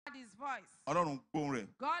his voice. Ọlọ́run gbóhùn rẹ̀.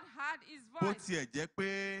 God heard his Bó voice. tiẹ̀ jẹ́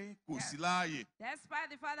pé kò sí láàyè. Despite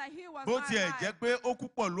the fact that he was Bó not tiẹ̀ alive. jẹ́ pé ó kú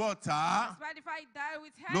pẹ̀lú ọ̀tá. Despite the fact he died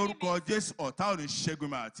with Lórúkọ enemies. Jésù ọ̀tá ò ní ṣẹ́gun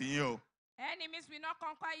mi àti yín o. Enemies will not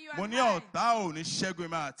conquer you Mo and ní I. ọ̀tá ò ní ṣẹ́gun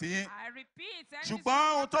mi àti yín. I repeat. enemies Ṣùgbọ́n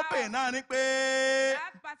will ohun tó conquer pè us. náà ni pé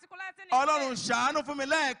That particular thing is Ọlọ́run this. ṣàánú fún mi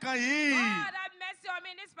lẹ́ẹ̀kan yìí. God have mercy on me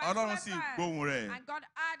in this particular Ọlọ́run sì time. gbóhùn rẹ̀. And God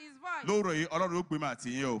heard his voice. Lóòrọ̀ yìí Ọlọ́run ó gbé mi àti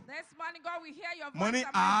yín o. This morning God will hear your voice Mo ní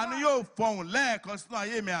and my àánú voice. yóò fọhùn lẹ́ẹ̀kan sínú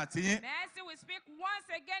ayé mi àti yín. Mercy will speak once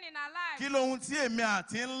again in our lives. Kí lohun tí èmi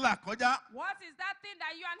àti yín ń là kọjá? What is that thing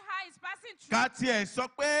that you and I is passing through? Ká tiẹ̀ sọ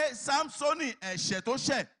pé Sámsónì ẹ̀ṣẹ̀ tó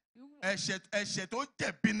ṣẹ̀, You- ẹ̀ṣẹ̀ tó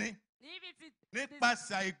jẹ̀bi ni If it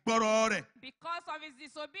nípasẹ̀ àìgbọ́rọ̀ rẹ̀. because of his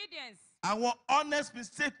disobedience, Àwọn honest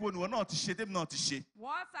mistake wo ni wọ́n náà ti ṣe tèmi náà ti ṣe?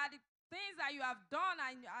 what are the things that you have done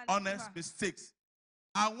and Honest mistakes.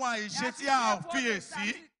 Àwọn àìṣe that tí you a ò have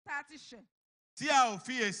fiyèsí, that is shame, tí a ò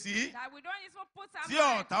fiyèsí, that we don't even put our tí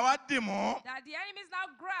mind, ọ̀tá wá dì mọ́ that the enemies now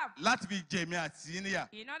grab láti fi jẹ èmi àti yín níyà.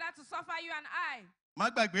 in order to suffer you and I. Má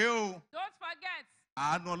gbàgbé o, Don't forget,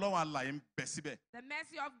 àánú Ọlọ́run alààyè ń bẹ síbẹ̀. the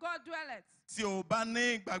mercy of God dwelleth. Tí o bá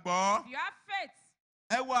ní ìgbàgbọ́, If you have faith,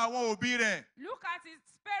 ẹ wo àwọn òbí rẹ̀. look at his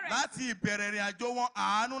parents. Láti ìbẹ̀rẹ̀ ìrìn àjò wọn,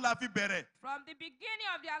 àánú la fi bẹ̀rẹ̀. From the beginning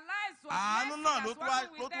of their lives was Àánú mercy náà that's ló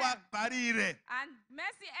working tún with wá them. parí rẹ̀. And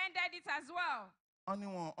mercy ended it as well.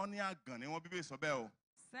 Wọ́n ní àgàn ni wọ́n, Bíbélì sọ bẹ́ẹ̀ o.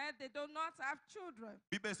 Said they do not have children.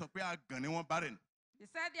 Bíbélì sọ pé àgàn ni wọ́n barren. They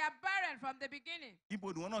said they are barren from the beginning.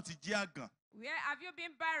 Ibo ni wọ́n náà ti jí àgàn? Where have you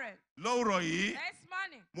been barren? Lówùrọ̀ yìí, This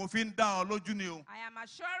morning, mo fi ń dá ọ lójú ni o. I am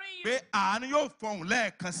assuring you, Pé àánú yóò fọhùn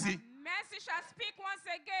lẹ́ẹ̀kan sí. mercy shall speak once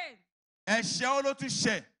again. Ẹ̀ṣẹ̀ ó ló tún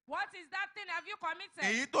ṣẹ̀. What is that thing have you committed?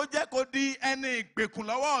 Èyí tó jẹ́ kó di ẹni ìgbèkùn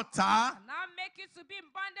lọ́wọ́ ọ̀tá. And now make you to be in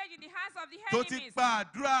bondage in the hands of the Tó ti enemies. gba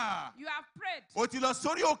àdúrà. You have prayed. O ti lọ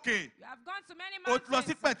sórí òkè. You have gone to many O ti lọ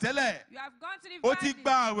sí mountains. pẹ̀tẹ́lẹ̀. You have gone to the O ti valley.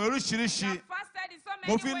 gba àwẹ̀ You oríṣiríṣi. have fasted in so many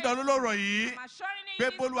Mo fi ń ways. dán lórọ̀ yìí. I'm assuring you Pé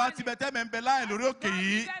this Bólúwa ti morning, bẹ tẹ́mẹ̀ ń bẹ láì lórí òkè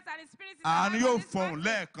yìí. Àánú yóò fọhùn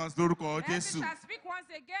lẹ́ẹ̀kan lórúkọ Mercy Jésù. shall speak once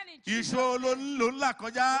again in Jesus' Ìṣòro ló name. ń là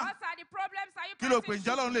kọjá. What are the problems are you Kí ló pè passing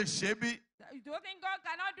ǹjẹ́ Ọlọ́run through? lè ṣe é bí? Do you think God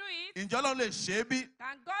cannot do it? Ǹjẹ́ Ọlọ́run lè ṣe é bí?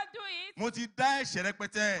 Can God do it? Mo ti dá ẹ̀ṣẹ̀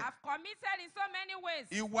rẹpẹtẹ. I've committed in so many ways.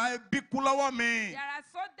 Ìwà ẹbí kú lọ́wọ́ mi. There are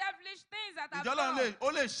so devilish things that I've Ǹjẹ́ Ọlọ́run done.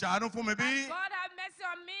 ó lè ṣàánú fún mi bí? Can God have mercy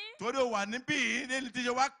on me? Torí o wà níbí ní ti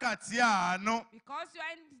ṣe wákàtí àánú. Because you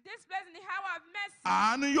are in this place in the hour of mercy.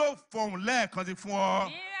 Àánú yóò fọhùn lẹ́ẹ̀kan sí fún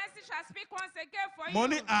ọ. Mercy shall speak once again for Mo you.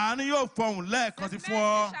 ní àánú yóò fọhùn lẹ́ẹ̀kan sí Mercy fún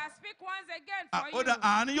ọ. shall speak once again for you. Ó dà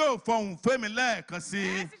àánú yóò fọhùn fẹ́mi lẹ́ẹ̀kan sí.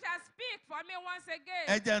 Mercy shall speak for me once again.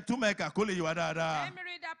 Ẹ jẹ́ n túmọ̀ ẹ̀ka kó lè yé wa dáadáa. Let me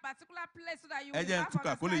read that particular place so that you Ẹ will jẹ́ n have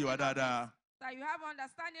túkà kó lè yé wa understanding of dáadáa. it. That you have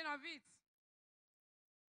understanding of it.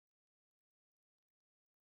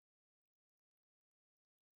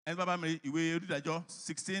 Ẹni bá bá mi ìwé onídàájọ́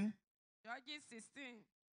 16. Judges 16.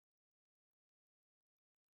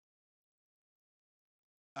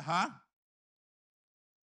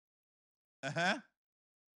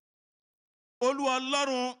 Olúwa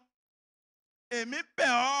Ọlọ́run, èmi bẹ̀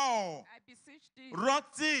ọ́, I beseech thee,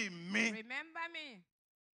 rántí mi, remember me,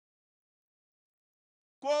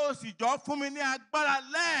 kó o sì jọ fún mi ní agbára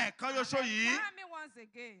lẹ́ẹ̀kan and ṣoṣo yìí. empower me once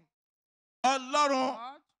again. Ọlọ́run,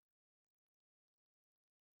 Lord,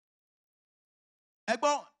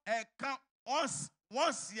 ẹgbọ́n ẹ̀ẹ̀kan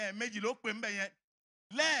wọ́n sì ẹ̀ẹ̀mejì ló pè ń bẹ̀ yẹn.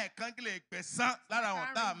 Lẹ́ẹ̀kan kí lè gbẹ̀san lára àwọn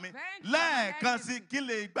ọ̀tá mi. Lẹ́ẹ̀kan sí kí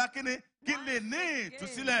lè gbá kíní, kí lè ní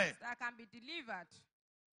ìtúsílẹ̀. that can be delivered.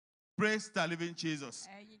 Praise the living Jesus.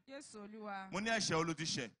 Ẹ̀yin Jésù Olúwa. Mo ní ẹ̀ṣẹ̀ wo ló ti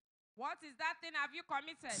ṣẹ̀. What is that thing have you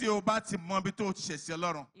committed? Tí o bá ti mọ ibi tó o ti ṣẹ̀ sí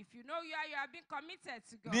Ọlọ́run. If you know you have been committed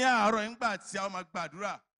to God. Ní àárọ̀ nígbà tí a ó máa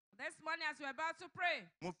gbàdúrà, This morning as we're about to pray,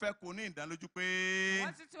 mo fẹ́ kó o ní ìdánilójú I pé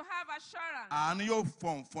want you to have assurance àánú yóò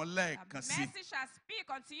fọ̀n fún that lẹ́ẹ̀kan sí. mercy shall speak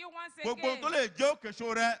unto you once Gbogbo ohun tó again. lè jẹ́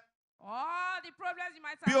òkèṣó rẹ All the problems you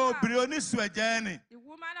might bí have. obìnrin oníṣun ẹ̀jẹ̀ ẹni. The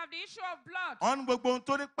woman of the issue of blood. Wọ́n ní gbogbo ohun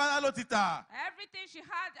tó ní pátá ló ti tà. Everything she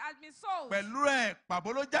had has been sold. Pẹ̀lú rẹ̀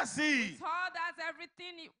pàbó ló já sí. Saw that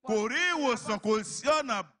everything it Kò rí ìwòsàn, kò sí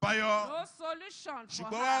ọ̀nà àbáyọ. no solution for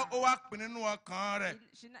Ṣùgbọ́n her. ó wá pinnu nínú ọkàn rẹ̀.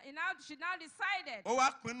 She now decided. Ó wá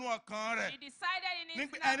pinnu ọkàn She rẹ̀. decided in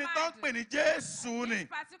Nígbà her ẹni tó ń pè mind. ní Jésù ni. This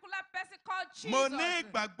particular person called Jesus. Mo ní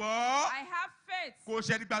ìgbàgbọ́ I have faith wait. Kò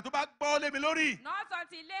ṣe ìgbà tó bá gbọ́ lé mi lórí. Not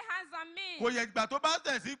until he lay hands on me. Kò yẹ ìgbà tó bá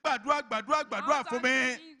tẹ̀sí gbàdúrà Not fún until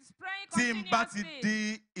mi. he's praying Tí n bá ti continuously.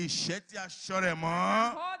 di ìṣẹ́ tí aṣọ rẹ̀ And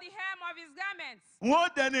mọ́. hold the hem of his garments.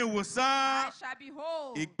 Wọ́n dẹni I ìwòsàn. shall be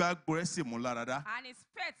whole. Ìgbàgbọ́ rẹ̀ sì mú láradá. And his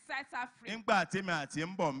faith sets her free. Nígbà tí mi àti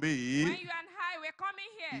ń bọ̀ ń bè When yìí. you and I were coming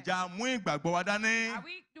here, Ìjà mú ìgbàgbọ́ wa dání.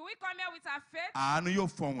 do we come here with our faith? Àánú yóò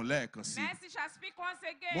fọhùn lẹ́ẹ̀kan sí. Mercy shall speak once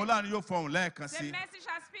again. Mo láàánú yóò fọhùn lẹ́ẹ̀kan The sí. mercy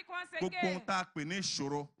shall speak once Gbogbo ohun again. tá a pè ní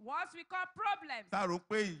ìṣòro. What we call problems. Tá a rò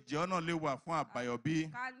pé ìjẹ́ ọ̀nà lè wà fún àbáyọ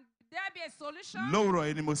bí. Can there be a solution? Lówùrọ̀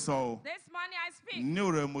yìí ni mo sọ o. This morning I speak. Ní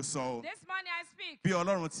òrò yìí mo sọ o. This morning I speak. Bí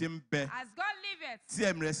Ọlọ́run ti ń bẹ. As God liveth, Tí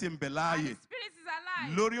ẹ̀mí rẹ̀ sì ń bẹ and láàyè. His Spirit is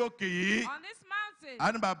alive Lórí òkè yìí. on this mountain,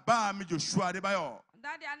 Àánú bàbá mi Joshua Adebayo.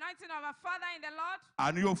 that the anointing of our Father in the Lord,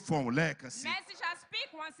 Àánú yóò fọhùn lẹ́ẹ̀kan sí. mercy shall speak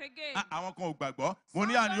once again. Àwọn kan ò gbàgbọ́. Mo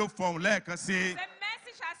ní àánú yóò fọhùn lẹ́ẹ̀kan sí. The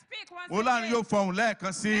mercy shall speak once Mo láàánú yóò again. fọhùn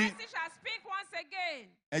lẹ́ẹ̀kan sí. Mercy shall speak once again.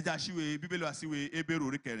 Ẹja síwèé Bíbélì wá síwèé Hébérù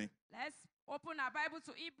orí kẹrin. Let's open our Bible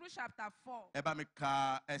to Hebrews chapter 4, Ẹ bá mi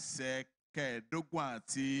ka ẹsẹ̀ kẹẹ̀ẹ́dógún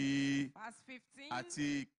verse 15.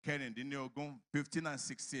 àti kẹrìndínlógún 15 and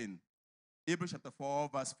 16. Hebrews chapter 4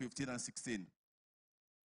 verse 15 and 16.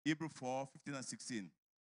 Hebrew 4, 15 and 16.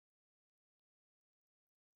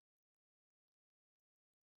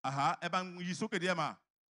 Aha, ẹ bá ń yí sókè díẹ̀ mà.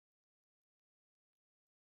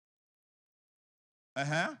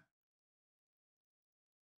 Ẹ̀hẹ́n.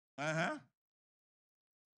 Ẹ̀hẹ́n.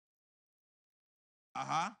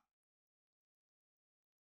 Aha.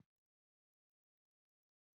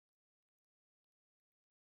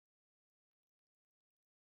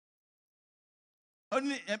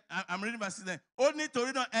 I'm reading verse 9. Ó ní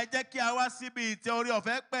torí náà ẹ jẹ́ kí a wá síbi ìtẹ́ orí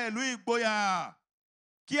ọ̀fẹ́ pẹ̀lú ìgboyà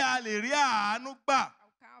kí a lè rí àánú gbà I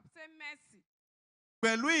can obtain mercy.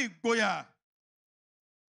 pẹ̀lú ìgboyà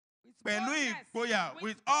With pẹ̀lú boldness, ìgboyà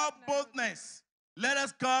with all boldness. Let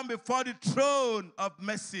us come before the throne of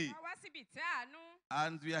mercy. Ká wá síbi ìtẹ́ àánú.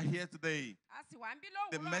 And we are here today. A sì wà ń bí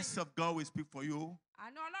The lówùúrọ̀ mercy yìí. of God will speak for you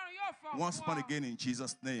Àánú Ọlọ́run yóò fọ̀ once fún upon ọ. again in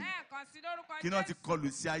Jesus' name. Lẹ́ẹ̀kan sí lórúkọ Kí náà ti Jésù. kọlù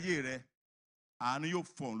sí ayé rẹ? Àánú yóò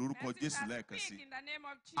fọ̀n lórúkọ Mercy Jésù shall lẹ́ẹ̀kan speak sí. in the name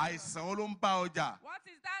of Jesus. Àìsàn wo ló ń bá ọjà? What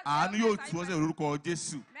is that? Àánú yóò illness tú ọ that sílẹ̀ you lórúkọ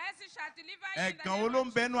Jésù. Mercy shall deliver you in the Ẹ̀gàn wo name ló of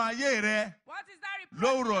ń bẹnu Jesus. ayé rẹ? What is that reproach in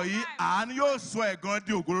Lówùrọ̀ your yìí, life? àánú yóò sọ ẹ̀gàn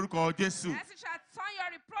di ògo lórúkọ Jésù. Mercy shall turn your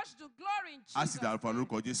reproach to glory in A Jesus' sì dàrú fún name.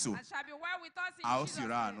 lórúkọ Jésù. And shall be well with us in A ó Jesus' sì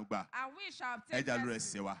ra àánú name. gbà. And we shall obtain Ẹja ló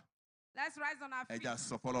mercy. ẹsẹ̀ wa. Let's rise on our feet. Ẹja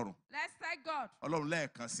sọ fọlọ́run. Let's thank God. Ọlọ́run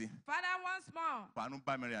lẹ́ẹ̀kan sí. Father, once more, Fàánú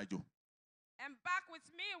bá mi rìn àjò. embark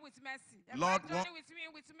with me with mercy. Lord, Embark journey with me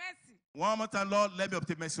with mercy. One more time, Lord, let me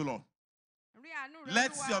obtain mercy, Lord. Rí àánú rẹ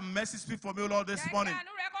Let Olúwa. your mercy speak for me, Lord, this Jẹ́ kí morning.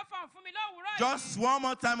 àánú rẹ kó fọ̀n fún mi lówùúrọ̀ Just yìí. one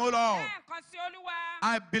more time, oh Lord. Lẹ́ẹ̀kan sí Olúwa.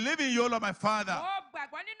 I believe in you, Lord, my Father. Mo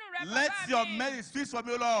gbàgbọ́ nínú rẹ Let bàbá your mi. mercy speak for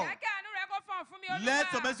me, oh Lord. Jẹ́ kí àánú rẹ kó fọ̀n fún mi Olúwa.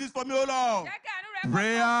 Let your mercy speak for me, oh Lord. Jẹ́ kí àánú rẹ kó fọ̀n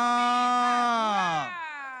Prayer. fún mi. Àdúrà.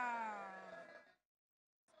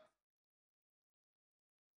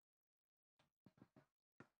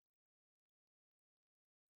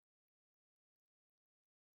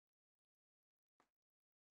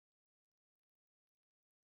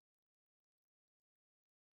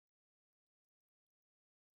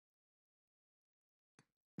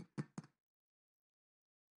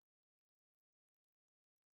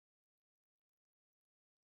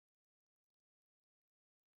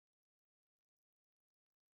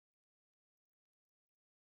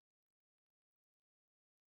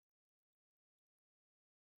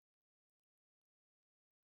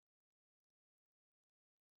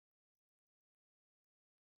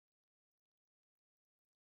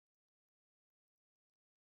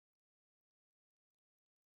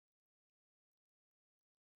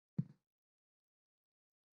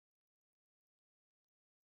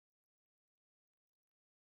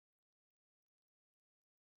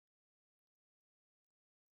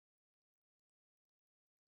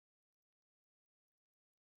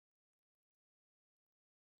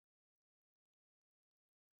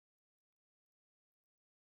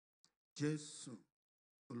 Jésù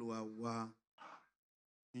Olúwa wa.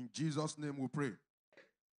 In Jesus' name we pray.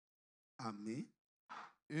 Àmín.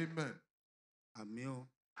 Amen. Àmín o.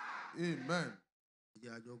 Amen. Ẹ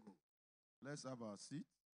jẹ́ a jókòó. Let's have our seat.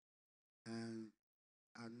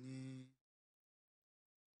 A ní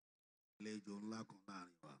àlejò ńlá kan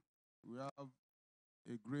láàrin wa. We have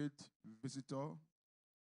a great visitor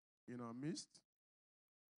in our midst.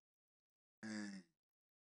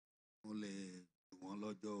 Mo lè jù wọ́n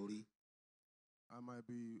lọ́jọ́ orí. I might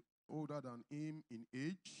be older than him in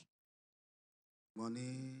age. Mo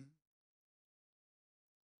ní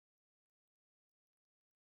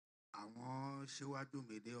àwọn síwájú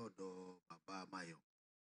mi dé ọ̀dọ̀ bàbá Mayọ̀.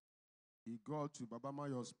 He got to Baba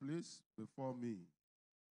Mayo's place before me.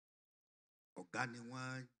 Ọ̀gá ni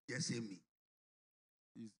wọ́n jẹ́ sí mi.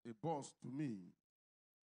 He's a boss to me.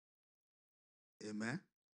 Amen.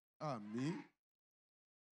 Me.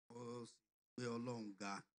 Ó sì gbé Ọlọ́run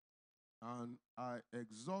ga And I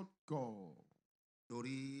exalt God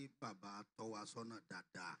torí bàbá tọ́ wa sọ́nà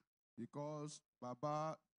dáadáa. because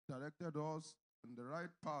Baba directed us in the right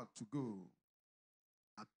path to go.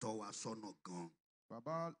 A tọ́ wa sọ́nà gan.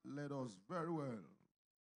 Baba led us very well.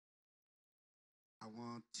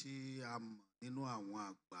 Àwọn tí a mọ̀ nínú àwọn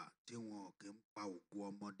àgbà tí wọn kì í pa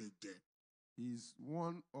ògo ọmọdé jẹ. He's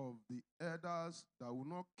one of the elders that will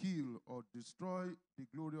not kill or destroy the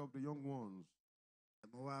glory of the young ones.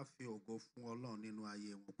 Mo wá fi ògo fún Ọlọ́run nínú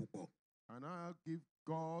ayé wọn púpọ̀. And I give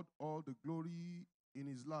God all the glory in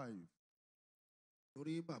his life.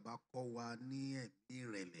 Torí bàbá kọ́ wa ní ẹ̀mí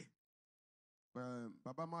ìrẹ̀lẹ̀.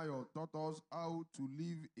 Baba Mayo taught us how to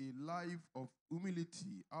live a life of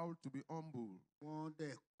humility, how to be humble. Wọ́n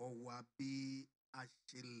dẹ̀ kọ́ wa bí a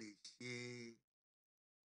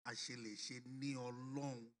ṣe lè ṣe ní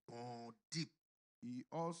Ọlọ́run gan deep. He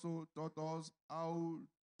also taught us how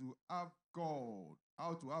to have God,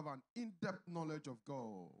 how to have an in-depth knowledge of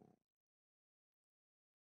God.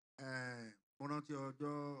 Mo rántí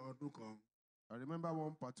ọdún kan. I remember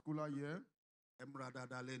one particular year. Ẹ múra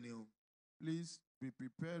dáadáa lẹ́ni o. Please be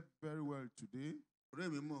prepared very well today. Orí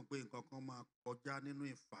mi mọ̀ pé nǹkan kan máa kọjá nínú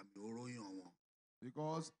ìfàmì oróyàn wọn.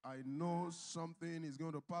 Because I know something is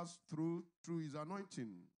going to pass through his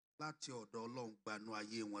anointing. Láti ọ̀dọ̀ Ọlọ́run gbanú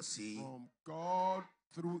ayé wọn sí. From God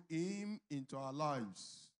through him into our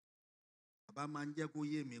lives. Bàbá máa ń jẹ́ kó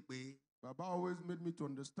yé mi pé. Baba always made me to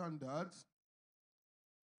understand that.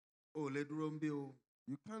 O lè dúró ń bí o.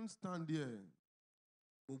 You can't stand here.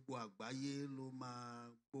 Gbogbo àgbáyé ló máa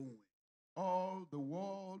gbóhùn ẹ̀. All the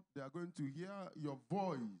world, they are going to hear your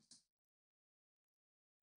voice.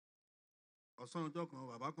 Ọ̀sán ọjọ́ kan,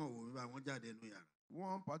 bàbá kan wò mí bá wọn jáde nínú yàrá.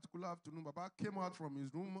 One particular afternoon, Baba came out from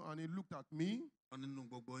his room and he looked at me. Wọ́n nínú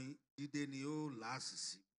gbogbo yín, Jídé ni ó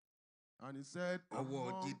láàsìsì. And he said,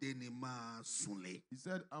 Ọwọ́ Jídé ni máa sùnlé. He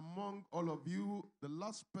said, among all of you, the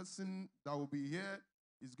last person that will be here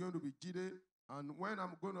is going to be Jide. And when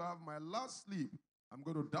I'm going to have my last sleep, I'm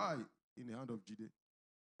going to die in the hand of Jide.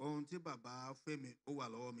 Ohun tí bàbá fẹ́ mi, ó wà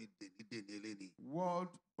lọ́wọ́ mi dèní eléni. What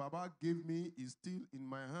Baba gave me is still in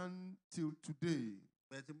my hand till today.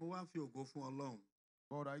 Bẹ́ẹ̀ tí mo wá fi ògo fún Ọlọ́run.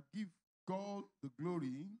 But I give God the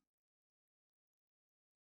glory.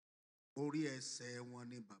 Orí ẹsẹ̀ wọn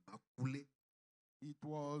ni bàbá kúlé. It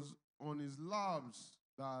was on his laps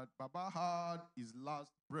that Baba had his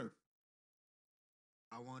last breath.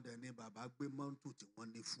 Àwọn dẹ̀ ni bàbá gbé mọ́ntù tí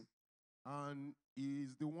wọ́n ní fún. And he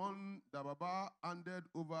is the one that Baba handed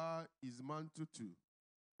over his mantle to.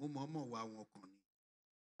 Mo mọ̀ọ́mọ̀ wá wọn kàn ni.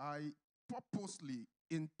 I purposely,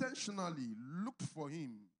 intentionally looked for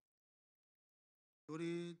him.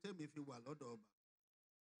 Torí tèmi fi wà lọ́dọ̀ ọba.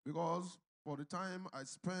 Because for the time I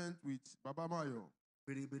spent with Baba Mayo,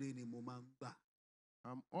 Bèrèbèrè ni mo máa ń gbà.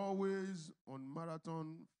 I'm always on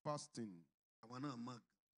marathon fasting. Àwọn náà mọ̀.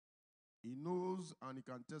 He knows and he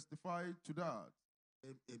can testify to that.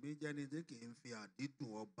 Èmi jẹ́ni tí kì í fi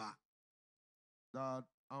àdídùn ọba. That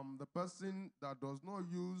I'm the person that does not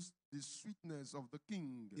use the sweetness of the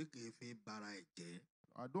king. Tí kì í fi bara ẹ̀ jẹ́.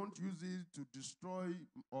 I don't use it to destroy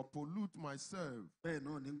or pollute myself. Bẹ́ẹ̀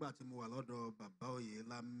náà nígbà tí mo wà lọ́dọ̀ bàbá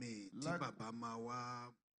Oyèlámì tí bàbá máa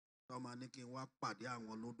wá tọ́mọ ní kí n wá pàdé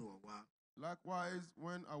àwọn lódò ọ̀wá. Likewise,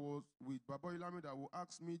 when I was with Baba Oyèlámì that will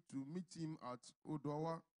ask me to meet him at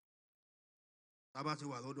Odowa. Tábà ti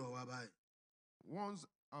wà lọ́dọ̀ ọ̀wá báyìí. Once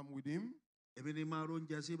I'm with him, èmi ni máa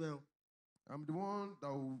róúnjẹ síbẹ̀ o. I'm the one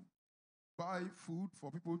that will buy food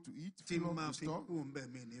for people to eat. Tí Fill up máa the fi store. kú ń bẹ̀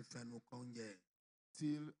mí ní fẹnu kan oúnjẹ.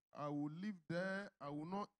 Till I will live there, I will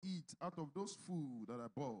not eat out of those food that I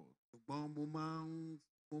bought. Ṣùgbọ́n mo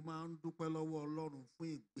máa ń dúpẹ́ lọ́wọ́ Ọlọ́run fún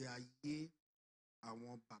ìgbé ayé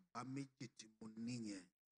àwọn bàbá méjì tí mo níyẹn.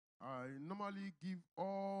 I normally give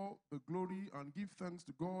all the glory and give thanks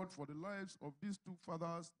to God for the lives of these two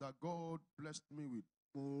fathers that God blessed me with.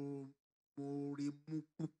 Mo rí mú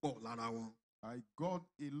púpọ̀ lára wọn. I got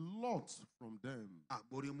a lot from them.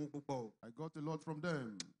 Mo rí mú púpọ̀. I got a lot from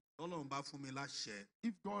them. Ọlọ́run bá fún mi láṣẹ.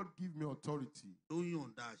 If God give me authority, Tó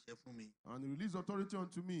yọ̀ǹda àṣẹ fún mi. and release authority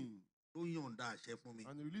unto me, Tó yọ̀ǹda àṣẹ fún mi.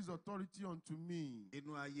 and release authority unto me,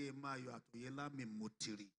 Inú ayé Máyọ̀ Àtòyélámì mo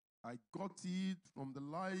ti rí. I got it from the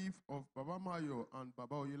life of Baba Mayo and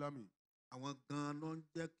Baba Oyèlámì. Àwọn gan-an ló ń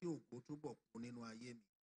jẹ́ kí ògo túbọ̀ kún nínú ayé mi.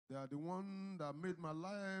 They are the one that made my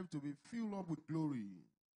life to be filled up with glory.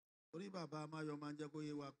 Orí bàbá Máyọ̀ máa ń jẹ́ kó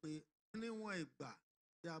yé wa pé níwọ̀n ìgbà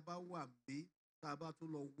tí a bá wà bí tá a bá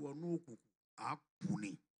tún lọ wọnú òkùnkùn á kú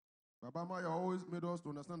ni. Baba Maya always made us to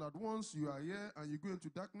understand that once you are here and you go into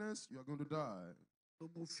darkness, you are going to die. tó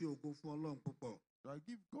mú fi ògo fún ọlọ́run púpọ̀. So I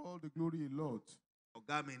give God the glory a lot.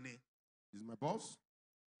 ọ̀gá mi ni. He's my boss.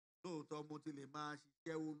 lóòótọ́ mo ti lè máa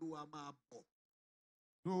ṣiṣẹ́ olúwa máa bọ̀.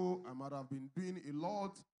 Though I might have been doing a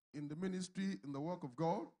lot in the ministry, in the work of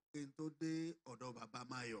God, kí n tó dé ọ̀dọ̀ bàbá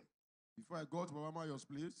Máyọ̀. before I got to Baba Maya's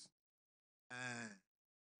place,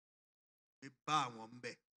 mi bá àwọn ń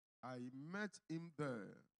bẹ̀. I met him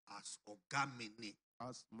there as ọ̀gá mi ni.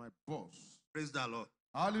 as my boss. Praise the Lord.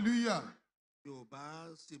 Hallelujah.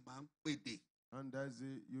 Yorùbá sì máa ń pèdè. And there's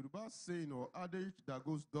a Yoruba saying or adage that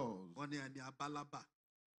goes thus, wọ́n ní ẹni abálábà.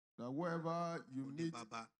 that wherever you ó ní meet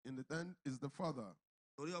bàbá. in the tent is the Father.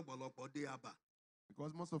 torí ọ̀pọ̀lọpọ̀ dé àbà.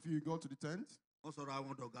 Because most of you go to the tent wọ́n sọ̀rọ̀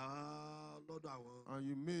àwọn dọ̀gá lọ́dọ̀ àwọn and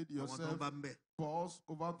you made àwọn tó yourself bá ń bẹ̀. boss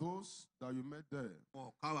over those that you met there. wọn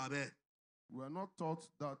ò ká wa bẹ́ẹ̀. We are not taught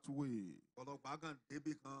that way. ọ̀pọ̀lọpọ̀ á kàn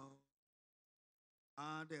débì kan.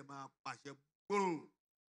 á dẹ̀ máa pàṣẹ gbòòrò.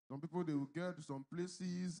 Some people, they will get to some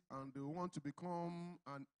places and they want to become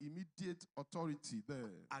an immediate authority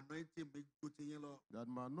there. anointing mi ju ti yín lọ. That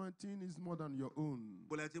my anointing is more than your own.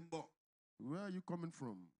 bólẹ̀ ti ń bọ̀. Where are you coming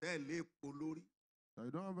from? bẹ́ẹ̀ lé epo lórí. That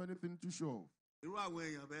you don't have anything to show. irú àwọn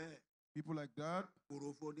èèyàn bẹ́ẹ̀. People like that,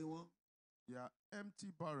 òròfo ni wọ́n. they are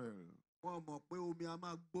empty barrel. wọ́n mọ̀ pé omi a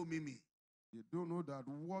máa gbómi mì. They don't know that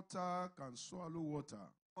water can swallow water.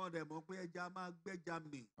 wọ́n dẹ̀ mọ̀ pé ẹja máa gbẹ́ja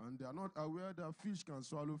mì. And they are not aware that fish can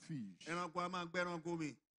swallow fish. ẹranko a máa gbẹ́ranko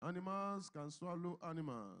mì. Animals can swallow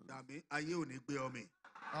animals. tàbí ayé ò ní gbé ọmì.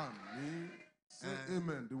 Amen. Say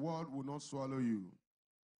amen. The world will not swallow you.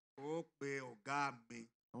 ó pe ọ̀gá mi.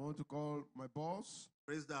 I want to call my boss.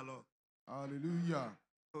 Praise the Lord. Hallelujah.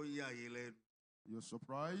 ó yí àyè lẹ́nu. You're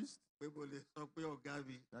surprised? pé mo lè sọ pé ọ̀gá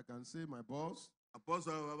mi. I can say my boss,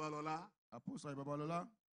 Apostle Babalọlá. Apostle Babalola.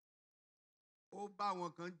 ó bá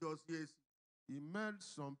àwọn kan jọ sí èsì. He met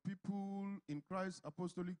some people in Christ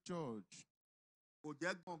Apostolic Church. kò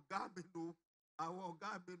jẹ́ ọ̀gá mi nu àwọn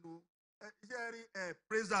ọ̀gá mi nu. iṣẹ́ rí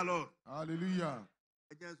praise the Lord. Hallelujah.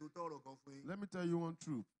 ẹ jẹ́ sòótọ́ ọ̀rọ̀ kan fún yín. Let me tell you one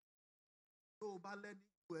truth. tó o bá lẹ́ni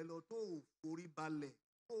ìlú ẹ lọ tó o forí balẹ̀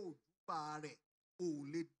tó o júbà rẹ̀ o ò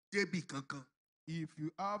lè débì kankan. If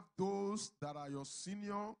you have those that are your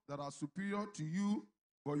senior, that are superior to you,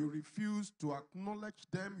 but you refuse to acknowledge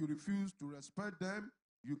them, you refuse to respect them,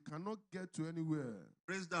 you cannot get to anywhere.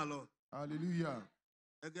 Praise the Lord. Hallelujah.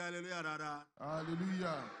 ẹ kí hallelujah rárá.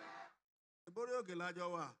 Hallelujah. ìborí òkè lájọ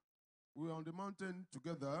wà. We are on the mountain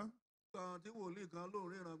together, kan tí wòlíì kan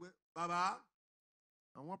lóun ríran pé bàbá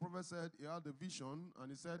and one prophet said he had a vision,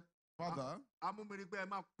 and he said, Father, amúmiri pé ẹ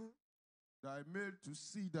máa kú. that I made to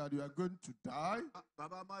see that you are going to die.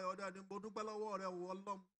 bàbá Máyọ̀dé ni mo dúpẹ́ lọ́wọ́ rẹ wọ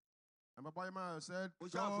Ọlọ́run. And Baba Ima said, mo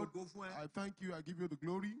God, ṣàfògo fún ẹ. I thank you, I give you the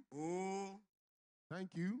glory. ó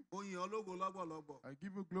Thank you. mo yìn ọ́ lógo lọ́pọ̀lọpọ̀. I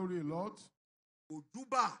give you glory a lot.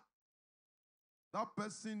 òjúbà That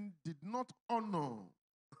person did not honor.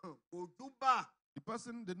 òjúbà. The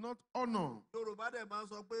person did not honor. Yorùbá dẹ̀ máa ń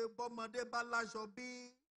sọ pé bọ́mọdé bá láṣọ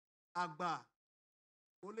bí àgbà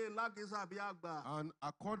ó lè lákìsà bí àgbà. And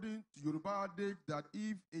according to Yoruba adage, that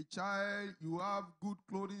if a child, you have good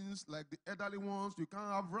clothing like the elderly ones, you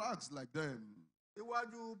can't have rags like them.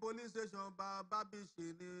 Iwájú police station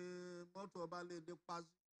Bábíṣe ni mọ́tò ọba lè dé pa sí.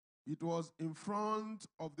 It was in front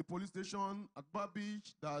of the police station at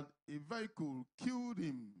Babich that a vehicle killed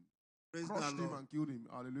him, Praise the crushed him Lord. and killed him.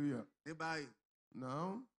 Hallelujah. Ní báyìí,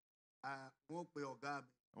 Now, wọ́n pe ọ̀gá mi.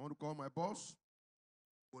 I want to call my boss.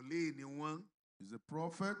 Wòlíì ni wọ́n. He's a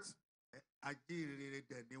prophet. Ajíhìnrere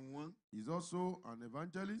dẹ̀ ni wọ́n. He's also an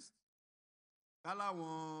evangelist.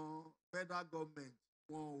 Káláwọn federal government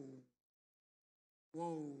wọn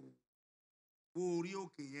ò wo orí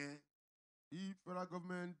òkè yẹn. If federal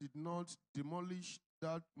government did not demolish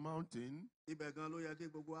that mountain, Ibẹ̀ gan ló yẹ kí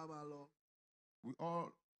gbogbo wa máa lọ. we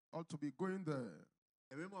all ought to be going there.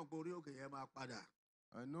 Èmi mọ̀ pé orí òkè yẹn máa padà.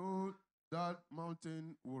 I know that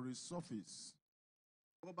mountain will resurface.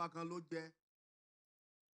 Ọba kan ló jẹ́.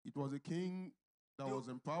 It was a king that was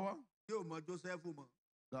in power Tí ò mọ Joseph mọ̀.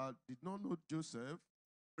 that did not know Joseph.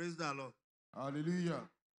 Praise the Lord. Hallelujah.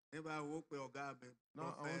 Nígbà wo pe ọ̀gá mi.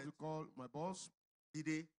 Now I want to call my boss,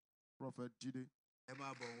 Jídé. Prophet Jide. Ẹ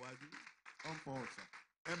máa bọ̀ wájú. Come forward, sir.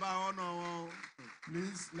 Ẹ bá ọ̀nà wọn.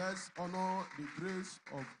 Please, let's honor the grace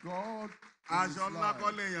of God. Aṣọ ńlá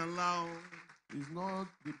kọ́ lèèyàn ńlá o. It's not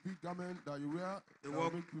the big garment that you wear that will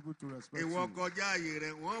make people to respect Ìwọ you. kọjá àyè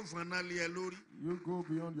rẹ̀, wọ́n fọ́nà lé ẹ lórí. You go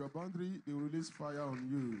beyond your boundary, they will release fire on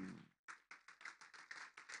you.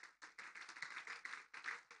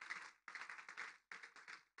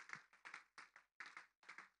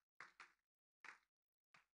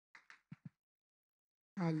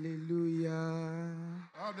 Hallelujah.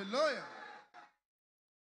 Hallelujah.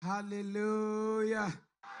 Hallelujah.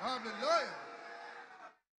 Hallelujah.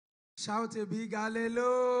 Shout a big hallelujah.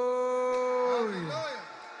 Hallelujah.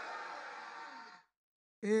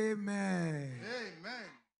 Amen. Amen.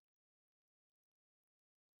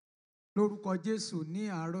 Lórúkọ Jésù ní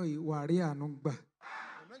àárọ̀ yìí wà rí àánú gbà.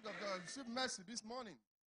 The man of God receive mercy this morning.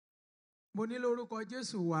 Mo ní lórúkọ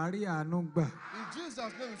Jésù wà rí àánú gbà. In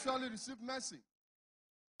Jesus' name, you surely receive mercy.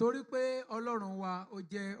 Torí pé Ọlọ́run wa ó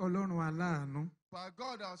jẹ́ Ọlọ́run aláàánú. For our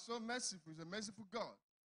God are so merciful, he's a merciful God.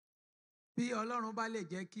 Bí Ọlọ́run bá lè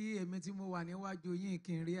jẹ́ kí èmi tí mo wà níwájú yín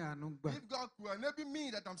kí n rí àánú gbà. If God could enable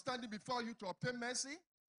me that I'm standing before you to obtain mercy,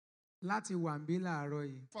 Láti wà ń bí láàárọ̀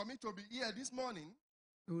yìí. for me to be here this morning,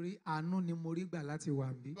 Torí àánú ni mo rí gbà láti wà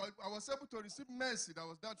ń bí. I was able to receive mercy.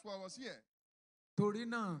 That's why I was here. Torí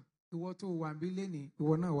náà ìwọ tó wà ń bí lénìí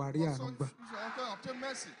ìwọ náà wà rí Also, àánú gbà. you should also obtain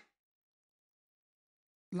mercy.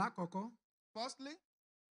 Lákọ̀ọ́kọ́, Firstly,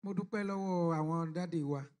 mo dúpẹ́ lọ́wọ́ àwọn dádì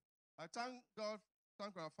wa I thank our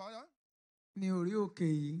Father. ní orí òkè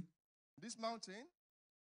yìí. This mountain,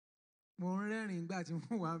 Mo ń rẹ́rìn-ín gbà tí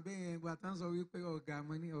mo wà bẹ́ẹ̀ yẹn gbà tán sọ wípé ọ̀gá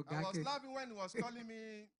mo ní ọ̀gá I was kẹ̀. laughing when he was calling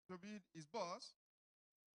me to be his boss.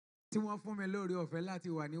 Tí wọ́n fún mi lórí ọ̀fẹ́ láti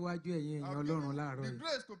wà níwájú ẹ̀yin èèyàn I've Ọlọ́run given láàárọ̀ the yìí.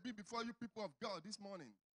 grace to be before you people of God this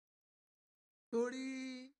morning.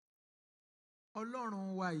 Torí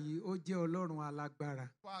Ọlọ́run wa yìí ó jẹ́ Ọlọ́run alágbára.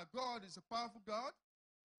 For our God is a powerful God.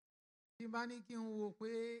 Tí n bá ní kí n wo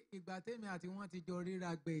pé ìgbà tèmi àti wọ́n ti jọ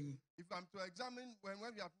ríra gbẹ̀yìn, If I'm to examine when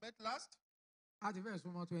we have met last, á ti fẹ́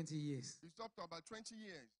súnmọ́ 20 years. it's up to about 20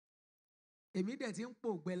 years. Èmi dẹ̀ ti ń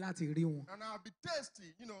pògbẹ́ láti rí wọn. And I'll be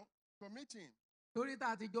tasty, to meet him. Torí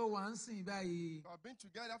tá a ti jọ wà ń sìn báyìí, I've been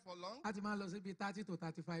together for long, á ti máa lọ síbi 30 to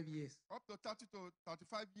 35 years up to 30 to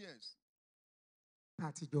 35 years tá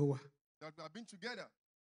a ti jọ wà. that we have been together.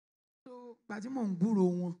 So gbà tí mò ń gbúrò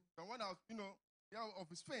wọn, And when I was, hear of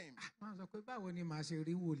his fame, wọ́n sọ pé báwo ni màá ṣe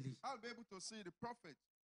rí wòlíì. I'll be able to see the prophet.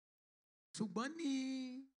 Ṣùgbọ́n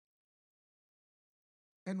ní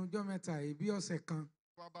ẹnujọ́ mẹ́ta yìí bí ọ̀sẹ̀ kan,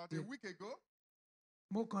 For about a Yeah. week ago,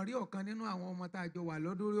 mo kàn rí ọ̀kan nínú àwọn ọmọ tá a jọ wà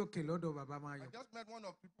lọ́dún òkè lọ́dọ̀ bàbá I Mayọ̀. just met one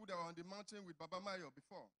of the people that were on the mountain with Baba Mayo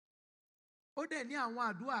before. Ó dẹ̀ ní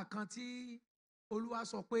àwọn àdúrà kan tí Olúwa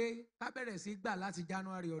sọ pé ká bẹ̀rẹ̀ sí gbà láti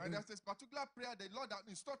January ọdún. And there's this particular prayer the Lord had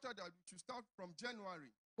instructed that we should start from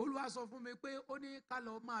January. Olúwa sọ fún mi pé ó ní ká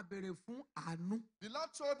lọ máa béèrè fún àánú. The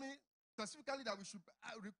Lord told me specifically that we should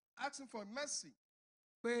ask him for mercy.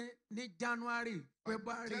 Pé ní January,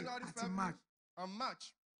 February January, àti February, March. and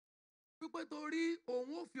March. Wípé torí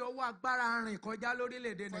òun ó fi ọwọ́ agbára rìn kọjá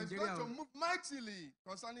lórílẹ̀‐èdè For he's Nàìjíríà. going to move mightily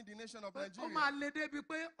concerning the nation of Pé ó máa Nigeria. le débi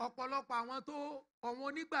pé ọ̀pọ̀lọpọ̀ àwọn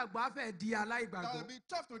àwọn onígbàgbọ́ á fẹ́ di That will aláìgbàgbọ́. be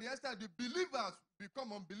tough to the extent the believers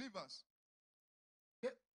become unbelievers.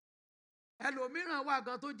 Ẹlòmíràn wà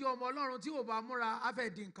gan tó jẹ́ ọmọ Ọlọ́run tí ò bá múra á fẹ́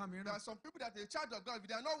di nǹkan There mìíràn. are some people that are in charge of God. If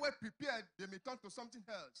they are not well prepared, they may turn to something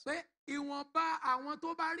else. Pé ìwọ̀nba àwọn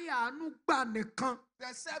tó bá rí àánú gbà nìkan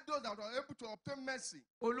Except those that are able to obtain mercy.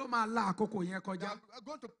 ló máa la àkókò yẹn They kọjá. are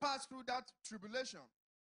going to pass through that tribulation.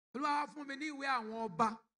 Olúwa wá fún mi ní ìwé àwọn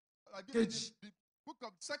ọba I give you Kejì. the book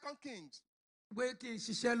of 2 Kings. pé kí n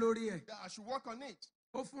ṣiṣẹ́ lórí ẹ̀. That I should work on it.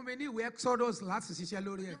 Ó fún mi ní ìwé Exodus láti ṣiṣẹ́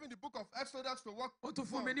lórí ẹ̀. Even the book of Exodus to work Ó tún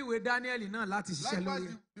fún on. mi ní ìwé Daniel náà láti ṣiṣẹ́ Likewise, lórí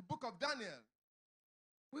ẹ̀. the book of Daniel.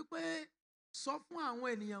 Wípé sọ fún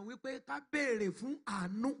àwọn ènìyàn wípé ká béèrè fún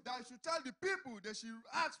àánú. That I should tell the people they should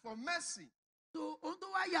ask for mercy. So ohun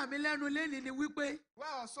tó wá yà mí lẹ́nu lénìí ni wípé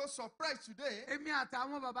Well, I was so surprised today. èmi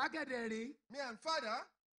àtàwọn bàbá kẹ̀dẹ̀ rí Me and Father,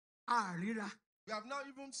 àríra. we have not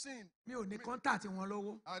even seen. Mi ò ní kọ́ńtàtì wọn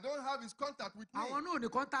lọ́wọ́. I don't have his contact with me. Àwọn náà ò ní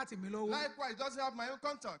kọ́ńtàtì mi lọ́wọ́. Likewise, doesn't have my own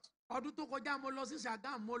contact. Ọdún tó kọjá mo lọ sí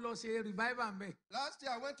Ṣàgámù mo lọ ṣe revival mbẹ̀. Last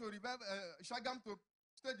year, I went to Shagam to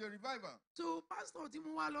stage a revival. So pastor tí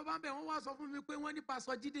mo wá lọ bá ń bẹ̀ wọ́n wá sọ fún mi pé wọ́n ní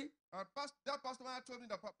Pastor Jídé That pastor man told me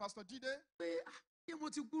that Pastor Jide, pé ṣé mo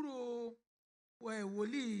ti gbúrò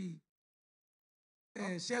wòlíì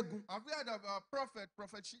Ṣẹ́gun. I've heard of Prophet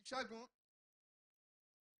Segun.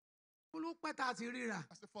 Mo ló pẹ́ tá a ti ríra.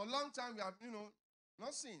 I said, for a long time, we have,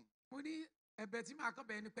 not seen. Mo ní ẹ̀bẹ̀ tí màá kàn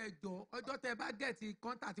bẹ̀ ni pé jọ ọjọ́ tẹ bá gẹ̀ẹ́tì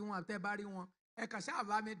kọ́ńtàtì wọn àti tẹ bá rí wọn ẹ kàn ṣáà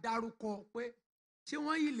bá mi dárúkọ pé ṣé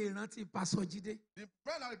wọ́n yìí lè rántí Pastor Jídé. The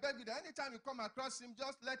friend I beg you that anytime you come across him,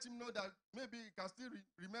 just let him know that maybe he can still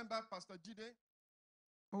remember Pastor Jide.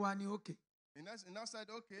 Ó wá ní òkè. He now said,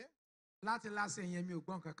 okay. Láti lásẹ̀ yẹn mi ò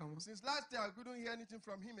gbọ́ nǹkan kan mọ́. Since last year, I couldn't hear anything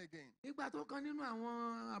from him again. Nígbà tó kan nínú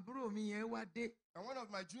àwọn àbúrò mi yẹn wá dé And one of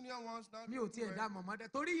my junior ones now. mi ò tiẹ̀ dá mọ̀mọ́ dẹ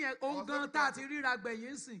torí yẹn òun gan tá a ti ríra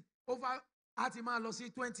gbẹ̀yìn sìn a ti máa lọ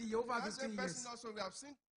sí 20 years over That same 15 person years. also, we have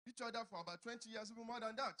seen each other for about 20 years, even more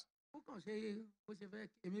than that. ó kàn ṣe bó ṣe fẹ́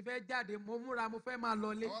èmi fẹ́ jáde mo múra mo fẹ́ máa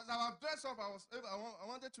lọlé. I was dressed up. I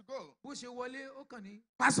wanted to go. bó ṣe wọlé ó kàn ní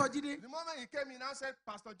Pastor Jídé. The moment he came in, I said,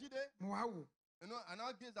 Pastor Jide. mo wá wò. You know, and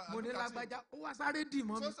I did that. mo ní lágbájá ó wá sáré dì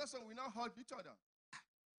mọ́ mi. So we now hug each other.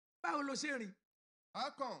 báwo ló ṣe rìn. How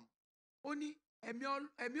come? ó ní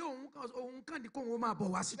ẹ̀mí òun kàn ní kó òun máa bọ̀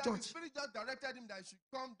wá sí That the church. Spirit just directed him that he should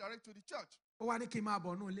come direct to the church. ó wá ní kí n máa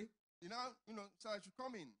bọ̀ nù ilé. So I should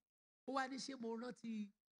come in. ó wá ní ṣé mo rántí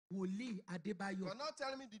wòlíì Adébáyọ̀. You're not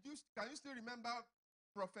telling me, can you still remember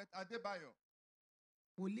Prophet Adebayo?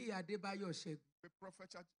 wòlíì Adébáyọ̀ Ṣẹ́gun. The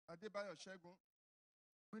Prophet Adebayo Segun.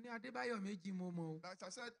 mo ní Adébáyọ̀ méjì mo mọ̀ o. Like I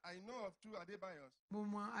said, I know of 2 Adebayos. mo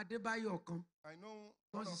mọ Adébáyọ̀ kan I know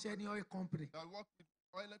tó ń ṣiṣẹ́ ní oil company. that work with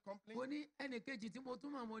oil company. mo ní ẹnìkejì tí mo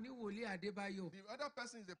tún mọ̀ mo ní wòlíì Adébáyọ̀. The other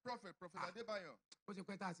person is a prophet, Prophet Adebayo. ó ti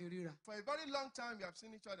pẹ́ tá a ti ríra. For a very long time, we have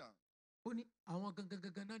seen each other. ó ní àwọn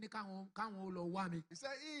gangan náà ní káwọn ó lọ wá mi. He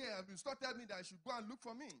said, he have instructed me that I should go and look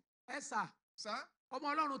for me. ẹ sà Sir,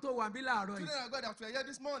 ọmọ Ọlọ́run tó wà bí láàárọ̀ children yìí. of God that were here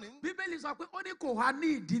this morning, Bíbélì sọ pé ó ní kò wá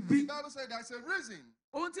ní ìdí bí. the Bible said there's a reason.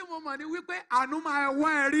 ohun tí mo mọ̀ ni wípé àánú máa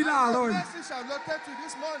wá ẹ rí And láàárọ̀ the yìí. blessing shall locate you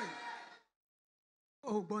this morning.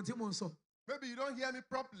 ògbọ́n tí mo ń sọ. Maybe you don't hear me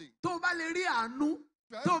properly. tó o bá lè rí àánú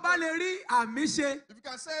tó o bá lè rí àmì ṣe If you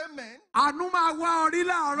can say amen, àánú máa wá ọ rí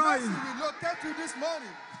láàárọ̀ blessing yìí. will locate you this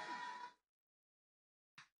morning.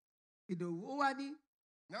 Ìdòwú ó wá ní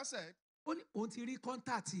Now said, ó ní òun ti rí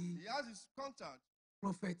kọ́ńtàtì he has his contact,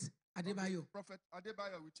 Prophet Adébáyọ̀. Prophet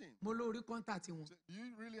Adebayo, with him. mo ló rí kọ́ńtàtì wọn. So, do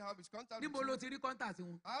you really have his contact? níbo with ló you? ti rí kọ́ńtàtì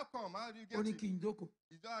wọn. How come? How do you ó get ní it? kí n jókòó.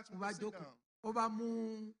 He just asked ó me bá to sit jókòó down. ó bá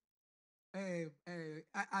mú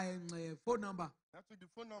phone number. I took the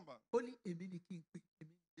phone number. ó ní èmi ni kí n pè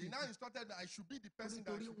èmi. He now instructed that I should be the person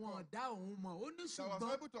that I nítorí should wọn call. dá òun mọ̀ ó ní So I was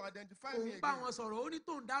ṣùgbọ́n able to identify me òun bá again. wọn sọ̀rọ̀ ó ní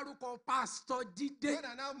tóun dárúkọ Pastor Jídé. When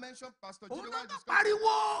I now mentioned Pastor òun Jide, náà while tó discussing,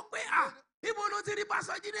 pariwo pé ibo ló ti rí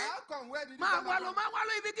Pastor Jídé. how come? Where did he máa come wá lọ from? máa wá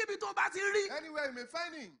lọ ibikíbi tó bá ti rí. Anywhere you may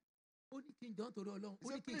find him. ó ní kí n jọ́ nítorí Ọlọ́run ó He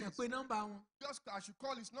ní said, kí n kàn "Please." pé nọ́mbà wọn. Just I should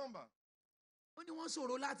call his number. ó ní wọ́n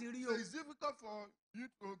ṣòro láti rí So o. it's difficult for you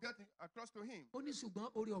to get across to him. ó ní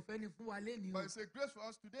ṣùgbọ́n oore ọ̀fẹ́ ni fún wa lẹ́nìí o. But it's a grace for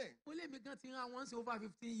us today. ó lé mi gan ti rán àwọn sí over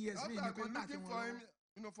 15 years mi After ní I've been kọ́ńtàtì looking wọn for him,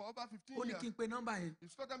 lọ́wọ́. for over 15 ó ní years, kí n pe nọ́mbà yẹn. he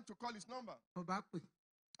told them to call his number. mo bá pè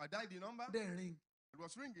I dialed the number. ó dẹ̀ ring. It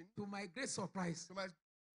was ringing. to my great surprise To my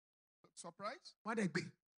surprise, wọ́n dẹ̀ gbé.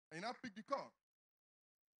 and he now picked the call.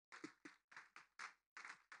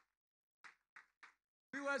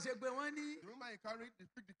 bí wọ́n ṣe gbé wọ́n ní The woman he carried, he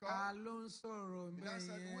picked the ta call. ló ń sọ̀rọ̀ He now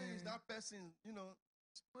said, who is mẹ́yẹn. that person,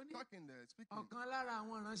 ó ní talking there, speaking? ọ̀kan lára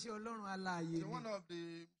àwọn ìránṣẹ́ Ọlọ́run alààyè The ni. one of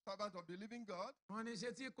the servants of the living God, wọ́n ní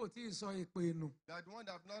ṣé tí kò tí ì sọ ìpè nù. that the one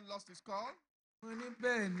that have not lost his call. wọ́n ní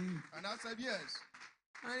bẹ́ẹ̀ ni. And I said, yes.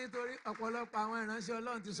 wọ́n nítorí ọ̀pọ̀lọpọ̀ àwọn ìránṣẹ́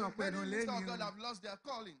Ọlọ́run ti sọ pé Many nù ministers of lẹ́nu. God have lost their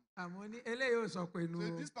calling. àmọ́ ní eléyìí ò sọ pé nù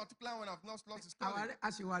So o. this particular one have not lost his calling. àwa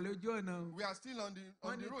a sì wà lójú ọ̀nà o. We are still on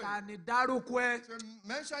wọ́n the ní road. ta ni dárúkọ ẹ. So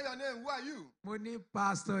mention your name. Who are you? mo ní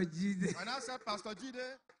Pastor Jídé. And I said, Pastor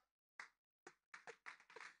Jide.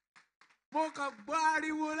 mo kàn gbọ́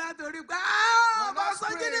ariwo látòrí pé We're not Pastor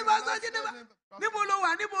Jídé praying, Pastor we're not Jídé praying, Pastor níbo ló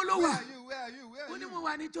wà níbo ló Where wà. are you? Where are you? Where ó are ní mo you?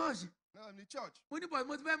 wà ní church. No, I'm in church. mo ní bọ̀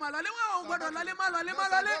mo ti fẹ́ máa lọlé wọn ò So gbọ́dọ̀ I'm lọlé about má to- lọlé No, má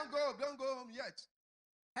sir, lọlé. don't go home yet.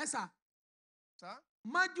 ẹ sà Sir,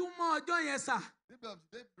 májúmọ́ ọjọ́ yẹn sà maybe of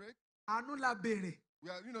daybreak, àánú la béèrè. we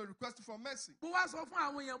are, requesting for mercy. mo wá sọ fún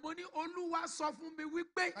àwọn èèyàn mo ní Olúwa sọ fún mi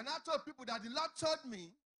wípé And I told people that the Lord told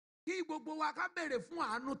me, kí gbogbo wa ká béèrè fún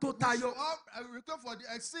àánú tó we should tayọ. all request for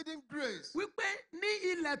the exceeding grace. wípé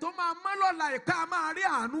ní ilẹ̀ tó máa mọ́ lọ́la ìka máa rí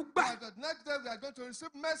àánú gbà. That the next day we are going to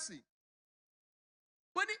receive mercy.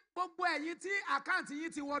 mo ní gbogbo ẹ̀yin tí àkáǹtì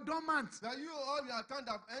yín ti wọ dormant That you all your account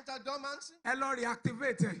have entered dormancy, ẹ lọ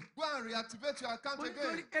reactivate ẹ̀. go and reactivate your account mo ní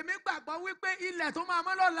torí again. èmi gbàgbọ́ wípé ilẹ̀ tó máa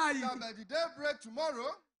mọ́ lọ́la That yìí by the daybreak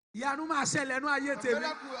tomorrow, ìyanu máa ṣẹlẹ̀ nú ayé a tèmi.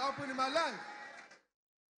 miracle will happen in my life.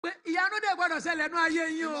 pé ìyanu dẹ̀ gbọ́dọ̀ ṣẹlẹ̀ nú ayé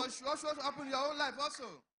It yín o. must also happen in your own life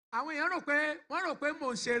also. àwọn èèyàn wọ́n rò pé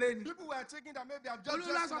mò ń ṣeré ni. People were thinking that maybe I'm just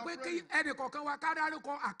Olúwa dressing sọ pé and kí praying. ẹnì kọ̀ọ̀kan wa ká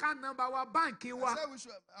dárúkọ account number wa báǹkì wa I said we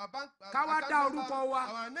should ká wá dá orúkọ wa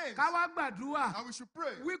our names, ká wá gbàdúrà and we should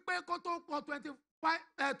pray. wípé kó tó pọ̀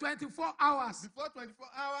 24 hours Before 24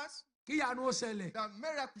 hours, kí ìyanu ó ṣẹlẹ̀. that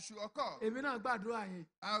miracle should occur. èmi náà gbàdúrà yẹn.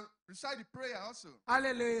 I'll recite the prayer also.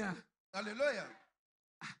 hallelujah. Hallelujah.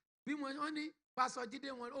 bí wọ́n ní Pastor Jídé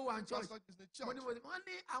wọn ó wà ní church. Pastor is the mo church. ní wọ́n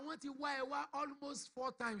ní àwọn ti wá ẹ wá almost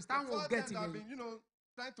 4 times The táwọn ò first get time I've it. been,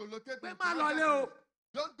 trying to locate pé me. má lọlé o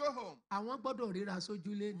Don't go home. Àwọn gbọ́dọ̀ ríra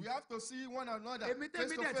sójú lẹ́nu. We have to see one another Èmi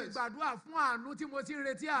face tẹ́mi to dẹ̀ ti face. gbàdúrà fún àánú tí mo ti ń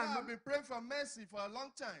retí I have àánú. been praying for mercy for a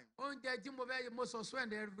long time. Oúnjẹ tí mo fẹ́ mo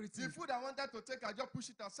suspend The everything. food I wanted to take, I just push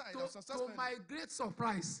it aside. I To suspended. my great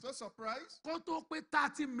surprise, So surprised. kó tó pé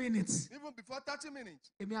 30 minutes, Even before 30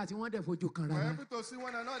 minutes, èmi àti wọ́n dẹ̀ fojú kan ra we're wa. able to see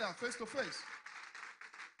one another face to face.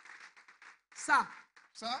 Sà,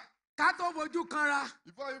 Sir, ká tó fojú kan ra,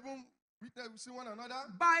 before even we see one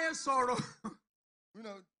another, báyé sọ̀rọ̀,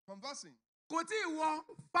 conversing. kò tí ì wọ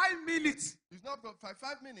 5 minutes. It's not for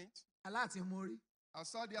 5 minutes. Aláàtì mo rí. I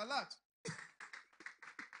saw the alert.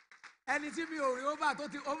 Ẹni tí mi ò rí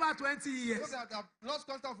over 20 So years. that I've lost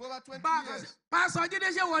contact for over 20 years. Pásọ̀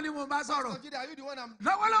Jídé ṣé wọ́n ni mo bá Pastor sọ̀rọ̀? Jide, are you the one I'm...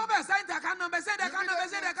 Lọ́wọ́lọ́wọ́ bẹ̀ send account number, send account number, Immediately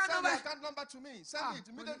send account send the number. account number to me. Send it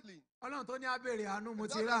immediately. Ọlọ́run tó ní abèrè àánú mo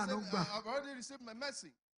ti That rí I àánú said, gbà. I've already received my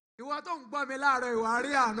mercy. Ìwọ tó ń gbọ́ mi láàárọ̀ ìwà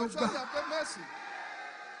rí àánú I'm sure gbà. you have mercy.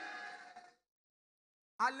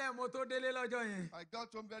 Alẹ́ mo tó délé lọ́jọ́ yẹn. I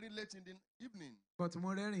got home very late in the evening. But mo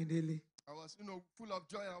rẹ́rìn délé. I was, full of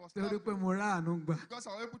joy. I was Torí laughing pé mo rí àánú gbà. because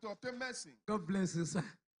I was able to obtain mercy. God bless you, sir.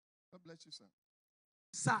 God bless you, sir.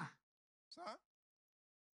 Sir, Sir,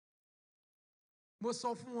 mo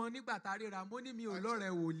sọ fún wọn nígbà tá a ríra, mo ní mi ò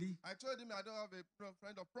lọ́rẹ̀ẹ́ wòlíì. I told him I don't have a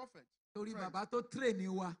friend or prophet. Torí Friend. bàbá tó train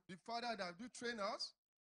wa, The father that do train us,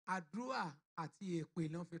 àdúrà àti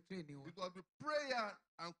èpè náà fi train wa. it was the prayer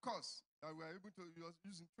and curse that we were able to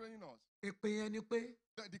use in training us. Èpè yẹn ni pé,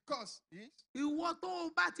 The curse is ìwọ tó o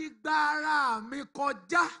bá ti gba ara mi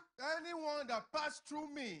kọjá, anyone that passed through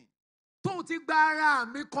me, tó o ti gba ara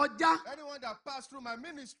mi kọjá. anyone that passed through my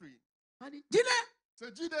ministry. Wọ́n ní, Jídé.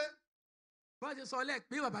 So Jide, Bọ́n ṣe sọ lẹ́ẹ̀kì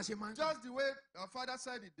bí bàbá ṣe máa ń sọ. just the way our father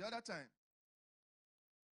said it the other time.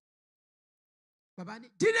 Bàbá ní,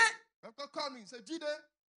 Jídé. Doctor called me, say Jide,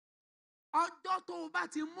 Ọjọ́ tó o bá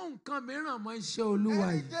ti mú nǹkan mìíràn mọ́ iṣẹ́ Olúwa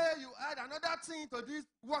any yìí. day you add another thing to this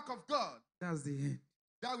work of God, That's the end.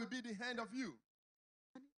 that will be the end of you.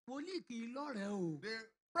 Wòlíì kì í lọ́rẹ̀ẹ́ o. The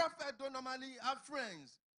prophet don't normally have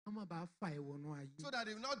friends Wọ́n má bàa fa ìwọ̀nù ayé. so that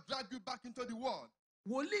they will not drag you back into the world.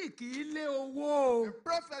 Wòlíì kì í lé owó The o.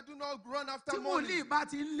 prophet do not run after Tí money. wòlíì bá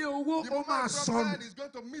ti ń lé owó, The ó máa moment prophet sọnù. is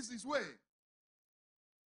going to miss his way.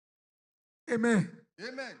 Amen.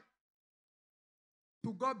 Amen.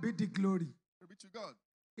 To God be the glory. Glory be to God.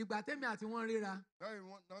 Ìgbà tẹ́mi àti wọ́n ríra, Now you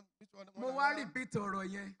want not which one mo wá another. repeat ọ̀rọ̀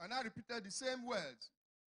yẹn. And I repeated the same words.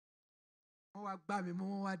 Wọ́n wá gbá mi mọ́,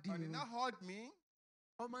 wọ́n wá dì And he mí. now heard me.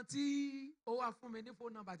 Ọmọ tí ó wá fún mi ní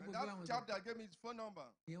fóònù nọ́mbà tí And mo gbé that àwọn chap ọ̀dọ́. that gave me his phone number.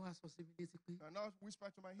 Ìyẹn wá sọ sí mi létí pé, And now whisper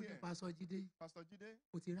to my ó ní ear. Pásọ̀ Jídé, Pastor Jide,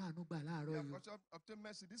 o ti rí àánú gbà láàárọ̀ you yìí. have obtained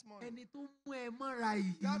mercy this morning. Ẹni tó mú ẹ mọ́ra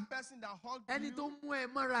yìí. That person that hugged Ẹni you, tó mú ẹ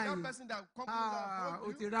mọ́ra that yìí. person that come closer and O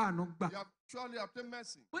hugged ti you, rí àánú gbà. you have surely obtained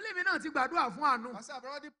mercy. Wòlíì náà ti gbàdúrà fún àánú. I said, I've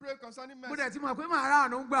already prayed concerning Mo mercy. dẹ̀ ti mọ̀ pé màá rí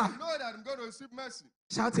àánú gbà. I know that I'm going to receive mercy.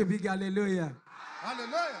 Shout a big hallelujah.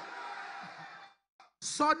 Hallelujah.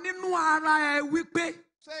 Sọ nínú ara ẹ wípé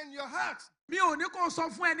Say in your heart. mi ò ní kó sọ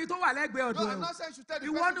fún ẹni tó wà lẹ́gbẹ̀ẹ́ No, ọ̀dọ̀ I'm ẹ. not saying you should tell the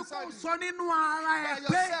Ìwọ person ni kó beside you. sọ nínú ara By ẹ pé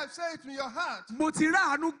yourself, say it in your heart. mo ti rí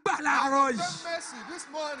àánú gbà láàárọ̀ I yìí. obtained mercy this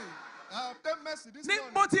morning. I obtained mercy this Ní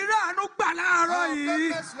morning. mo ti rí àánú gbà láàárọ̀ I obtained yìí.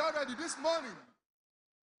 mercy already this morning.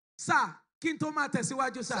 Sà, kí n tó máa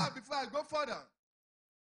tẹ̀síwájú Sir, sà. before I go further,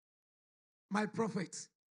 My prophet.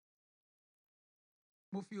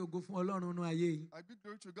 Mo fi ògo fún Ọlọ́run nínú ayé yìí. I give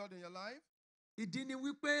glory to God in your life. Ìdí ni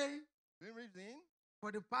wípé Been reading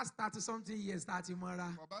for the past 30-something years tá a ti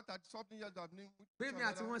mọ́ra. for about 30 something years I've been with each Bẹ́ẹ̀mi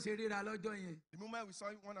àti other. wọ́n ṣe ríra lọ́jọ́ yẹn. The moment we saw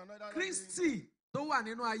one another, that day, Kristi tó wà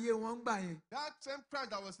nínú ayé wọn gbà yẹn. that same Christ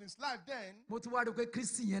that was in his life then, Mo tún wá rí i pé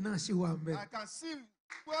Kristi yẹn náà ṣì wà ń bẹ̀. I can see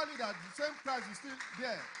clearly that the same Christ is still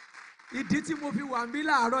there. Ìdí tí mo fi wà ń bí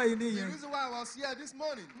láàárọ̀ yìí The nìyẹn. reason why I was here this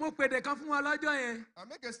morning, Mo pèdè kan fún wọn lọ́jọ́ yẹn. I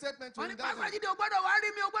make a statement to Wọ́n ní him that Pásọ̀ day, Jídé o gbọ́dọ̀ wá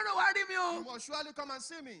rí mi, o gbọ́dọ̀ wá rí mi you o. must surely come and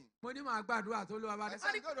see me. Mo ní màá gbàdúrà tó lówó abáde. I Wọ́n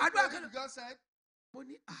said, ní God, àdúrà pray. kan. God said, Mo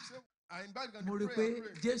ní so I invite God mo to rí i pray. pé and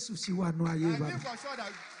pray. Jésù ṣì wà nínú ayé I knew bàbá. for sure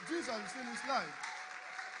that Jesus is in his life.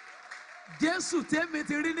 Jésù tèmi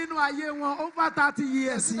ti rí nínú ayé wọn over 30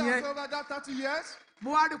 years Jesus yẹn. over that 30 years,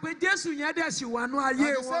 Mo wá rí i pé Jésù yẹn dẹ̀ ṣì wà nínú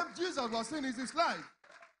ayé and the wọn. same Jesus was in his life.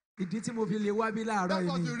 Ìdí tí mo fi lè wá bí láàárọ̀ That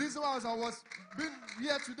yìí was the nìyẹn. reason why I was being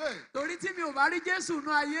here today. Torí tí mi ò bá rí Jésù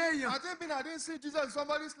nínú ayé èèyàn, I didn't see Jesus in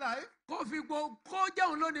somebody's life. kó jẹ́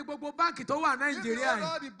òun lónìí gbogbo báǹkì tó wà If Nàìjíríà the whole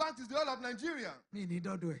yìí. of the bank is the whole of Nigeria, Mi ní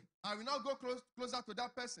dọ́dọ̀ ẹ̀. I will not go closer to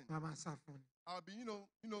that person. Màá máa sá fún un. I'll be,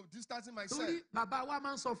 distancing myself. Torí bàbá wa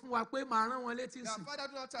máa ń sọ fún wa pé màá rán wọn létí Yeah, sí. Father,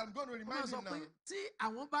 do not tell. I'm going to Wọ́n remind sọ him pé now. tí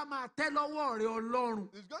àwọn bá máa tẹ́ lọ́wọ́ rẹ̀ Ọlọ́run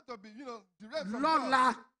It's got to be, the rain from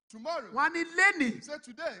lọ́la, God. Tomorrow, wọ́n á ní lẹ́nìí say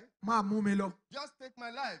today, máa mú mi lọ. just take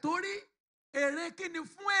my life. Torí èrè kí ni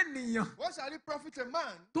fún ènìyàn What shall it profit a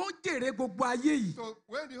man tó jèrè gbogbo ayé yìí to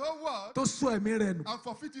win the whole world tó sọ ẹ̀mí rẹ̀ nù? and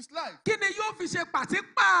forfeit his life? Kí ni yóò fi ṣe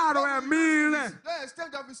pàṣípààrọ̀ ẹ̀mí rẹ̀? The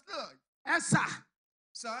extent of his life. Ẹ sà,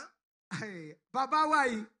 Sir, bàbá wa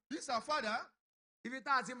yìí, this our father, ibi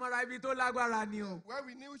tá a ti mọra ibi tó lágbára ni o. where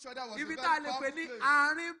we knew each other was Ibi a tá a very lè pè powerful ní place.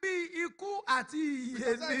 àárín bí ikú àti ìyè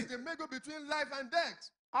Because that ni. is the middle between life and death.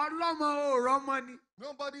 Ọlọ́mọ ò rọ́mọ ni.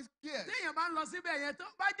 Nobody cares. Téèyàn bá ń lọ síbẹ̀ yẹn tó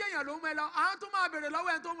bá jẹ́yàn ló ń mú ẹ lọ, àwọn tó máa béèrè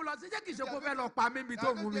lọ́wọ́ ẹ̀ tó mú lọ sí ṣé kìí ṣe kó fẹ́ lọ pa mí ibi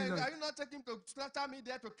tó mú mi lọ. Are you not taking to slaughter me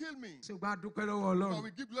there to kill me? Ṣùgbọ́n a dúpẹ́ lọ́wọ́ But Ọlọ́run.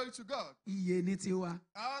 we give glory to God. Ìyè ni tiwa.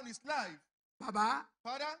 Our is life. Bàbá,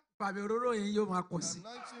 Father, fàmì òróró yẹn yóò máa pọ̀ sí.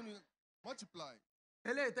 anointing will multiply.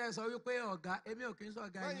 Eléyìí tẹ́ ẹ sọ wípé ọ̀gá, èmi ò kì í sọ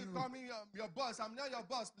ọ̀gá When yín you o. call me your boss, I'm not your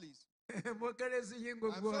boss, please. Mo kéré sí yín I'm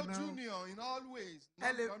gbogbo so ọ̀nà. junior in all ways.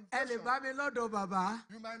 Ẹ lè Non-confession. bá mi lọ́dọ̀ bàbá.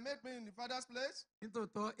 You might make me in the father's place.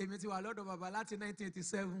 Nítòótọ́, èmi ti wà lọ́dọ̀ bàbá láti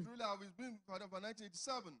 1987. Truly, I've been father for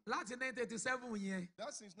 1987. Láti 1987 yẹn,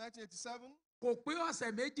 That's since 1987. kò pé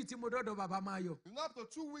ọ̀sẹ̀ méjì tí mo dọ́dọ̀ bàbá máa yọ̀. It's not up to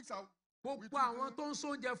 2 weeks. Gbogbo àwọn tó ń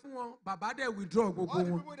sóúnjẹ fún wọn, bàbá dẹ̀ withdraw gbogbo All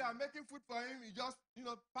the wọn. people that are making food for him, he just,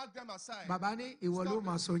 pack them aside. Bàbá ní ìwọ ló Stop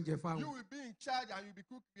máa it. sóúnjẹ You fáwọn. will be in charge and you'll be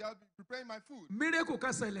cooking, you'll be preparing my food. Mírèkù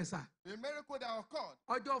kan ṣẹlẹ̀ sà. A miracle that occurred.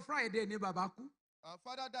 Ọjọ́ Friday ni bàbá kú. Our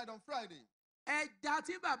father died on Friday. Ẹja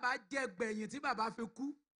tí bàbá jẹ gbẹ̀yìn tí bàbá fi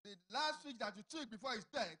kú. The last fish that you took before his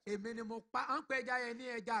death, Èmi ni mo pa, à ń pe ẹja yẹn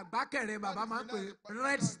ní ẹja àgbákẹ̀rẹ̀, bàbá máa ń pè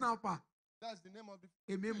red snapper. that's the name of the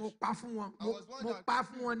Èmi mo fish. pa fún wọn. I was one Mo that pa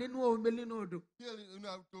killed fún wọn nínú omi nínú odò. Kill,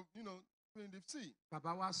 in the sea.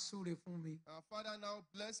 Bàbá wa súre fún mi Our father now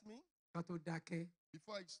blessed me ká tó dákẹ́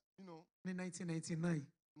before it's, ní 1999.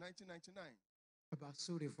 1999. Bàbá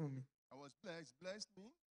súre fún mi. I was blessed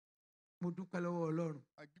me. Mo dúpẹ́ lọ́wọ́ Ọlọ́run.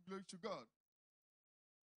 I give glory to God.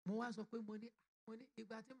 Mo wá sọ pé mo ní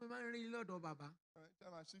ìgbà tí mo máa ń rí lọ́dọ̀ bàbá. Every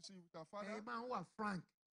time I see with our Ẹ father, máa ń wà frank.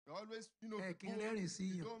 you always, Ẹ kì í rẹ́rìn sí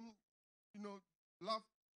you yàn. don't, laugh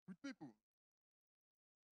with people.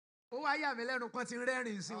 Ó wá yà mí lẹ́nu kan ti ń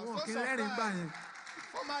rẹ́rìn sí I was wọn so kì í rẹ́rìn gbà yẹn.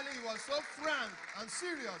 Formerly, he was so frank and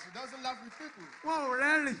serious. He doesn't laugh with people. Wọn ò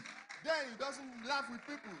rẹ́rìn. Then he doesn't laugh with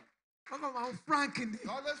people. Wọ́n kàn máa ń frank ni. He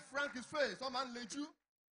always frank his face. Some man let you.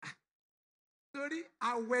 Torí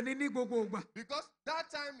àwẹ̀ ni ní gbogbo ìgbà. Because that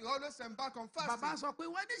time he always embark on fasting. Bàbá sọ pé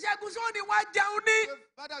wọ́n ní Ṣẹ́gun sóò ni wá jẹun ní. Say,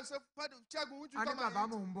 Father, Segun, would you A ní come bàbá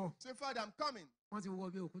and mò eat? ń bọ̀. Say, Father, I'm coming. Wọ́n ti wọ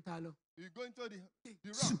bí òkúta lọ. You go into the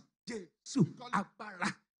Jésù, rock. Jésù, call it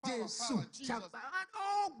agbára. power, Jésù, Jesus. ṣàgbára.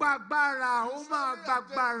 Ó gbàgbára, ó máa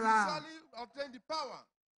gbàgbára. You surely obtain the power.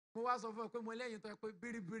 Mo wá sọ fún ọ pé mo lẹ́yìn tó yẹ pé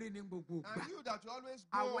bíríbírí ní gbogbo ìgbà. And you that you always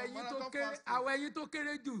go Àwẹ̀ on yín tó marathon kéré, fasting. àwẹ̀ yín tó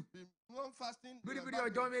kéré jù. The one fasting, Bíríbírí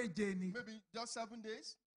about ọjọ́ méje ni. maybe just 7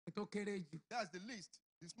 days. Tó kéré jù. That's the least,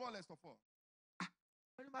 the smallest of all.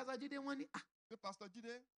 Wọ́n ní Pásítọ̀ Jídé wọ́n ní Say, Pastor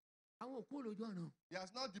Jide, àwọn òkú olójú ọ̀nà. he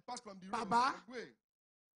has not departed from the Baba. way.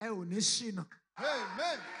 Ẹ ò ní ṣìnà.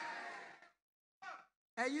 Amen.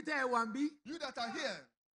 Ẹ̀yin tẹ́ ẹ wà ń bí. You that are here,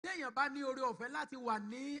 Téèyàn bá ní oore ọ̀fẹ́ láti wà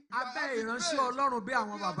ní you are abẹ́ having ìránṣẹ́ grace Ọlọ́run bí to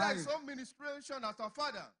àwọn be bàbá under his yìí. own ministration as our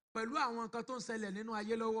father. Pẹ̀lú àwọn nǹkan tó ń ṣẹlẹ̀ nínú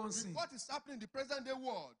ayé lọ́wọ́ ń With sìn. what is happening in the present day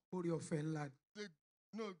world, Oore ọ̀fẹ́ ńlá ni.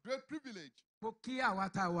 the great privilege. Mo kí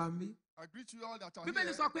àwa tá a wà ń bí. I greet you all that are Bíbélì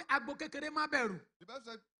here. sọ pé agbo kékeré má bẹ̀rù. The Bible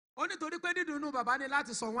said, Ó nítorí pé dídùn inú bàbá ni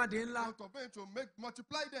láti sọ wọ́n di ńlá. "Don't obey to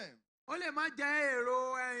multiply them." Ó lè má jẹ́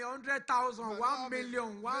èrò 100,000, You might 1 have a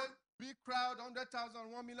million, great big crowd,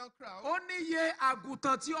 100,000, 1 million crowd. Ó níye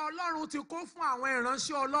àgùntàn tí Ọlọ́run ti kó fún àwọn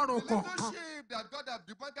ìránṣẹ́ Ọlọ́run The kọ̀ọ̀kan. little sheep that God has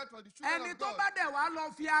departed for the children Ẹni of tó God. bá dẹ̀ wá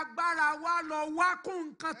lọ fi agbára wá lọ wá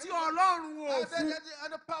kún nǹkan tí Ọlọ́run ò fún.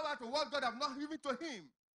 And the power to what God have not given to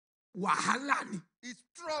him. Wàhálà ni. It's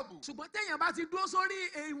trouble. Ṣùgbọ́n téèyàn bá ti dúró sórí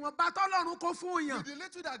ìwọ̀nba tọ́lọ́run kó fún yàn. With the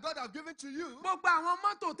little that God has given to you, Gbogbo àwọn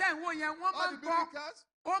mọ́tò tẹ̀ ń wò yẹn wọ́n máa all ń the gbọ́. big cars,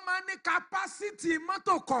 Ó máa ń ní capacity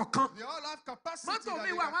mọ́tò kọ̀ọ̀kan. they all have capacity. Mọ́tò that mi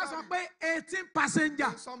they wà can wọ́n á sọ carry. pé 18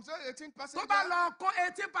 passenger. Some say 18 Tó passengers. bá lọ kó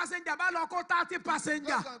 18 passenger bá lọ kó 30 passenger.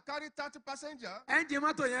 God can carry 30 passengers. Ẹ́ńjì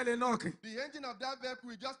mọ́tò yẹn lè nọ́ọ̀kì. The engine of that vehicle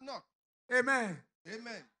will just knock. Amen.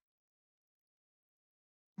 Amen.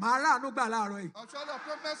 Màá ráàánú gbà láàárọ̀ yìí. I'm sure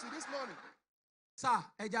of mercy this morning. Sà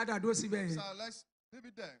ẹja dàdúró síbẹ̀ yẹn. So let's leave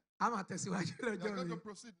it there. A máa tẹ̀síwájú We are lọ́jọ́ going to mi.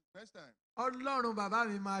 proceed next time. Ọlọ́run bàbá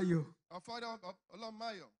mi máa yọ̀. Our Father,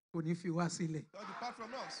 Olamayo, Kò ní fi wá sílẹ̀. don't depart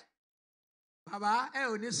from us. Bàbá ẹ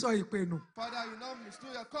ò ní sọ ìpè nù. Father, you know me,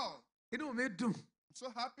 still your call. Inú mi dùn I'm so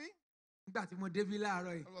happy. nígbà tí mo débí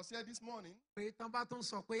láàárọ̀ yìí. I was here this morning. Pé tán bá tún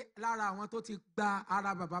sọ pé lára àwọn tó ti gba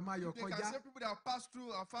ara bàbá máa yọ̀ They can kọjá. say people that have passed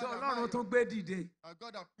through our Tí Father, Ọlọ́run tún Mayo, gbé dìde. and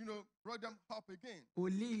God have, brought them up again.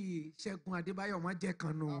 Wòlíì Ṣẹ́gun Adébáyọ̀ wọ́n jẹ́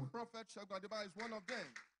kan nù Our wọn. prophet Segun Adebayo is one of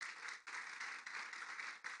them.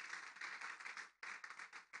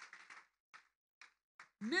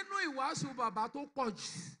 Nínú ìwàásù bàbá tó pọ̀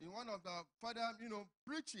jù. In one of the father,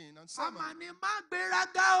 preaching and A sermon. máa ní má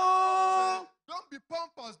gbéraga o. Don't be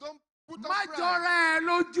pompous. Don't put on Má pride. jọra ẹ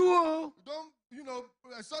lójú o. Don't,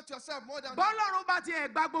 exalt yourself more than Bọ́lọ́run bá ti ẹ̀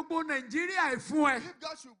gba gbogbo Nàìjíríà ẹ̀ fún ẹ. If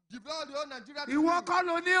God should give all the whole Nigeria to Ìwọ you, kọ́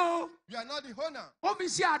ló ní o. you are not the owner. Ó fi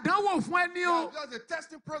ṣe àdánwò fún ẹ ní You o. are just a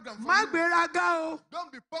testing program for Má you. gbéraga o.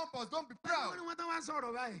 Don't be pompous. Don't be Wọ́n proud. ní wọ́n tán wá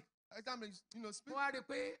sọ̀rọ̀ báyìí. Every time speak Wọ́n á rí i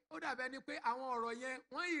pé ó dàbẹ́ ni pé àwọn ọ̀rọ̀ yẹn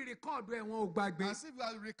wọ́n yìí rìkọ́ọ̀dù ẹ̀ wọn ò gbàgbé. as if you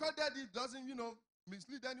have recorded it doesn't,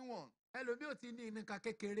 mislead anyone. Ẹlòmíì ò ti ní nǹkan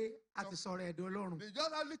kékeré àti sọ̀rọ̀ ẹ̀dọ̀ Ọlọ́run. They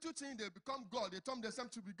just have little things, they become God. They turn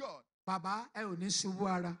themselves to be God. Bàbá ẹ ò ní ṣubú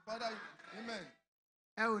ara. Father, amen.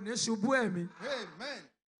 Ẹ ò ní ṣubú ẹ̀mí. Amen.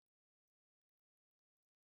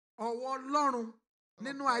 Ọwọ́ Ọlọ́run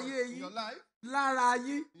nínú God ayé in your yín life, lára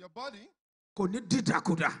yín in your body, kò ní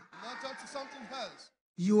dídàkudà. not turn to something else.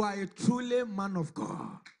 You are a truly man of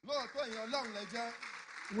God. Lord, put in your long ledger.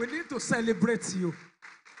 We need to celebrate you.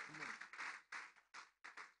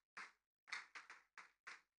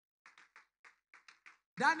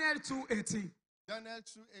 Daniel 2:18. Daniel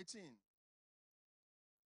 2:18.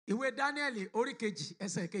 Ìwé Daniel orí kejì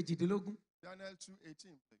ẹsẹ̀ kejìdínlógún. Daniel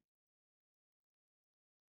 2:18, please.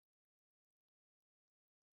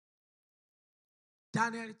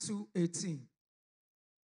 Daniel 2:18.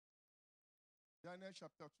 Daniel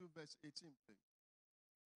chapter 2, verse 18, please.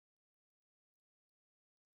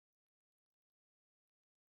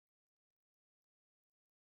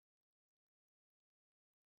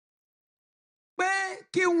 Pé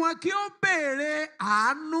kí wọn kí ó béèrè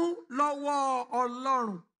àánú lọ́wọ́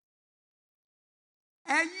Ọlọ́run.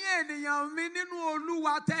 Ẹ̀yin ènìyàn mi nínú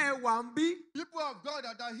Olúwa tẹ́ ẹ wà ń bí. People of God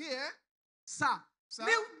that are here, Sà, Sir.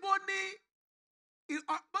 níbo ni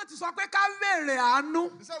wọ́n ti sọ pé ká béèrè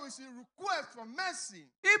àánú? they said we should request for mercy.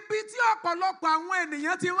 Ibi tí ọ̀pọ̀lọpọ̀ àwọn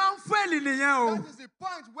ènìyàn ti máa ń fẹ́ẹ̀lì nìyẹn o. That is the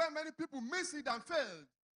point where many people miss it and fail.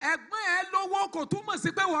 Ẹ̀gbọ́n ẹ lówó kò túmọ̀ sí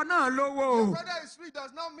pé wọn náà lówó o. Your brother is rich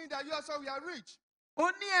does not mean that you also are rich. O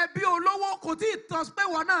ní ẹbí olówó kò tí ì tọ́ pé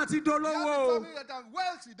wọn náà ti You dolówó have o. to tell me that I'm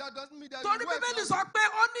wealthy. That doesn't mean that Torí you're Bíbélì wealthy. sọ pé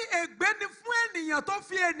ó ní ègbé ni fún ènìyàn tó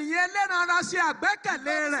fi ènìyàn ẹlẹ́ran ara ṣe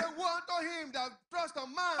àgbẹ́kẹ̀lé rẹ̀. Say, woe unto him that trust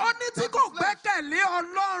on man. Ó ní tí not kò the flesh, gbẹ́kẹ̀lé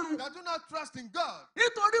Ọlọ́run. that do not trust in God.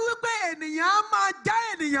 Nítorí wípé ènìyàn á máa já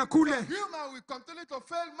ènìyàn kulẹ̀. Human will continue to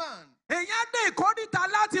fail man. Èèyàn dé ìkórìtà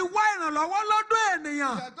láti wá ìrànlọ́wọ́ lọ́dọ̀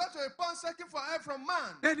ènìyàn. You have got to a point seeking for help from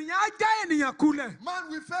man. Ènìyàn á já ènìyàn kulẹ̀. Man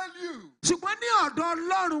will fail you. Ṣùgbọ́n ní ọ̀dọ̀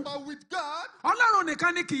Ọlọ́run, But with God, Ọlọ́run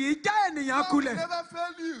nìkan ni kì í já ènìyàn God will kulẹ̀. never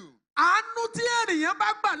fail you. Àánú tí ènìyàn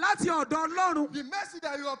bá gbà láti ọ̀dọ̀ Ọlọ́run, The mercy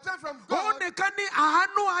that you obtain from òun God nìkan ni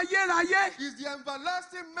àánú ayérayé. is the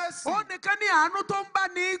everlasting mercy. Òun nìkan ni àánú tó ń bá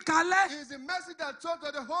ní kalẹ̀. It is the mercy that told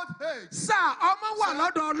to the whole age. Sà, ọmọ wà Sir.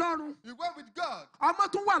 lọ́dọ̀ Ọlọ́run, You went with God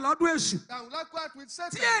ọmọ tún wà lọ́dọ̀ Èṣù. and likewise with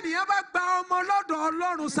Satan. Tí ènìyàn bá gba ọmọ lọ́dọ̀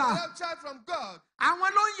Ọlọ́run, You sà, have child from God.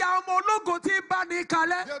 àwọn ló ń ya ọmọ ológo tí ń bá ní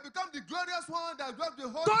kalẹ̀. They become the glorious one that dwells the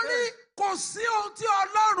whole Torí age. kò sí ohun tí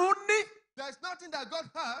Ọlọ́run ní There is nothing that God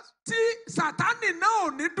has tí Sátánì náà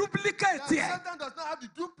ò ní that dúpílíkẹ̀tì ẹ̀. Satan does not have the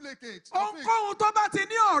duplicate of it. Ohunkóhun tó bá ti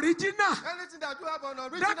ní ọ̀ríjínà, Anything that you have an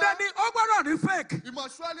original, dandan ni ó gbọ́dọ̀ ní fake. you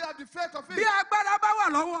must surely have the fake of Bí it. agbára bá wà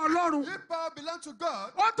lọ́wọ́ Ọlọ́run, If power belongs to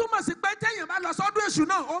God, ó túmọ̀ sí pé téèyàn bá lọ sọ́dún Èṣù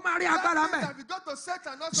náà, ó máa rí agbára that means mẹ́. that if you go to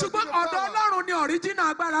Satan, also Ṣùgbọ́n your ọ̀dọ̀ power. Ọlọ́run ni ọ̀ríjínà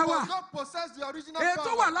agbára wà. But God possess the original Èyí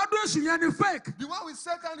tó wà power. lọ́dún Èṣù yẹn ni fake. The one with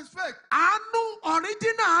Satan is fake. Àánú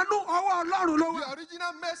ọ̀ríjínà àánú ọwọ́ Ọlọ́run ló wà. The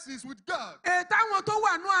original mercy is with God. Èyí táwọn tó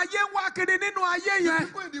wà nú ayé ń wá kiri nínú ayé The yẹn,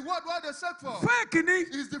 people in the world, what they search for fake ni.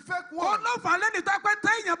 is the fake one. Olófà lẹ́ni tó pé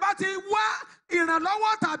téèyàn bá ti wá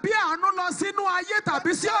ìrànlọ́wọ́ tàbí àánú lọ sínú ayé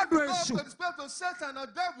tàbí sí ọ̀dọ̀ Go Èṣù. to the spirit of Satan or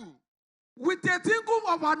devil. With a tingle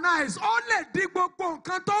of an eyes, ó lè di gbogbo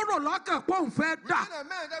nǹkan tó rò lọ́kàn pé òun fẹ́ dà. Within a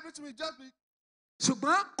man, everything will just be,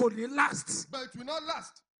 Ṣùgbọ́n kò ní last. but it will not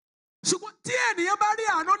last. Ṣùgbọ́n tí ènìyàn bá rí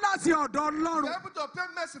àánú láti ọ̀dọ̀ Be Ọlọ́run, able to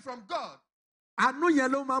obtain mercy from God. àánú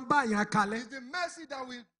yẹn ló máa ń bá yàn kalẹ̀. It's the mercy that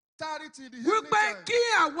will tarry till the evening Wípé time. kí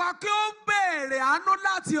àwa kí ó béèrè àánú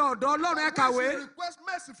láti ọ̀dọ̀ Ọlọ́run ẹ And we kàwé. should request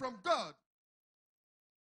mercy from God.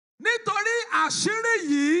 Nítorí àṣírí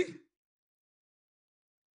yìí,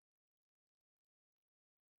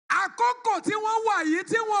 àkókò tí wọ́n wà yìí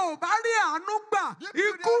tí wọn ò bá rí àánú gbà,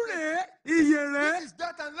 ikú rèé, ìyè rèé. This is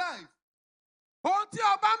death and life. Ohun tí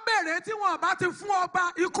ọba ń béèrè tí wọn bá ti fún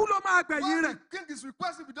ọba, ikú ló máa gbẹ̀yìn What rẹ̀. the king is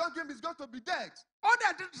requesting, if you don't give him, he's going to be dead. Ó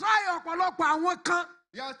dẹ̀ ti try ọ̀pọ̀lọpọ̀ àwọn kan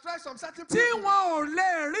He has tried some certain tí people. wọn ò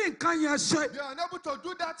lè rí nǹkan yẹn ṣe. They are unable to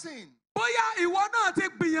do that thing. Bóyá ìwọ náà ti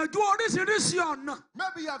gbìyànjú oríṣiríṣi ọ̀nà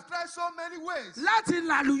Maybe you have tried so many ways láti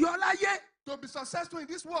làlùyọ láyé. to be successful in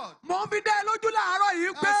this world. Mò ń fi dá ẹ lójú láàárọ̀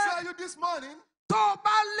yìí pé I saw you this morning. tó o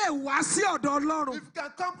bá lè wá sí ọ̀dọ̀ Ọlọ́run, If you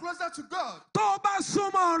can come closer to God, tó o bá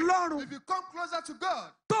súnmọ́ Ọlọ́run, if you come closer to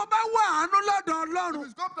God, tó o bá wá àánú lọ́dọ̀ if Ọlọ́run,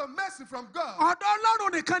 it's come to mercy from God, ọ̀dọ̀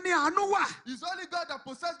Ọlọ́run nìkan ni àánú wà. it's only God that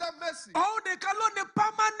possesses that mercy. Òun nìkan ló ní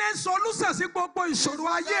permanent solution sí gbogbo ìṣòro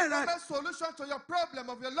ayé rẹ. That's the solution to your problem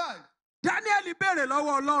of your life. Daniel béèrè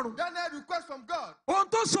lọ́wọ́ Ọlọ́run. Daniel request from God. Ohun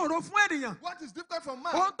tó ṣòro fún ènìyàn, What is difficult for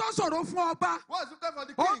man? ohun tó ṣòro fún ọba, What is difficult for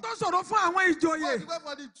the ohun king? tó ṣòro fún àwọn What ìjòyè. is difficult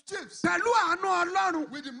for the chiefs? Pẹ̀lú àánú Ọlọ́run,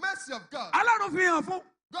 With the mercy of God, Ọlọ́run fi hàn fún.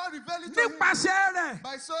 God revealed it to him. Nípasẹ̀ rẹ̀,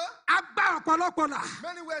 By so, agbá ọ̀pọ̀lọpọ̀ là.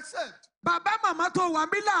 many were saved. Bàbá màmá tó wà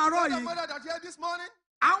mí láàárọ̀ Father, yìí, mother that here this morning,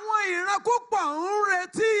 àwọn ìran púpọ̀ ń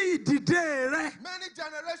retí ìdìde rẹ. many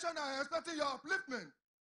generations are expecting your upliftment.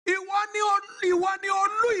 Ìwọ ni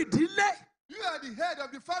olú ìdílé. You are the head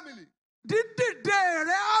of the family. Dídìde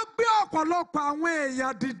rẹ á gbé ọ̀pọ̀lọpọ̀ àwọn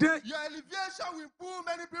èèyàn dìde. Your elevation will pull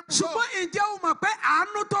many people up. Ṣùgbọ́n ǹjẹ́ o mọ̀ pé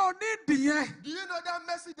àánú tó o ní ìdìyẹn Do you know that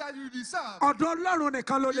mercy that you deserve? ọ̀dọ̀ Ọlọ́run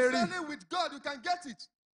nìkan ló lè It's rí. only with God you can get it.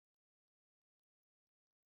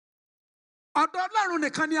 Ọ̀dọ̀ Ọlọ́run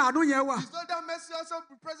nìkan ni àánú yẹn wà. It's not that mercy also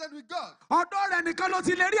be present with God. Ọ̀dọ̀ rẹ̀ nìkan ló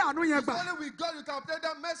ti lè rí àánú yẹn It's gbà. only with God you can obtain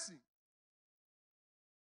that mercy.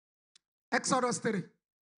 Exodus 3.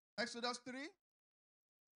 Exodus 3,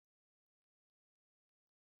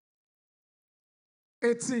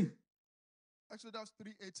 18. Exodus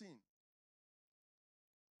 3:18.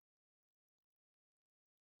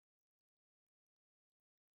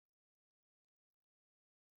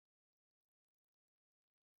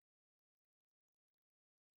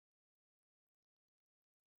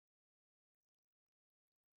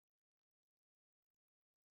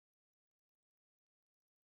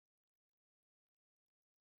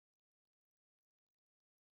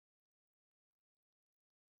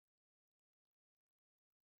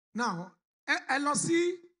 Now, ẹ lọ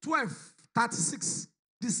sí 12:36.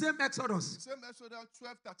 The same Exodus. Same Exodus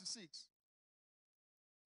 12:36.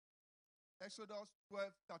 Exodus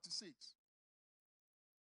 12:36.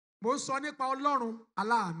 Mo sọ nípa Ọlọ́run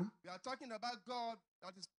aláàánú. We are talking about God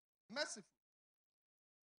that is merciful.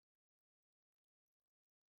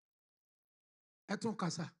 Ẹ tún kà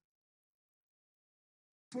sá.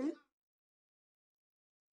 Fún.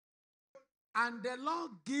 And the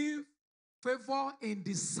Lord give favor in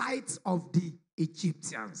the sight of the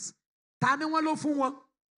Egyptians. Ta ni wọ́n ló fún wọn?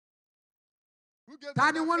 Who gave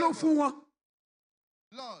Ta them ni that wọ́n ló favor? fún wọn?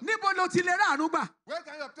 Lord, Níbo ló ti lè rí àánú gbà? where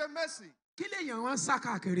can you obtain mercy? Kí lèèyàn wọn sá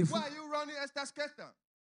káàkiri Why fún? are you running Esther Scatter?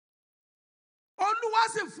 Olúwa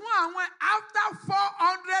sì fún àwọn after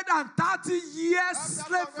 430 years After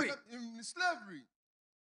slavery. in slavery.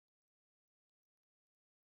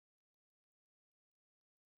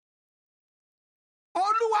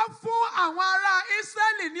 Olúwa fún àwọn ará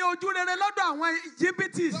Ísírẹ́lì ní ojú rere lọ́dọ̀ àwọn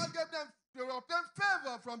Íjíbítì. God gave them to obtain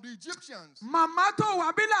favor from the Egyptians. Màmá tó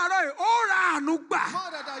wà bí láàárọ̀ yìí, ó ra àánú gbà.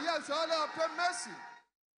 Mother that yes, only obtain mercy.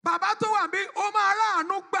 Bàbá tó wà bí, ó máa ra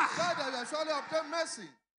àánú gbà. Father that only obtain mercy.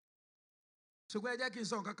 Ṣùgbọ́n ẹ jẹ́ kí n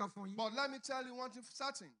sọ nǹkan kan fún yín. But let me tell you one thing for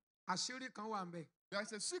certain. Àṣírí kan wà ńbẹ̀. There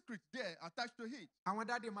is a secret there attached to it. Àwọn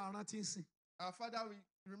dáàdì máa rántí ń sìn. Our Father, we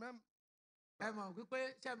remember. Ẹ mọ̀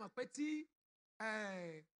wípé ṣe mọ̀ pé tí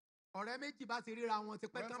ọ̀rẹ́ méjì bá ti ríra wọn ti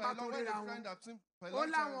pẹ́ When tán for bá a tún long when ríra a friend wọn. have seen for a Ó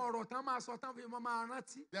long láwọn time, ọ̀rọ̀ tán máa sọ tán fi máa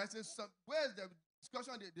rántí. there's some ways the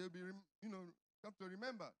discussion they will be, come to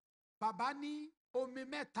remember. Bàbá ní omi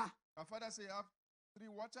mẹ́ta. Our Father say, have 3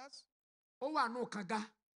 waters. Ó wà nù kànga.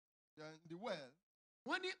 Then the well.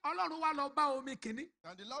 Wọ́n ní Ọlọ́run wá lọ bá omi kìíní.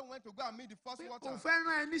 And the Lord went to go and meet the first Pé water. òun fẹ́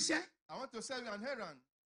rán ẹ níṣẹ́. I want to send you an errand.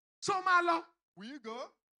 Ṣó máa lọ? Will you go?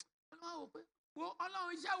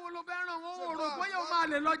 Ọlọ́run iṣẹ́ wo ló fẹ́ ràn wọ́n? Say, Ó rò "Lord, bóyá ó what- máa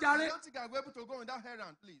lè lọ I jàre. don't think I'll be able to go on that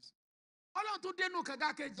errand, please. Ọlọ́run tún dénú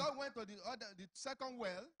kànga kejì. God went to the second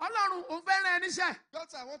well. Ọlọ́run òun fẹ́ rán ẹ níṣẹ́. God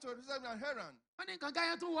said, I want to send you an errand. Wọ́n ní kànga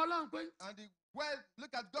yẹn tún wọ Ọlọ́run pé And the well,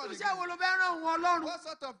 look at God iṣẹ́ wo again. ló fẹ́ ràn wọ́n Ọlọ́run? What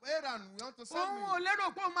sort of errand you want to send Òun ò me?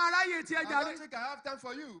 lérò pé òun máa ráyè tiẹ̀ I jàre. don't think I have time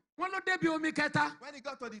for you. Wọ́n ló débi omi kẹta When he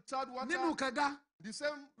got to the third nínú water, kànga. the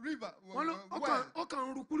same river, Wọ́n ló well, ó kàn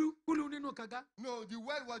ń ru kúlú nínú kànga. no, the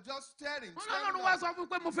well was just stirring. Wọ́n stirring lọ́lọ́run wá up. sọ fún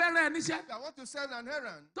pé mo fẹ́ rán ẹ níṣẹ́. I want to send an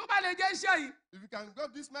errand. Tó bá lè jẹ́ iṣẹ́ yìí, If you can go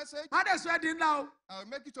this message, má dẹ̀ sọ ẹ́ di ńlá o. I'll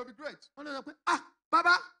make it to be great. Wọ́n lọ sọ pé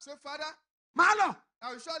bàbá Say, Father, máa lọ.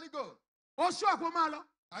 I will surely go. Ó ṣú ọ̀pọ̀ máa lọ.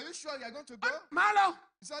 Are you sure you are going to go? Máa lọ.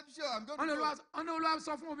 He said, sure, I'm going Wọ́n to ní go. Olúwa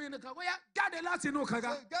sọ fún omi nìkan bóyá jáde láti inú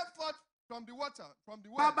kànga. So get forth from the water, from the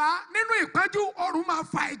well. Bàbá nínú ìpẹ́jú ọ̀run máa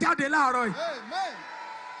fa ìjáde láàárọ̀ yìí. Amen.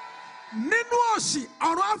 Nínú òṣì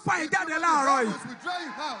ọ̀run á fa ìjáde láàárọ̀ yìí. We draw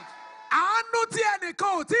you out. Àánú tí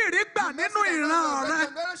ẹnìkan ò tí ì rí gbà nínú ìran rẹ.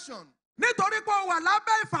 Regeneration. nítorí pé o wà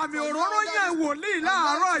lábẹ́ ìfàmì òróró yẹn wòlíì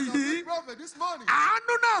láàárọ̀ yìí. Prophet, this morning,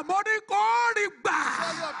 Àánú náà mo ní kó rí gbà.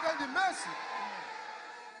 surely obtain the mercy.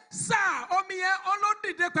 Sá omi yẹn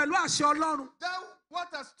olódìde pẹ̀lú àṣẹ Ọlọ́run. Then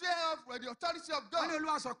water stir up with the authority of Wọ́n ní God.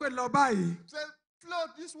 Olúwa sọ pé lọ báyìí. Say, flow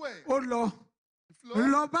this way. Ó lọ. Flow.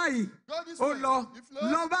 Lọ báyìí. Go this Ó way. lọ. You flow.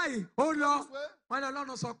 Lọ báyìí. Ó lọ. This way. Wọ́n ní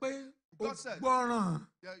Ọlọ́run sọ pé ó God said. gbọ́ràn.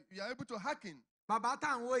 You are able to hearken. Bàbá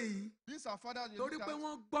táwọn wò yìí. These are fathers. Torí pé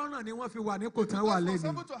wọ́n gbọ́ràn ni wọ́n fi wà nípò tán wà was lẹ́nu.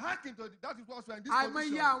 able to hearken to that is what we are in this Àìmọye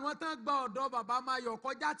position. àwọn tán gba ọ̀dọ̀ bàbá máa yọ̀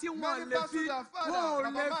kọjá tí wọ́n Many lè fi pastors are father, wọ́n ò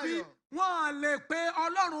Baba lè fi Mayo. wọ́n lè pe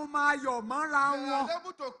Ọlọ́run máa yọ̀ mọ́ra They wọn. are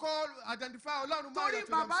able to call, identify Ọlọ́run Torí Mayo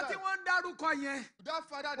to bàbá tí themselves. wọ́n ń dárúkọ yẹn, That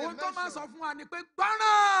father they ohun tó máa sọ mentioned. fún wa ni pé He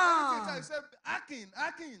gbọ́ràn. said, hearken,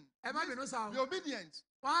 hearken. Ẹ má bínú sá o. Be obedient.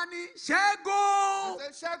 Wọ́n á ní Ṣẹ́gun He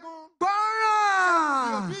said, Segun, be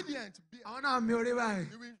gbọ́ràn. obedient. Àwọn náà mi orí báyìí.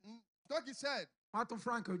 He will talk his head. Wọ́n á tún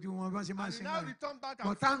Frank ojú wọn bá ṣe máa And ṣe he now náà. return back But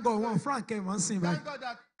and thank God wọn Frank ẹ̀ wọ́n sìn thank báyìí. God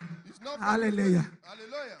that it's not Hallelujah.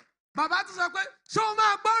 Hallelujah. Bàbá tún sọ pé ṣé o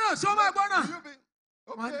máa gbọ́ràn ṣé o máa gbọ́ràn. Will you be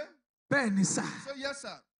okay? Bẹ́ẹ̀ ni sà. So yes,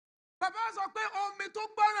 sir. Bàbá sọ pé omi tó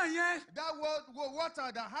gbọ́ràn yẹn. That word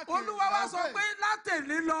water that hearken. Olúwa wá that sọ obey. pé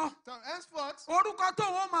látẹ̀lé lọ. So henceforth, Orúkọ tó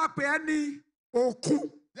wọ́n máa pè é ní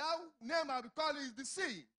òkun. that name I will call is the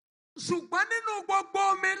sea. Ṣùgbọ́n nínú gbogbo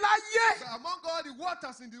omi láyé So among all the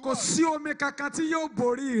waters in the kò world, sí omi kankan tí yóò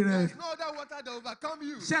borí there rẹ̀. is no other water that overcome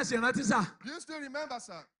you. Ṣé ẹ sì rántí sà? Do you still remember,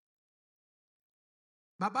 sir?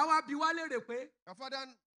 Bàbá wa bi wá léèrè pé Your father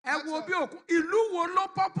ẹ wo bí òkun ìlú wo ló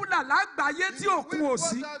popular lágbàáyé tí òkun ò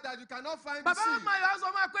sí. water that you cannot find the Bàbá wa sea. máa yọ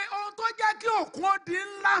sọ máa pé ohun tó jẹ́ kí òkun ó di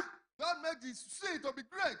ńlá God make the sea to be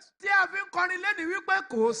great. tí a fi ń kọrin lẹ́nu wípé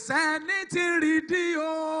kò sẹ́ni tí rí dí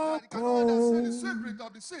That you cannot understand the òkun. secret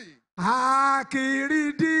of the sea.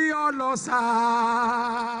 Àkìrìdí ọlọ́sà,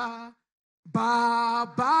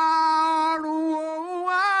 bàbá ọ̀run òun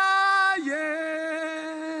ayé,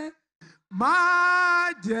 má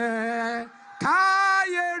jẹ́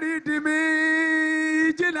káyé rídìí mi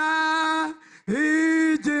ìjìnlẹ̀,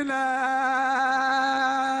 ìjìnlẹ̀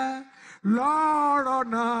lọ́rọ̀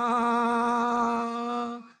náà.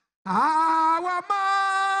 Àwa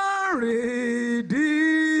máa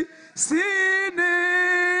rídìí sí ni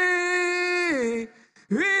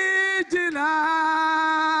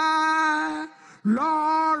ìjìnlẹ̀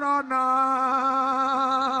lọ́rọ̀ náà.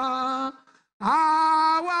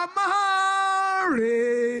 Àwa máa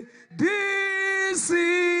rídìí sí.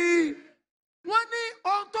 Wọ́n ní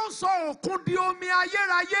ohun tó sọ òkun di omi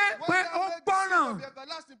ayérayé pé ó Water make the sea to gbọ́ràn. be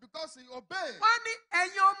everlasting because he obeyed. Wọ́n ní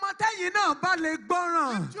ẹ̀yin ọmọ tẹ́yìn náà bá lè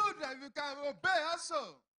gbọ́ràn. Children, you can obey also.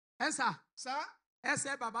 Ẹ sà, Sir,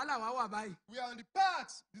 ẹsẹ̀ bàbá làwa wà báyìí. we are on the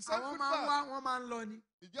path, the same Àwọn good máa ń wá, path. wọ́n máa ń lọ ni.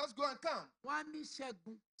 You just go and come. Wọ́n á ní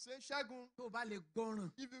Ṣẹ́gun Say, Segun, tó bá lè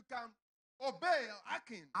gbọ́ràn. if you can obey or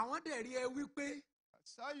hearken, Àwọn dẹ̀ rí ẹ wípé I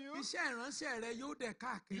tell you, iṣẹ́ ìránṣẹ́ rẹ yóò dẹ̀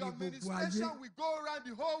káàkiri your gbogbo ayé. administration will go around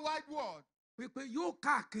the whole wide world. Wípé yóò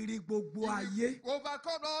káàkiri gbogbo You ayé. will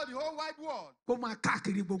overcome all the whole wide world. Kó máa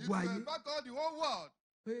káàkiri It gbogbo will ayé. impact all the whole world.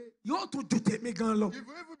 Pé yóò tún ju tèmi gan lọ. It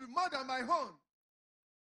will even be more than my own.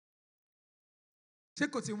 Ṣé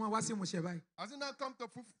kò tí wọ́n wá sí ìmúṣẹ báyìí? Has it not come to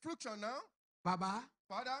fruition now? Bàbá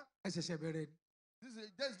Father, ẹ ṣẹ̀ṣẹ̀ bẹ̀rẹ̀ ni.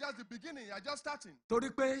 this is just the beginning. You are just starting. Torí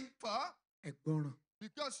pé For ẹ gbọ́ràn.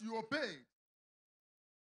 because you obeyed.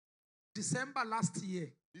 December last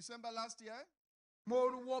year, December last year, mo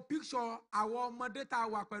wo picture àwọn ọmọdé tá a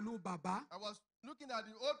wà pẹ̀lú bàbá. I was looking at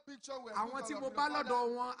the old picture where Àwọn tí mo bá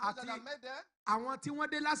lọ́dọ̀ wọn those that I àti met there, àwọn tí wọ́n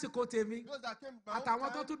dé lásìkò tèmi those that came my own àtàwọn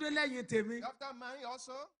tó time, tún dé lẹ́yìn tèmi. after mine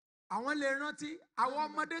also. Àwọn lè rántí àwọn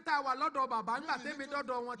ọmọdé tá a wà lọ́dọ̀ bàbá nígbà tèmi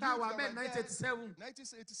dọ́dọ̀ wọn tá a wà bẹ́ẹ̀ 1987.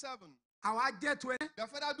 1987. Àwa jẹ́ 20. Their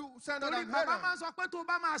father do send out Torí an bàbá errand. máa ń sọ pé tó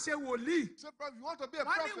bá máa ṣe wòlíì. So, prophet, you want to be a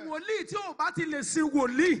Wọ́n ní prophet. wòlíì tí ò bá ti lè sin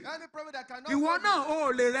wòlíì. Any prophet that cannot Ìwọ serve náà you,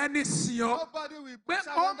 ò lè rẹ́ni sìn ọ́. nobody will Pé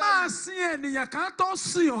serve ó under máa you. sin ènìyàn kan tó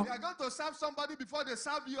sìn ọ́. You are going to serve somebody before they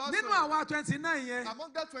serve you also. Nínú àwa 29 yẹn,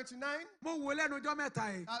 Among that 29, mo wò lẹ́nu ọjọ́ mẹ́ta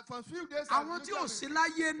yìí. for a few days, I Àwọn looked tí ò at sí it.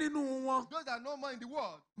 láyé nínú wọn, Those that are no more in the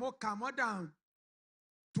world, mo kà more than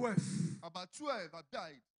 12. about 12 have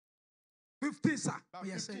died. 15 sir. About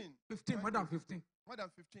Yes, sir. 15. 15, more than 15. More than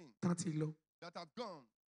 15 Tán ti lọ. that have gone.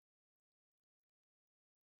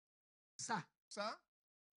 Sir, Sir,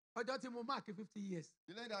 ọjọ́ tí mo mark 50 years,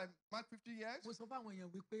 the lady that marked 50 years, mo sọ fáwọn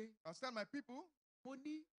èèyàn wípé I tell my people, mo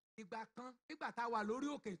ní ìgbà kan nígbà tá a wà lórí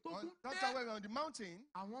òkè tó on tún that time dé when we were on the mountain,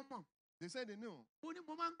 àwọn mọ̀. they said they knew. Mo ní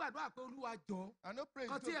mo máa ń gbàdúrà pé Olúwa jọ̀ọ́. I no pray.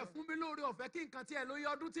 Kan tí ẹ fún mi lóore ọ̀fẹ́ kí nǹkan tí ẹ lóye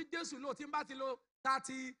ọdún tí Jésù lò tí n bá ti lo That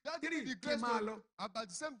give me 33 the kí n grace máa to, lọ. about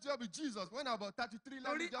the same job with Jesus. When I was about 33,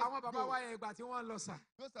 let me Torí just àwọn bàbá go. wa yẹn ìgbà tí wọ́n lọ sà.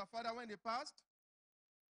 Those are father when they passed,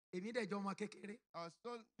 èmi dẹ̀ jọ ọmọ kékeré I was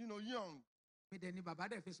still, young. mi dẹ̀ ni bàbá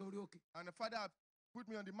dẹ̀ fi sórí òkè And the father had put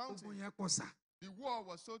me on the ogun mountain. yẹn pọ̀ sà The war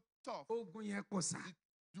was so tough. ogun yẹn pọ̀ sà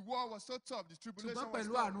The war was so tough. The tribulation ṣùgbọ́n was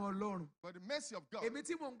pẹ̀lú tough. àánú Ọlọ́run But the mercy of God. èmi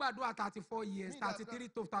tí mò ń gbàdúrà 34 years Me that- 33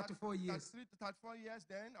 to 34 years 33 to 34 years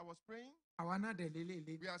then, I was praying. àwa náà dẹ̀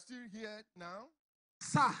lélẹ̀ We are still here now.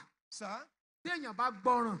 sà Sir, téèyàn bá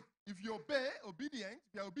gbọ́ràn if you obey, obedient,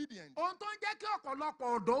 if you are obedient. ohun tó ń jẹ́ kí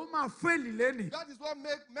ọ̀pọ̀lọpọ̀ ọ̀dọ́ ó máa fẹ́ẹ̀lì lẹ́nìí That is what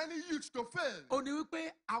makes many youths to fail. ó ní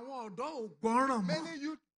wípé àwọn ọ̀dọ́ ò gbọ́ràn mọ́ Many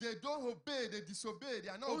youth, they don't obey, they disobey, they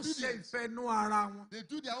are not ó ṣe obedient. ìfẹ́nú ara wọn. They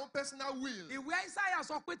do their own personal will. ìwé Ísáyà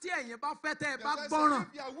sọ pé tí ẹ̀yin bá fẹ́ tẹ́ ẹ The bá Bible says, gbọ́ràn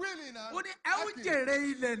if you are willing and ó ní ẹ ó hearken, jèrè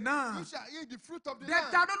ilẹ̀ náà. you shall eat the fruit of the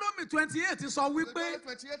land. Deuteronomy 28 sọ wípé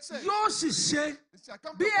Deuteronomy 28 says, yóò sì ṣe it shall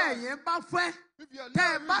come bí to pass, ẹ̀yin bá fẹ́ if you are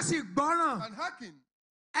tẹ́ ẹ bá willing sì gbọ́ràn and hearken,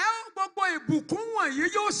 ẹ ó gbogbo ìbùkún wọ̀nyí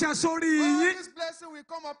yóò ṣẹ sórí all yín. this blessing will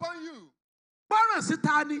come upon you. gbọ́ràn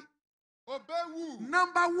síta ni Obey who?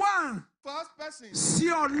 number 1 First person, sí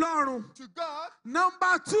Ọlọ́run to God,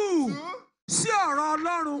 number 2 to sí ọ̀rọ̀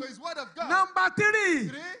Ọlọ́run his word of God. number 3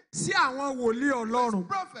 Three, sí àwọn wòlíì Ọlọ́run.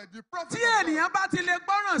 prophet, the prophet tí of God. ènìyàn bá ti lè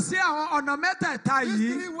gbọ́ràn sí àwọn ọ̀nà mẹ́tẹ̀ẹ̀ta These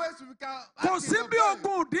yìí three ways we can kò act sí in bí obey.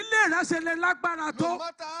 ogun ìdílé rẹ ṣe lè lágbára tó No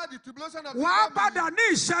matter how the tribulation of the wàá family, padà ní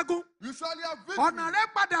ìṣẹ́gun you surely have ọ̀nà victory.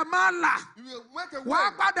 rẹ padà máa là You will make a wàá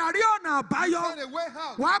way. padà rí ọ̀nà You àbáyọ find a way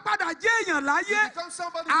out. wàá padà jẹ́ èèyàn láyé You become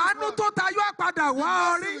somebody in this àánú world. tó tayọ àpadà wá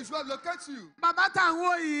ọ The rí mercy will locate you. bàbá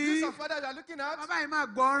táwọn This yìí our father you are looking at, bàbá yìí máa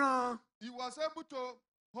gbọ́ràn. he was able to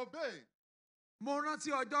obey. mo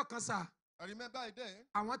rántí ọjọ́ kan sà I remember a day,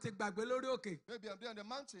 àwọn ti gbàgbé lórí òkè maybe I'm there on the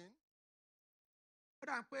mountain, ó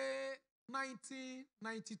dà pé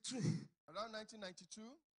 1992 around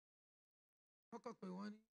 1992, wọ́n kàn pé wọ́n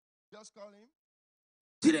ní just call him.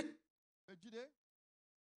 jíde Hey, Jide,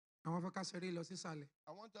 àwọn fẹ́ ká ṣeré lọ sísàlẹ̀.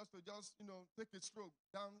 I want us to just, take a stroke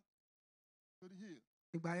down to the hill.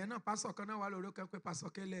 ìgbà yẹn náà pásọ kan náà wà lórí òkè pé pásọ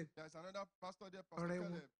kélé There's another pastor there, Pastor Ọ̀rẹ́ wọn.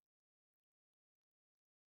 Caleb.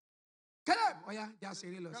 kélé ọ̀yá já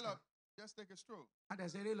ṣeré lọ sí Caleb, just take a stroke. adẹ̀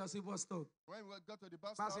ṣeré lọ sí bus stop When we got to the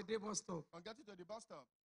bus bá a ṣe stop, dé bus stop on getting to the bus stop,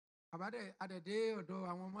 àbádẹ adẹ̀dé ọ̀dọ̀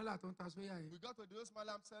àwọn mọ́là tó ń ta sóyà yẹn we got to those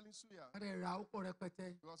malam selling suya. adẹ̀ ra ó pọ̀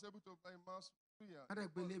rẹpẹtẹ He was able to buy mass suya. adẹ̀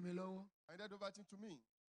gbélé mi lọ́wọ́ And then over to me.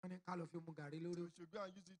 wọ́n ní ká lọ fi mu gàrí lórí We should go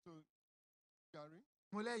and use it to Gary.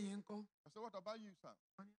 mo lẹ́yìn ń kọ́ I said, what about you, sir?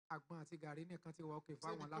 wọ́n ní àgbọn àti gàrí nìkan ti wà òkè He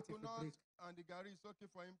said fáwọn the láti fi coconut break and the Gary is okay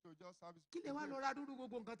for him to just have his kí lè wá break. lọ ra dúdú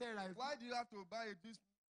gbogbo nǹkan tẹ́ ra ẹ̀ fún Why do you have to buy this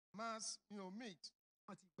mass, meat?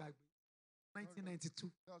 wọn ti gbàgbé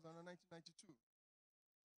 1992 That was in 1992.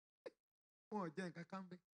 wọn ò jẹ́ nǹkan kan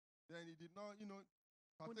bẹ́ẹ̀ Then he did not, Mo ní,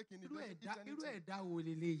 partake in it. irú Don't eat irú anything. ẹ̀dá wo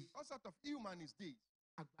leléyìí What sort of human is this?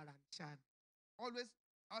 agbára ní sáà ni Always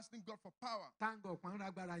asking God for power. táǹgọ̀ pọ́n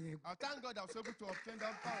lágbára yẹn I thank God I was able to obtain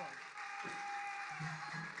that power.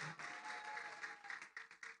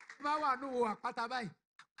 bá wà ní wo àpáta báyìí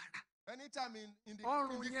Anytime in the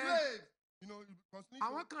Ọrùn yẹn. grave, you continue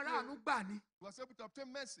àwọn kan to ráàánú gbà ní he was able to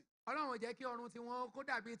obtain mercy. ọlọ́run ò jẹ́ kí ọrùn tiwọn kó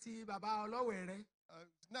dàbí ti bàbá ọlọ́wẹ̀ rẹ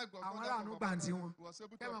Neck was Àwọn not that aráàánú of gbà our ń father. tiwọn. He was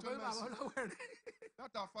able to kẹ́ mọ̀ pé obtain bàbá mercy. ọlọ́wẹ̀ rẹ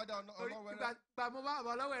Not our father, torí Olówere. ìgbà mo bá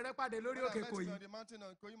bàbá ọlọ́wẹ̀ rẹ pàdé lórí When I òkè met kò him yìí on the mountain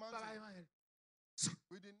on Koyi bàbá Mountain, yìí máa yẹn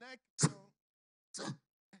with the neck,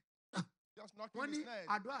 just knocking wọ́n ní his neck.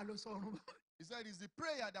 àdúrà ló sọ ọrùn bá He said it's the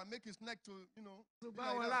prayer that make his neck to, be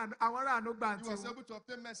ṣùgbọ́n like that. àwọn ráàánú gbà He tí was wọn able to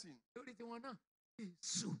obtain mercy. lórí tiwọn náà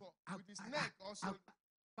èṣù But with his agbára neck also.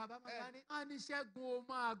 bàbá máa Eh. ní á ní ṣẹ́gun ó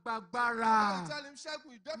máa gbàgbára I tell him,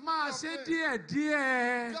 Segun, you definitely máa ṣe obtain.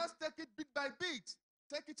 díẹ̀díẹ̀ Just take it bit by bit.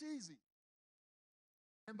 Take it easy.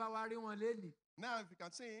 ẹ bá wa rí wọn lénìí Now, if you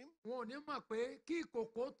can see him, wọn ò ní mọ̀ pé kí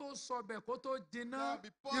ìkòkò tó sọbẹ̀ kó tó jiná Now,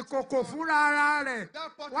 before ìkòkò to be fúnra ara rẹ̀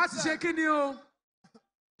that pot wọ́n ti ṣe itself, kí ni o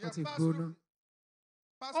he wọ́n ti passed gbóná. through-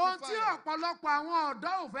 passed ohun through tí fire. ọ̀pọ̀lọpọ̀ àwọn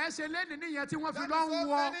ọ̀dọ́ ò fẹ́ ṣe lénìí nìyẹn tí wọ́n fi That lọ is ń what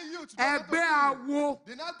wọ many youths don't want to ẹgbẹ́ do. awo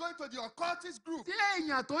They're not going to the occultist group. tí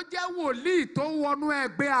èèyàn tó jẹ́ wòlíì tó wọnú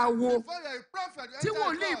ẹgbẹ́ awo Before you're a prophet, you tí enter a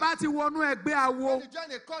wòlíì cult. bá ti wọnú ẹgbẹ́ awo When you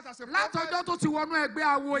join a cult as a prophet, látọjọ́ tó ti wọnú ẹgbẹ́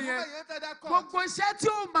awo the yẹn moment you enter that cult, gbogbo iṣẹ́ tí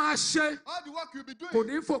ó máa ṣe all the work you'll be doing, kò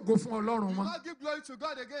ní fògo fún ọlọ́run you mọ́ will not give glory to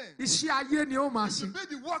God again. iṣẹ́ ayé ni ó máa It ṣe should be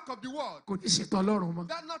the work of the world, kò ní ṣètò ọlọ́run mọ́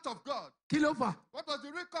that not of God. kí ló fà What was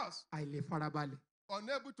the root cause? àìlè farabalẹ̀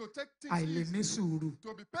Unable to take things àìlè easy, ní sùúrù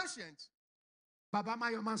to be patient. bàbá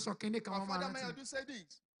Máyọ̀ máa ń sọ kínní kan Our wọ́n máa father may rántí do say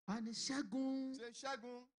this. wọ́n ní Ṣẹ́gun Say,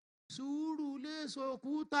 Segun, sùúrù lè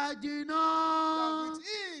sòkúta that jìnnà. with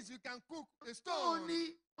ease you can cook a tó stone.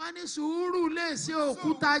 ní wọ́n ní sùúrù lè ṣe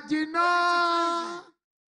òkúta jìnnà.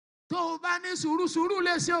 tó o bá ní sùúrù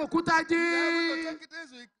lè ṣe òkúta If you're able to jìn. take it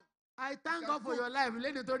easy, I thank God for your life.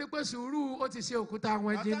 Lẹ́ni torí pé sùúrù ó ti ṣe òkúta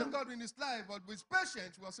àwọn I ẹ̀jẹ̀ thank náà. God in his life, but with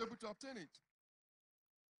patience, he was able to obtain it.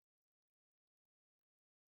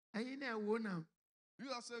 Ẹ̀yin náà wò náà.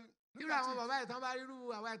 You also look Irú at àwọn it. bàbá ìtàn bá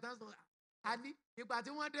rírú àwọn ìtàn sọ. Àní ìgbà tí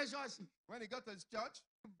wọ́n dé ṣọ́ọ̀ṣì, When he got to his church,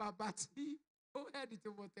 bàbá tí ó hẹ́ẹ̀dì tí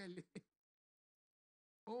mo tẹ̀lé.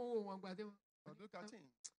 Ó ń wò wọ́n gbà tí wọ́n. but look at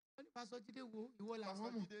him. Wọ́n ní Pásítọ̀ Jídé wo ìwọ làwọn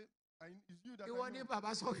Pastor mọ̀. Jide, it's you that Ìwọ I ní know.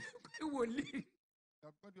 bàbá sọ pé wòlíì. You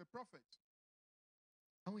have got to be a prophet.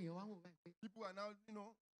 Àwọn èèyàn wá wò báyìí pé People are now,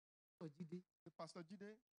 Pásítọ̀ Jídé. the Pastor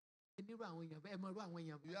Jide. Nírú àwọn èèyàn bẹ́ẹ̀, ẹ mọ irú àwọn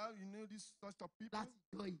èèyàn bẹ́ẹ̀. You know this sort of people Láti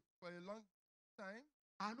jọ yìí. for a long time.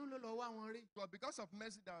 Àánú ló lọ wá wọn rí. But because of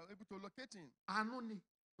mercy, they were able to locate him. Àánú ni.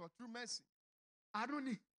 It was through mercy. Àánú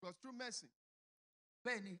ni. It was through mercy.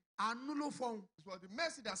 Bẹ́ẹ̀ ni, àánú ló fọhùn. It was the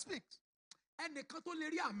mercy that speaks. Ẹnìkan tó lè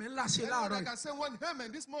rí àmì ńlá ṣe Anyone láàárọ̀ that yìí. can say one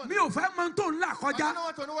amen this morning. Mi ò fẹ́ mọ tó ń là I kọjá. don't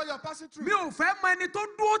want to know what you're passing through. Mi ò fẹ́ mọ ẹni tó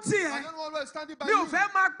dúró tì I ẹ́. don't know what is standing by Mi you. ò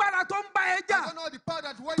fẹ́ mọ agbára tó ń bá ẹ I jà. don't know the power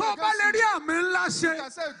that way Tó o bá lè rí àmì ńlá ṣe. You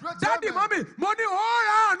can say great Dádì amen. mọ́mì, mo ní ó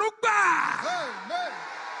ra àánú gbà. Amen.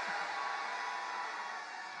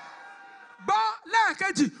 Gbọ́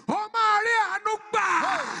lẹ́ẹ̀kejì, ó máa rí àánú gbà.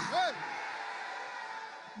 Amen.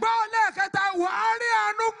 Gbọ́ lẹ́ẹ̀kẹta, wà á rí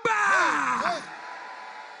àánú gbà. Amen.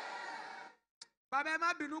 Bàbá ẹ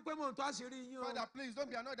má bínú pé mò ń tó àṣírí yín o. Father, please don't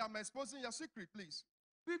be annoyed. I'm exposing your secret, please.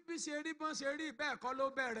 Bí ṣe rí bọ́n ṣe rí bẹ́ẹ̀ kọ́ ló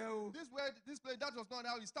bẹ̀rẹ̀ o. This place, that was not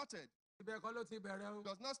how it started. Ibẹ̀ kọ́ ló ti bẹ̀rẹ̀ o. It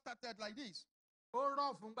was not started like this. Ó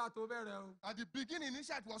rọ̀ fúngbà tó bẹ̀rẹ̀ o. At the beginning,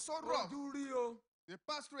 initially, it was so rough. Ojú rí o. They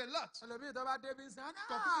passed through a lot. Ẹlòmíì tó bá débi ń sàn.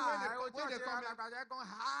 Some people, when they Ojú come ọ̀sẹ̀ here- àgbàjẹ́ kan.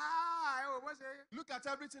 Ẹ wò bó ṣe. Look at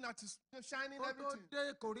everything that is shining, Ó tó everything.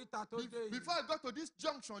 dé kòríta tó dé yìí. Before I got to this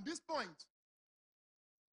junction, this point,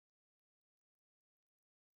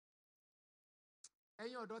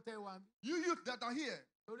 Ẹ̀yin ọ̀dọ́ tẹ wà mí. you youth that are here,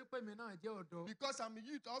 Torí pé mi náà jẹ́ ọ̀dọ́. because I'm a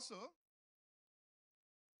youth also,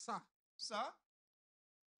 Sà, sir,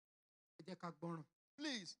 ẹ jẹ́ ká gbọ́ràn.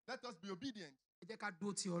 please let us be obedient. Ẹ jẹ́ ká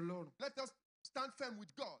dúró ti Ọlọ́run. Let us stand firm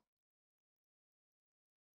with God.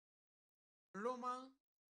 Romans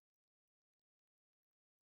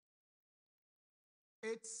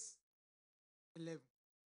 8:11.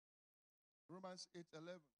 Romans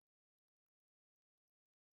 8:11.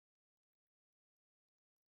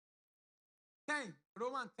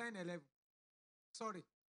 Romans 10:11. Sorry.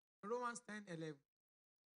 Romans 10:11.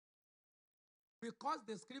 Because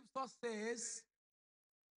the scripture says,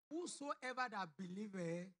 whosoever that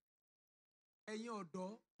believeth, ẹ̀yin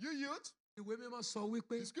ọ̀dọ́, You youth, ìwé mímọ́ sọ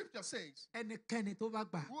wípé the scripture says, ẹnikẹ́ni tó bá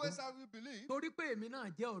gbà. who else have you believe? Torí pé èmi náà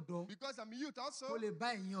jẹ́ ọ̀dọ́, Because I'm a youth also, mo lè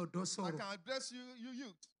bá ẹ̀yin ọ̀dọ́ I sọ̀rọ̀. can address you, you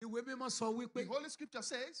youth. Ìwé mímọ́ sọ wípé The Holy Scripture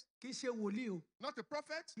says, kì í ṣe wòlíì o, not a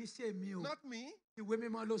prophet, kì í ṣe èmi o. not me. Ìwé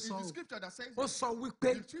mímọ́ ló It's sọ the o. scripture that says, Ó sọ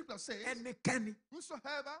wípé the scripture says, ẹnikẹ́ni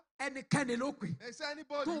whosoever, ló pè. they say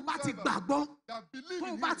anybody Tó o bá ti whosoever gbàgbọ́, that believe tó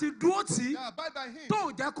o in bá him, ti dúró tì í, that abide by him, tó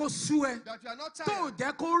o jẹ́ kó sú ẹ, that you are not tó o tired,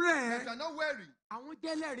 jẹ́ kó rẹ̀ that you ẹ́. are not weary. Àwọn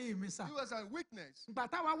jẹ́lẹ̀rí mi sà. You as a witness. Ìgbà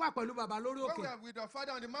táwa wà pẹ̀lú bàbá lórí When we òkè, are with our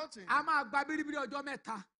father on the mountain, a máa gba bíríbírí ọjọ́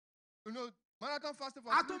mẹ́ta. marathon fasting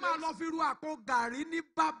for A 3 tún máa lọ days. fi ru àpò gàrí ní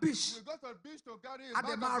Babish. We go to the beach to carry a A dẹ̀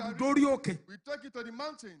bag máa of rù garri. dórí òkè. We take it to the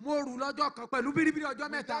mountain. Mo rù lọ́jọ́ kan pẹ̀lú bíríbírí ọjọ́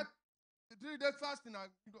With mẹ́ta. that 3-day fasting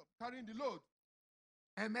and carrying the load.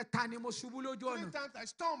 Ẹ̀mẹ́ta ni mo ṣubú lójú 3 ọ̀nà. times I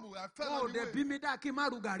stumbled. I fell Wọn ò on the dẹ̀ way. bí mi dá kí n má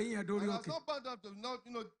ru gàrí yẹn dórí And I was òkè. not bound up to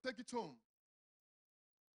not, take it home.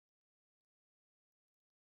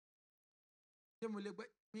 Ṣé mi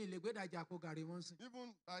ì lè gbé ìdajì àpò gàrí wọn sí?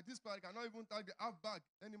 Even at this point, I cannot even take the half bag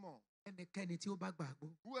anymore. Ẹnikẹ́ni tí ó bá gbàgbọ́,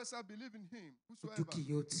 Who else I believe in him, ojú whosoever, kì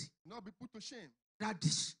yóò tì. not be put to shame.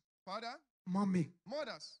 Dádì, Father, mọ́mì,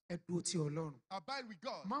 mothers, ẹ dúró ti Ọlọ́run. abide with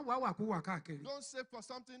God. Má wá wàkúwà káàkiri. Don't save for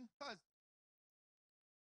something else.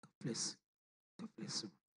 God bless you. God bless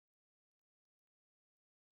you.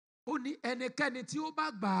 Ó ní ẹnikẹ́ni tí ó bá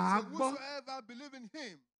gbà á So gbọ́, whosoever believe in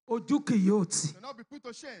him ojú kì yóò tì. will not be put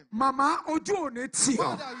to shame. Màmá, ojú ò ní tì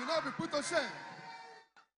ọ́. Father, will not be put to shame.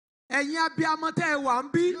 Ẹ̀yin abiyamọ tẹ́ ẹ wà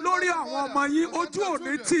ń bí lórí àwọn ọmọ yín, ojú ò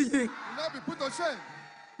ní tì yín. Will not be put to shame.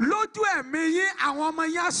 Lójú ẹ̀mí yín, àwọn ọmọ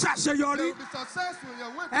yín á You ṣàṣeyọrí. will be successful in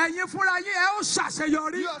your way. Ẹ̀yin fúnra yín ẹ ó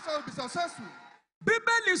ṣàṣeyọrí. You also will be successful.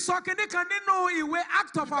 Bíbélì sọ kinní kan nínú ìwé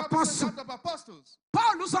Act of The Bible says Apostles. that of apostles.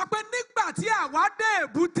 Paul sọ pé nígbà tí àwa dé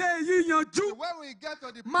èbúté yíyanjú, So when we get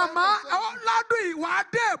to the màmá point of saying, lọ́dún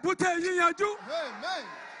ìwà dé èbúté yíyanjú. Amen.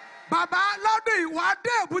 Bàbá lọ́dún ìwà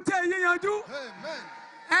dé èbúté yíyanjú. Amen.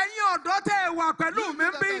 Ẹ̀yin ọ̀dọ́ tẹ́ ẹ wà pẹ̀lú mi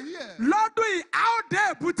ń bí lọ́dún yìí a ó dé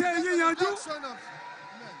èbúté yíyanjú. Action of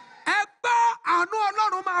Amen. Ẹ gbọ́ àánú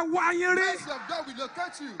Ọlọ́run máa wá yín rí. Mercy of God will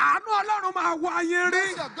locate you. Àánú Ọlọ́run máa wá yín rí.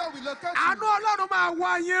 Mercy of God will locate Àánú you. Ọlọ́run máa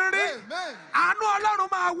wá yín rí. Amen. Àánú Ọlọ́run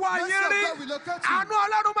máa wá Mercy yín of rí. God will locate you. Àánú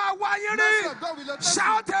Ọlọ́run máa wá yín rí. Mercy of God will locate you.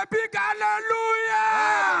 Shout a big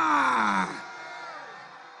hallelujah.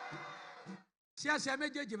 Ṣé ẹsẹ̀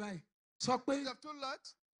méjèèjì báyìí sọ pé You have two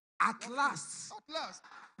legs. at last At last,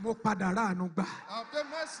 mo padà ráàánú gbà. I obtain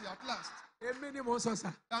mercy. At last, Èmi ni mo ń sọ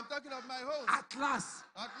sà. I'm talking of my home. At last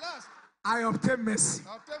At last, I obtain mercy.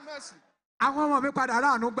 I obtain mercy. Àwọn ọmọ mi padà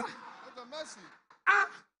ráàánú gbà. Obtain mercy. Ah!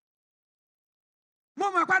 Mo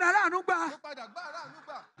mọ̀ padà ráàánú gbà. Mo padà gbà ráàánú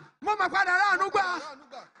gbà. Mo mọ̀ padà ráàánú gbà. Ráàánú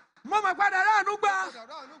gbà. Mo mọ̀ padà ráàánú gbà. Padà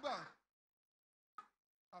ráàánú gbà.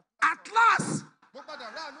 At last Mo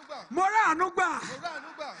padà ráàánú gbà. mo ráàánú gbà. Mo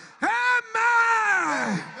ráàánú gbà.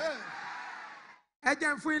 Amen. Amen. Ẹ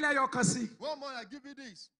jẹ́ n fún yín lẹ́yọ̀ kan sí. One more, I give you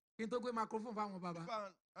this. Kí n tó gbé microphone fáwọn bàbá.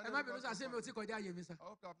 Ẹ má bínú sà, ṣé mi ò tí kọjá àyè mi sà. I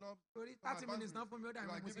hope you have not. Torí 30 minutes náà fún mi ó dà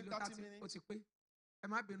You are mí mo ti giving lo 30 30 minutes. ó ti pé. Ẹ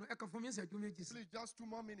má bínú, ẹ kàn fún mi ìṣẹ́jú méjì sí. Please, just 2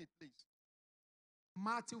 more minutes, please.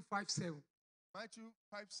 Matthew 5:7. Matthew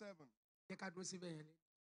 5:7. Jẹ́ ká dúró síbẹ̀ yẹn.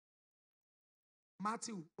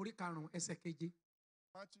 Matthew orí 5 ẹsẹ̀ 7.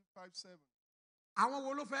 Matthew 5:7. Àwọn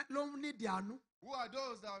wo ló ń nídìí àánú? Who are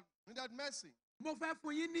those that needed mercy? Mo fẹ́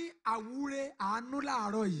fún yín ní àwúre àánú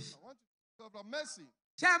láàárọ̀ yìí. I want to talk about mercy.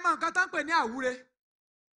 Ṣé ẹ mọ nǹkan tó ń pè ní àwúre?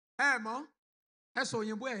 Ẹ mọ̀? Ẹ sọ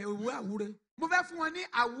òyìnbó ẹ̀ òwú àwúre. Mo fẹ́ fún wọn ní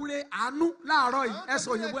àwúre àánú láàárọ̀ yìí. Ẹ sọ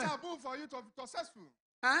òyìnbó I ẹ̀. want to taboo for you to be successful.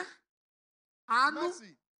 Àánú,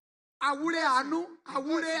 Mercy. àwúre àánú,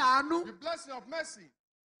 àwúre àánú. The blessing of mercy.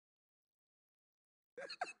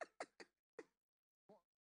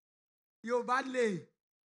 Yorùbá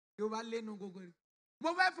lé nu gbogbo rẹ̀.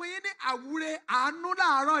 Mo fẹ́ fún yín ní àwúre àánú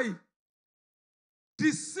láàárọ̀ yìí.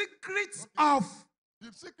 The secret of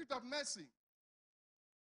The secret of mercy.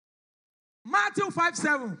 Matthew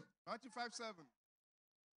 5:7. Matthew 5:7.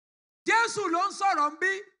 Jésù ló ń sọ̀rọ̀ ń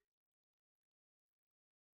bí.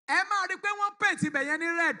 Ẹ máa rí i pé wọ́n pèntì ibẹ̀ yẹn ní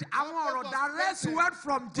red. Àwọn ọ̀rọ̀ direct word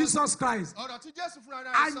from Jesus Christ. Ọ̀rọ̀ tí Jésù fúnra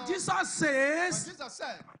rẹ̀ And sọ. Jesus says, And Jesus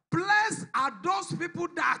said, blessed are those people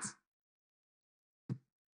that,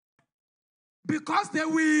 because they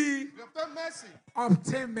will you obtain mercy.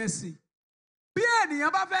 obtain mercy. Bí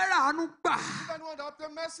ènìyàn bá fẹ́ ràánú gbà, If anyone that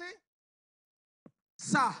obtain mercy,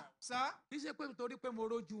 sir, sir, kì í ṣe pé nítorí pé mo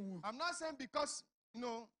rójú wọn. I'm not saying because,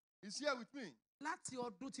 he's here with me. Láti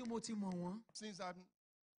ọdún tí mo ti mọ̀ wọ́n, Since I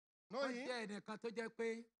know wọ́n him, jẹ́ ẹnìkan tó jẹ́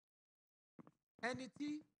pé ẹni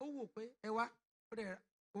tí ó wò pé ẹ wá,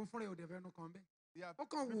 òun fúnra ẹ̀ ò dẹ̀ fẹ́nu kan bẹ́ẹ̀. he had Ó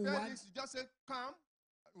kàn wò prepared wá, this. He just said, come.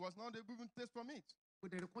 He was not able to even taste from it. kò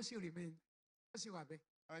dẹ̀ rí kó sì remain, ó sì wà bẹ́ẹ̀.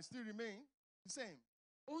 And it still remain the same.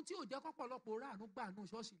 Ohun tí ò jẹ́ kọ́pọ̀lọpọ̀ ráàánú gbà nù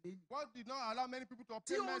ṣọ́ọ̀ṣì lẹ́yìn. What did not allow many people to Tí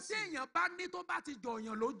obtain ohun mercy? tí èèyàn bá ní tó bá ti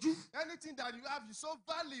jọ̀yàn lójú, Anything that you have, you so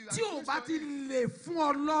value. and tí ò use bá to ti it, lè fún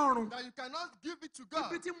Ọlọ́run. that you cannot give it to God.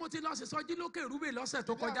 Ibi tí mo ti lọ ṣèṣọ́jí lókè rúbè lọ́sẹ̀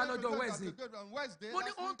tó Yeah, kọjá when we lọ́jọ́ go Wednesday. to God on Wednesday, Mo ní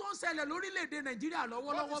last ohun week, tó ń ṣẹlẹ̀ lórílẹ̀‐èdè Nàìjíríà what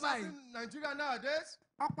lọ́wọ́lọ́wọ́ is báyìí. happening in Nigeria nowadays,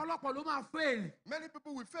 Ọ̀pọ̀lọpọ̀ ló máa fail, many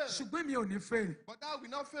people will fail. ṣùgbọ́n mi ò ní fail. But that will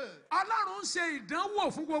not fail. Ọlọ́run ń ṣe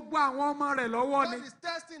ìdánwò fún gbogbo àwọn ọmọ rẹ̀ lọ́wọ́ God ni. is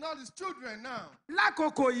testing all his children now.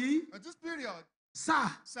 Lákòókò yìí, At this period,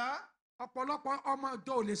 sà, sir, ọ̀pọ̀lọpọ̀ ọmọ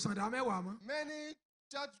ọjọ́ ò lè sàndá mẹ́wàá mọ́. many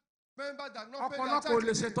church members that not pay their Ọ̀pọ̀lọpọ̀ ò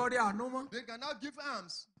lè tithe, ṣètọrẹ àánú mọ́. they cannot give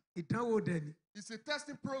alms. Ìdánwò dẹ̀ ni. It's a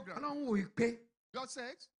testing program. Ọlọ́run wò ó pé God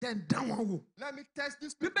says, jẹ́ ń dán wọn wò. let me test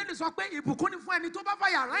this people. Bíbélì sọ pé ìbùkún ni fún ẹni tó bá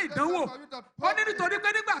fàyà rán ìdánwò. For you to Ó ní nítorí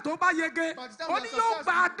pé nígbà tó bá yege, ó ní yóò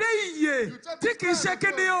bá a dé ìyè tí kì í ṣe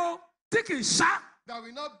kíni o, tí kì í ṣá. that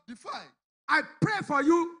will not defy. I pray for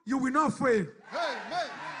you, you will not fail. Amen.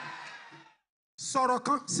 Sọ̀rọ̀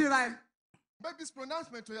kan síra ẹ. Make this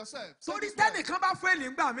pronouncement to yourself. Say Torí this word. tẹ́nìkan bá fail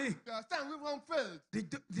nígbà míì, There are times we won't fail.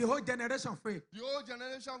 the whole generation fail. The old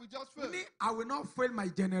generation will just fail. Ní I will not fail my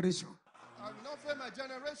generation. I will not fail my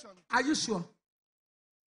generation. Are you sure?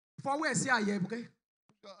 Fọwọ́ ẹ̀ sí àyẹ̀ ẹ̀bùkẹ́.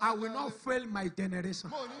 I will not fail my generation.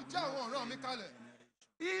 Mo ní jẹ́ àwọn ọ̀ràn mi kalẹ̀.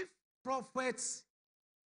 If prophets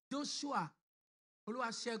Joshua,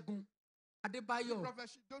 Olúwaṣẹ́gun, Adebayo, Prophet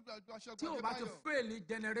Joshua tí ò bá ti Adebayo, fail ní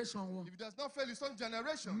generation wọn, if he does not fail his own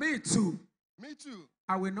generation, me too, me too.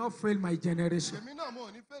 I will not fail my generation. Èmi náà mo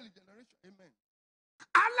ò ní fail his generation. Amen.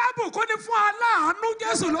 Alábùkún ni fún aláàánú,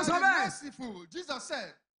 Jésù ló sọ bẹ́ẹ̀. Merciful, Jesus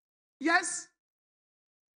said. Yes.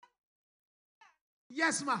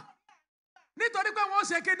 Yes, ma. Nítorí pé wọ́n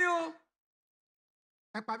ṣe kí ni o?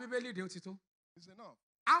 Ẹ pa Bíbélì dé ó ti tó. It's enough.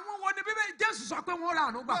 Àwọn wo ni Bíbélì Jésù sọ pé wọ́n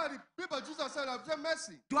ra àánú gbà? Well, the people Jesus said obtain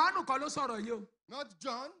mercy. Jòhánù kọ́ ló sọ̀rọ̀ yìí o. Not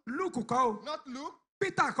John, Lúùkù kọ́ o. not Luke,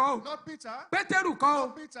 Peter kọ́ o. not Peter, Pétérù kọ́ o.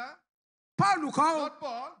 not Peter, Paul kọ́ o. Not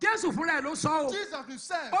Paul. Jésù fúnra ẹ̀ ló sọ o. Jesus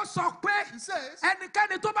himself. Ó sọ pé He says,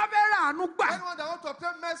 ẹnikẹ́ni tó bá fẹ́ rà àánú gbà. anyone that wants to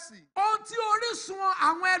obtain mercy, Ohun tí orísun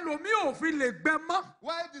àwọn ẹlòmíì ò fi lè gbẹ mọ́.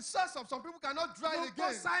 while the source of some people cannot dry Mo it gbọ́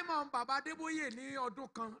again. Simon Baba Adébóyè ní ọdún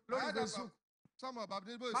kan I lórí heard Facebook. about some of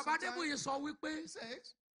Adebayo. Baba Adébóyè sọ wípé He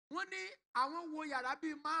says, wọ́n ní àwọn wo yàrá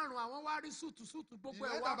bíi 5 àwọn wá rí sùtùsùtù gbogbo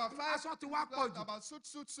he ẹ̀ read wá about kún, 5 aṣọ ti wá pọ̀ jù. about suit.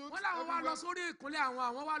 Wọ́n láwọn wá lọ everywhere. sórí ìkúnlẹ̀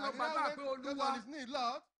àwọn wá lọ And he gbàgbà now pé went on Olúwa his knee,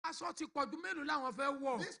 Lord, aṣọ ti pọ̀ ju mélòó làwọn fẹ́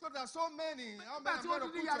wọ̀. these clothes are so many. How Nígbà many tí am I ó going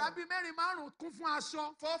to di put yàrá on? bíi 4-5 kún fún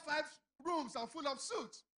aṣọ. 4, 5 rooms are full of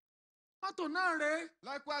suits. Mọ́tò náà rèé.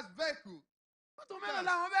 Likewise, vehicle. Mọ́tò mélòó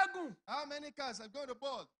làwọn fẹ́ gùn. How many cars are going to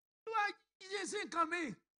board? Olúwa yíyé sí nǹkan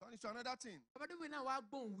mi. Turn it to another thing. Baba Adébóyè náà wá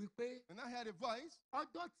gbóhùn wípé And I heard a voice.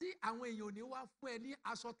 ọjọ́ tí àwọn èèyàn ò ní wá fún ẹ ní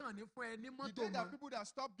aṣọ tán ní fún ẹ ní The mọ́tò day that mọ́. people that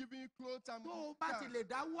stop giving you clothes and Tó o bá ti cars. lè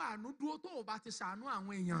dáwọ́ àánú dúró tó o bá ti ṣàánú àwọn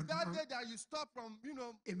èèyàn That mọ́. day that you stop from,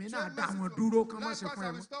 Èmi showing náà dá mercy wọn to- dúró kán má ṣe likewise, fún I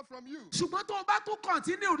ẹ will mọ́. stop from you. Ṣùgbọ́n tó o bá tún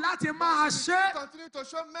kọ̀ntínú láti máa But ṣe if you continue to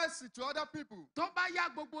show mercy to other people. tó bá yá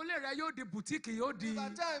gbogbo ilé rẹ yóò di bùtíìkì yóò di. If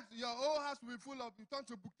at times your whole house will be full of, you turn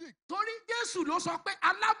to boutique. Torí Jésù ló sọ pé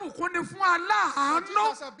alábùkún ni fún But aláàánú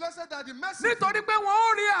Jesus said, blessed are the mercy. nítorí pé wọ́n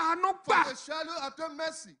ó rí àánú gbà. For the shadow obtain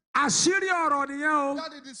mercy. Àṣírí ọ̀rọ̀ nìyẹn o.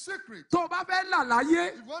 That is the secret. Tó o bá fẹ́ là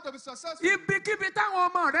láyé If you want to be successful, ibikíbi táwọn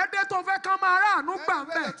ọmọ rẹ dé tó fẹ́ kán máa ráàánú gbà ń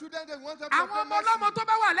anywhere bẹ̀. your children they want them to Àwọn obtain ọmọ ọlọ́mọ mercy. tó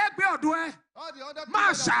bá wà lẹ́gbẹ̀ẹ́ ọ̀dọ̀ ẹ All the other máa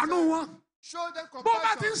people that ṣàánú wọn. show them Bó o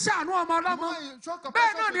bá ti ń compassion. ṣàánú ọmọ The ọlọ́mọ more you show bẹ́ẹ̀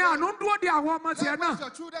compassion náà to ni them, àánú ń dúró de àwọn ọmọ tiẹ̀ náà. likewise your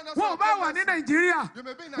children also Wọn ò bá obtain wà ní mercy. Nàìjíríà You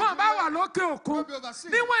may be in wọn ò bá wà Nigeria, lókè òkun maybe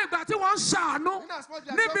overseas. níwọ̀n ìgbà tí wọ́n ń ṣàánú In as much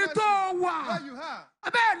as níbi your tó mercy, wà where you are.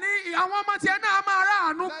 bẹ́ẹ̀ ni àwọn ọmọ tiẹ̀ náà máa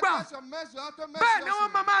ráàánú gbà Likewise your mercy, you obtain mercy bẹ́ẹ̀ ni also.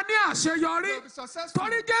 wọ́n máa ní àṣeyọrí You will be successful.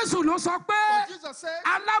 torí Jésù ló sọ pé For Jesus said,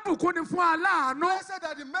 alábùkún ni fún aláàánú blessed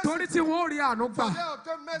are the torí mercy, tí wọ́n ó rí àánú gbà for they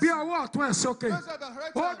obtain mercy. bí ọwọ́ ọ̀tún ẹ̀ sókè. Blessed are the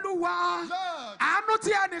right hand. Olúwa Lord, àánú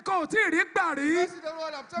tí ẹnìkan ò tí ì rí gbà rí mercy the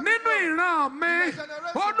Lord obtain nínú before. ìran mi In my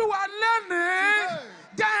generation. Olúwa lónìí Today.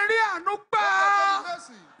 jẹ́ n rí àánú gbà Obtain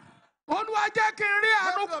mercy. Olúwa jẹ́ kí n rí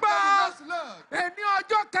àánú Lord, gbà obtain mercy, Lord. èní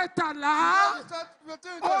ọjọ́ kẹtàlá Lord, start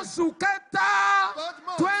obtaining oṣù kẹta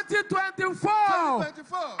 2024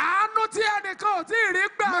 2024. àánú tí ẹnìkan ò tí ì rí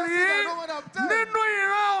gbà Mercy rí that no one obtained. nínú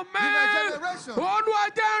ìran mi In my generation. Olúwa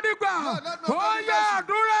jẹ́ n rí gbà Lord, let me ó obtain yá mercy.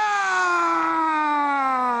 àdúrà.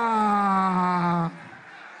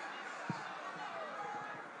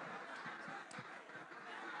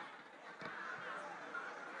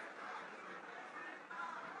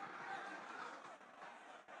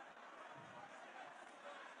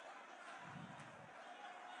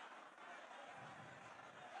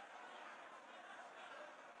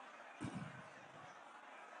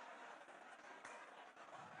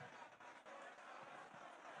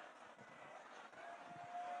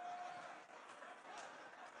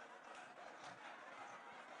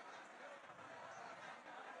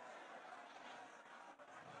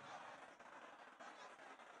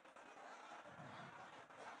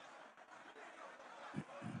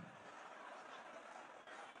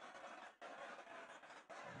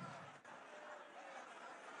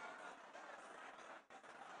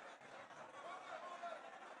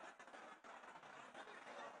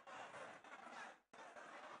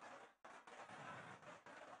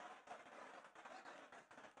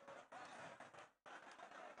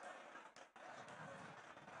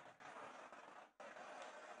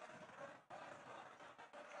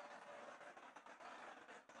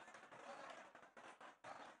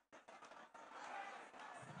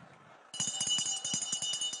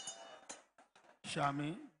 Shami,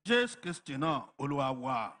 Jésù Kristi náà Olúwa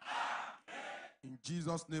wa. In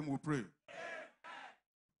Jesus' name we pray.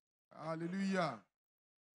 Hallelujah.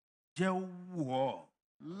 Jẹ́ ó wù ọ́.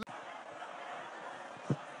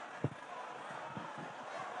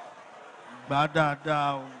 Gbà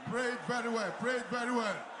dáadáa o. Pray it very well. Pray it very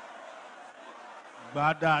well.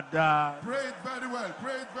 Gbà dáadáa. Pray it very well.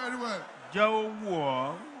 Pray it very well. Jẹ́ ó wù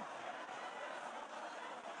ọ́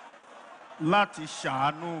láti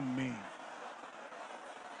ṣàánú mi.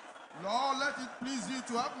 Lord, let it please you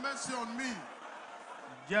to have mercy on me.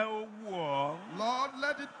 Jẹ́ ó wù ọ́ Lord,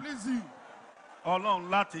 let it please you. Ọlọ́run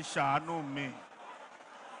láti ṣàánú mi.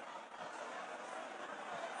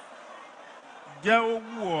 Jẹ́ ó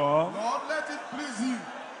wù ọ́ Lord, let it please you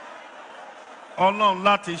Ọlọ́run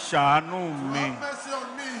láti ṣàánú to mi. have mercy on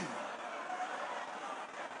me.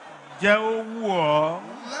 Jẹ́ ó wù ọ́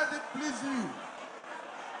Let it please you,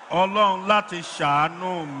 Ọlọ́run láti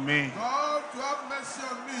ṣàánú mi. God, to have mercy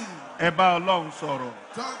on me. Ẹ bá Ọlọ́run sọ̀rọ̀.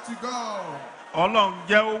 Talk to God. Ọlọ́run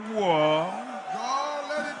jẹ́ ó wù ọ́ God,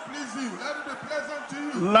 let it please you. Let it be pleasant to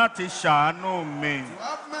you. láti ṣàánú mi. To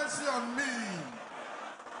have mercy on me.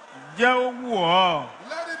 jẹ́ ó wù ọ́.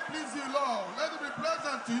 Let it please you, Lord. Let it be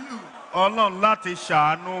pleasant to you. Ọlọ́run láti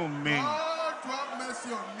ṣàánú mi. God, to have mercy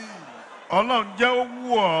on me. Ọlọ́run jẹ́ ó wù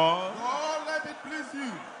ọ́. God, let it please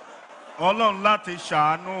you. Ọlọ́run láti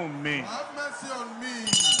ṣàánú mi. Have mercy on me.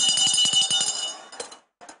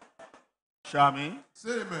 Ṣàmì.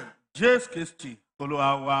 Say amen. Jésù Kristi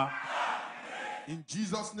Olúwa wa. In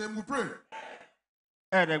Jesus' name we pray.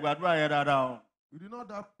 Ẹ̀ẹ́dẹ̀ gbàdúrà yẹn dáadáa o. You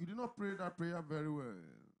did not pray that prayer very well.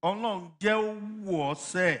 Ọlọ́run jẹ́ ó wù ọ́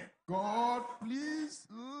sẹ́. God, please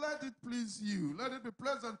let it please you. Let it be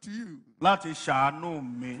pleasant to you. Láti ṣàánú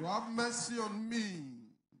mi. To have mercy on me.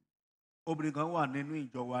 Obìnrin kan wà nínú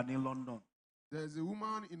ìjọ wa ní London. There is a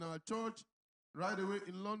woman in our church right away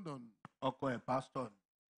in London. Ọkọ ẹ̀ pásítọ̀ ni.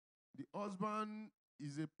 The husband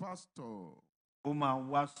is a pastor. Ó máa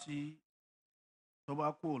wá sí tó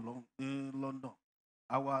bá kú ní London.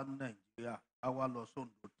 A wá Nàìjíríà. A wá lọ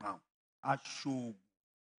sóńdó town. A ṣoògùn.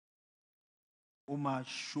 Ó máa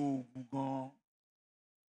ṣoògùn gan-an.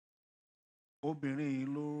 Obìnrin yìí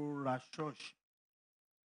ló ra ṣọ́ọ̀ṣì.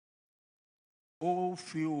 Ó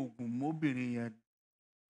fi oògùn mọ́bìnrin yẹn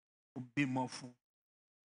ó bímọ fún.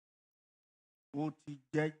 Ó ti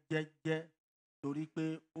jẹ́ torí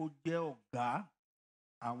pé ó jẹ́ ọ̀gá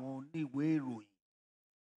àwọn oníwèé ìròyìn.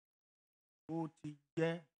 Ó ti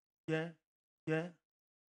jẹ́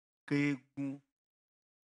keegun.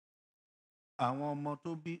 Àwọn ọmọ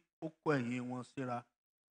tó bí ó kọ ẹ̀yìn wọn síra.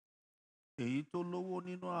 Èyí tó lówó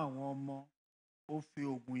nínú àwọn ọmọ ó fi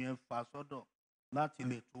oògùn yẹn fà sọ́dọ̀ láti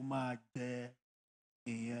lè tún máa jẹ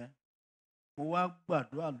ìyẹn. Mo wá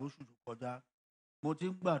gbàdúrà lóṣù tó kọjá. Mo ti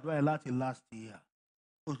ń gbàdúrà yẹn láti last year.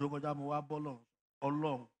 Oṣù tó kọjá mo wá bọ́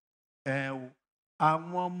Ọlọ́run o.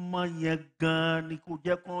 Àwọn ọmọ yẹn gan-an ni kò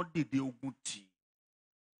jẹ́ kán dìde ogun tì.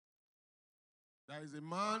 There is a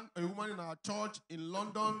woman in our church in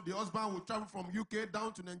London. The husband will travel from UK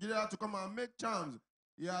down to Nigeria to come and make charms.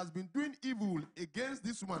 He has been doing evil against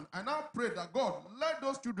this woman. I now pray that God, let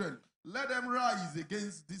those children, let them rise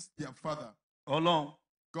against this their father. Ọlọ́run.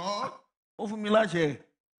 God. Ó fún mi láṣẹ.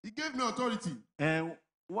 He gave me authority.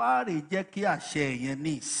 Wá rè jẹ́ kí àṣẹ yẹn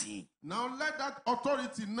ní ìsìn. Now let that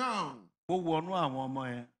authority now ó wọnú àwọn ọmọ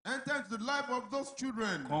yẹn. enter into the life of those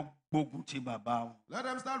children. Kán gbógun ti bàbá wọn. Let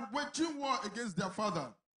them start waging war against their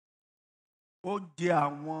father. Ó jẹ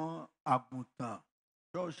àwọn àgùntàn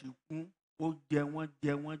ṣọ́ọ̀ṣì kún. Ó jẹ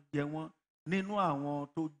wọ́n. Nínú àwọn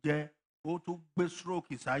tó jẹ, ó tún gbé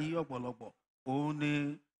stroke sáyé ọ̀pọ̀lọpọ̀. Òun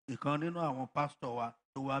ni ìkan nínú àwọn pásítọ̀ wa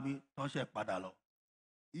tó wá bí tán ṣẹ̀ padà lọ.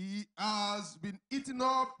 He has been eating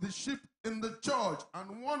up the sheep in the church,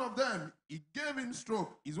 and one of them, he gave him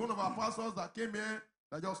stroke. He's one of our pastors that came here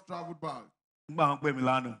that just traveled back.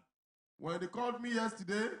 When they called me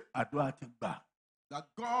yesterday, that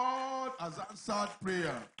God has answered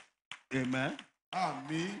prayer. Amen.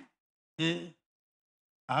 Amen.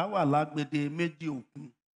 Are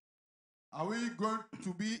we going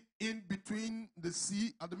to be in between the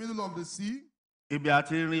sea, at the middle of the sea?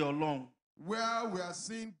 Where we are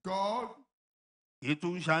seeing God.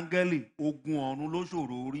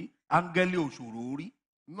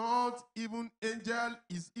 Not even angel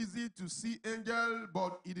is easy to see angel,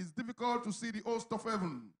 but it is difficult to see the host of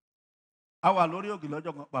heaven. Where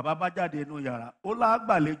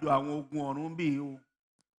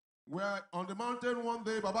on the mountain one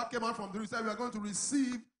day, Baba came out from the room and said, we are going to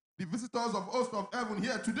receive the visitors of host of heaven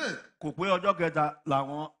here today.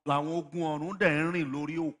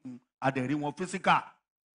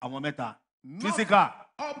 Physical.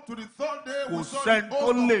 Up to the third day, we saw the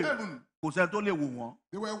host of heaven.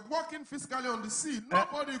 They were walking physically on the sea.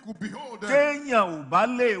 Nobody could behold them.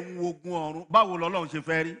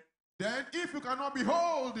 Then if you cannot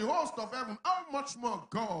behold the host of heaven, how much more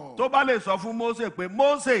God?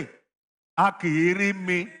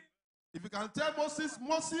 If you can tell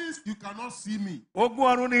Moses, you cannot see me.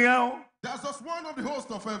 That's just one of the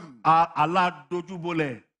hosts of heaven.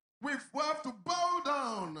 We have to bow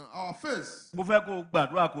down our face. I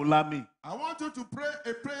want you to pray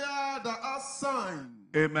a prayer that has sign.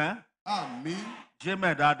 Amen. Amen. Say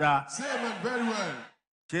amen very well.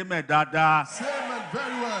 Say amen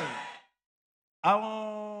very well.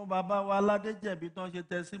 Àwọn bàbá wa Aládéjẹ̀bi tán ṣe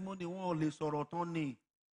testimony wọn ò lè sọ̀rọ̀ tán ni.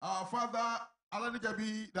 Our father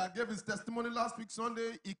Adebayo that gave his testimony last week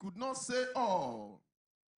Sunday, he could not say all.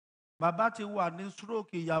 Bàbá ti wà ní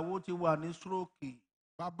stroke, ìyàwó ti wà ní stroke.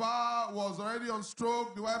 Baba was already on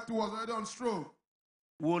stroke, the wife too was already on stroke.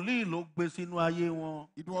 Wòlíì ló gbé sínú ayé wọn.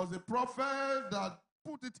 It was the prophet that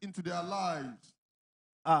put it into their lives.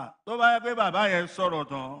 Tó bá yẹ pé bàbá yẹn sọ̀rọ̀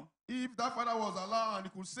tán. If that father was alive and he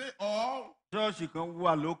could say all. Ṣọ́ọ̀ṣì kan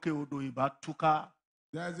wà lókè odò ìbá túká.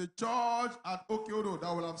 There is a church at Okiodo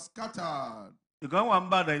that will have scattered. ìkan wà ń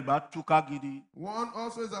bàdàn ìbá túká gidi. One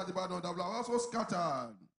also is at Ibadan that will have also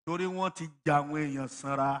scattered. torí wọ́n ti jà àwọn èèyàn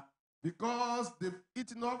sanra. Because they've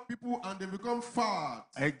eaten up people and they become fat.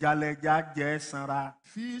 ẹja lẹja jẹ sanra.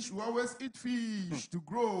 Fish will always eat fish to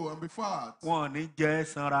grow and be fat. wọn ò ní jẹ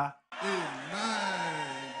sanra.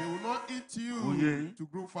 Amen. They will not eat you Oye. to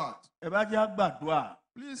grow fat. ẹ bá jẹ́ àgbàdua.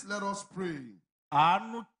 Please let us pray.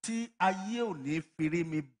 àánú tí ayé ò ní firi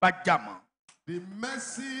mi bá jà mọ́. The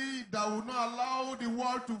mercy that will not allow the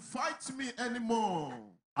world to fight me anymore.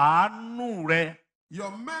 àánú rẹ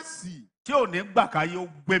Your mercy tí ò ní gbà ká yóò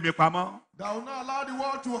gbé mi pamọ́. that will not allow the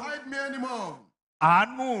world to hide me anymore.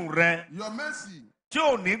 àánú rẹ Your mercy tí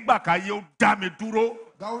ò ní gbà ká yóò dá mi dúró.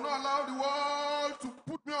 that will not allow the world to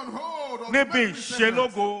put me on hold. Or to níbi make me servant.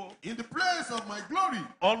 ìṣelógo In the place of my glory.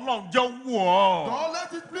 ọlọ́run jẹ́ wù ọ́ God,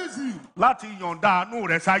 let it please you. láti yọ̀ǹda àánú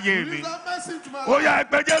rẹ sáyé mi. Release that mercy to my ó life. yá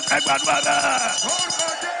ẹgbẹ́ jésù ẹgbàdúrà náà. Orúkọ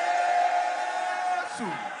Jésù.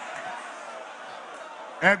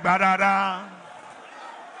 ẹgbà dáadáa.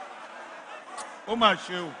 ó mà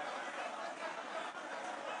ṣe o.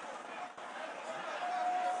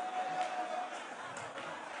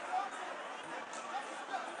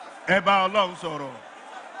 ẹ bá ọlọ́run sọ̀rọ̀.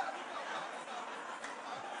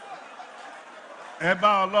 ẹ bá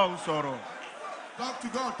ọlọ́run sọ̀rọ̀. Talk to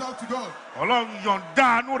God, talk to God. ọlọ́run yọ̀ǹda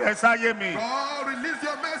àánú rẹ sáyé mi. God, release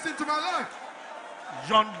your mercy to my life.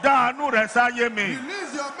 yọ̀ǹda àánú rẹ sáyé mi.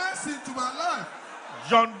 Release your mercy to my life.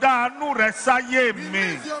 yọ̀ǹda àánú rẹ sáyé mi.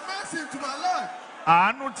 Release your mercy to my life.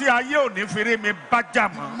 àánú tí ayé ò ní firi mi bá jà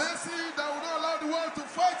mọ́. Mercy that will not allow the world to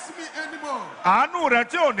fight me anymore. àánú rẹ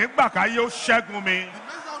tí ò ní gbà ká yóò ṣẹ́gun mi. The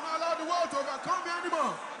mercy that will not allow the world to overcome me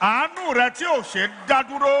anymore. àánú rẹ tí ò ṣe dá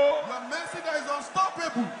dúró. Your mercy that is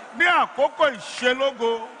unstoppable. ní àkókò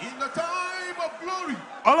ìṣelógo In the time of glory.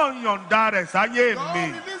 ọlọ́run yọ̀ǹda rẹ̀ sáyé God, mi.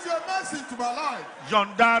 release your mercy to my life.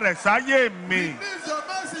 yọ̀ǹda rẹ̀ sáyé mi. Release your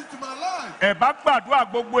mercy to my life. ẹ bá gbàdúrà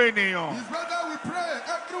gbogbo ènìyàn. It's better we pray,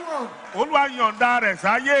 everyone. olúwa yọ̀ǹda rẹ̀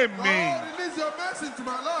sáyé mi. God, release your mercy to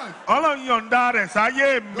my life. ọlọ́run yọ̀ǹda rẹ̀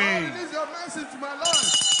sáyé God, mi. release your mercy to my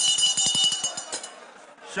life.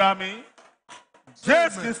 sàmì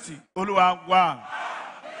jésù kristi olúwa wá.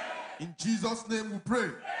 In Jesus' name we pray.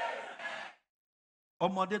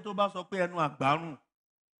 ọmọdé tó bá sọ pé ẹnu àgbárùn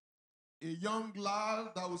A young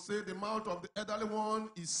lad that will say the mouth of the elderly one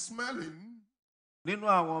is smelling. nínú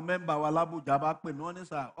àwọn mẹ́mbà wa lábùjá bá pè mí wọ́n ní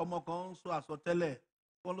sà ọmọ kan ń sọ àsọtẹ́lẹ̀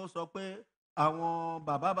wọ́n ló sọ pé àwọn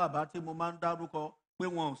bàbá tí mo máa ń dárúkọ pé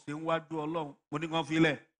wọn ò sí níwájú ọlọ́run mo ní kàn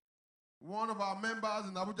filẹ̀. One of our members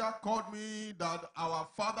in Abuja called me that our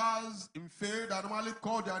fathers in faith that normally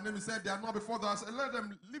call their name, he said they are not before us. I said, let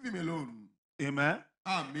them leave him alone. Amen.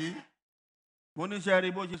 Amen. mo ní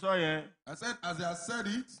sẹ́ẹ̀rí bó ṣe sọ yẹn I said, as they have said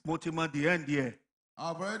it, mo ti mọ the end yẹ.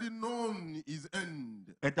 I've already known his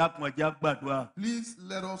end. ẹ dákun ẹja gbàdúrà. Please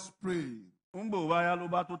let us pray. ń bò wáyá ló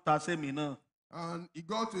bá tún ta sẹ́mi náà. And he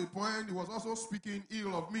got to a point, he was also speaking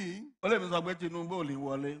ill of me. ó lè mi sọ pé Tinubu ò lè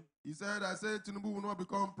wọlé. He said, I said, Tinubu will not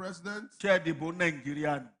become president. ṣé ẹ dìbò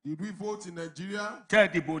Nàìjíríà ni. Did we vote in Nigeria? ṣé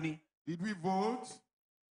ẹ dìbò ni. Did we vote?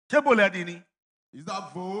 ṣé bò lẹ́ẹ̀dì ni. Is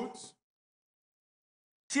that vote?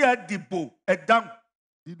 ṣé ẹ dìbò ẹ dáhùn.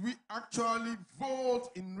 Did we actually vote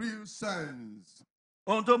in real sense?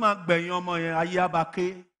 ohun tó máa gbẹ̀yìn ọmọ yẹn ayé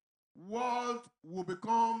abake. What will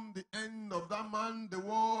become the end of that man? The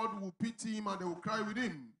world will pity him and they will cry with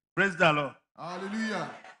him. Praise the Lord. Hallelujah.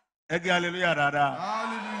 ẹ gé hallelujah dáadáa.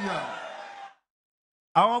 Hallelujah.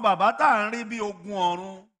 àwọn bàbá tá à ń rí bí ogun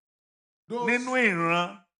ọ̀run Those nínú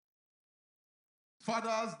ìran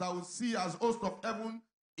fathers that will see as host of heaven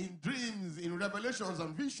in dreams, in revelations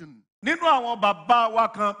and vision. nínú àwọn bàbá wa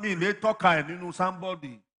kan mi lè tọ́ka ẹ̀ nínú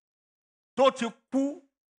sáńbọ́ọ̀dì tó ti kú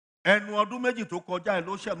ẹnu ọdún méjì tó kọjá ẹ̀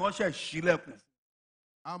ló ṣẹ̀ sílẹ̀kùn.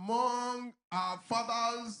 Among our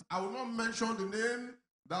fathers, I will not mention the name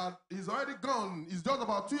that is already gone. It's just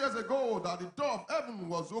about 2 years ago that the door of heaven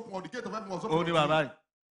was open, or the gate of heaven was open. ó ní bàbá yìí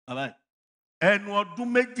bàbá yìí ẹnu ọdún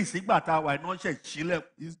méjì sígbà tá a wà iná ṣẹ̀ sílẹ̀kùn.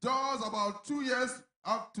 It's just about 2 years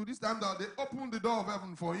up to this time that they opened the door of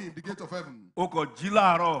heaven for him, the gate of heaven. ó kàn jí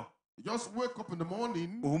láàárọ̀ You just wake up in the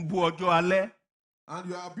morning òun bú ọjọ́ alẹ́ and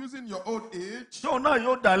you are abusing your old age. ṣé òun náà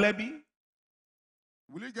yóò dá lẹ́bi.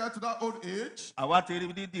 Will you get to that old age? àwa ti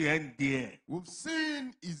rí dídì ẹ̀ ń di ẹ̀. We've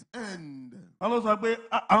seen his end. wọ́n ló sọ pé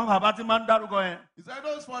àwọn bàbá ti máa ń dárúkọ yẹn He said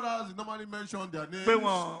those fathers you normally mention their names, pé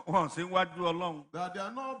wọ́n sí wájú ọlọ́run. that they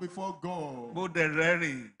are not before God. mo dẹ̀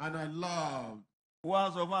rẹ́rìn. And I laughed. wọ́n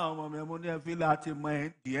á sọ fún àwọn ọmọ mi mo ní ẹ fi láti mọ ẹ̀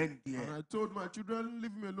ń di ẹ̀ ń di And ẹ̀. I told my children,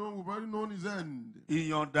 leave him alone. We've already known his end.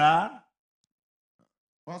 ìyọ̀ǹda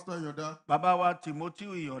Pastor Yoda, bàbá wa Timothy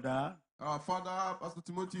ìyọ̀ǹda Our father, Pastor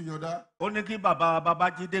Timothy Yoda, ó ní kí bàbá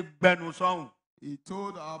Babájídé gbẹnu sọ́hùn. he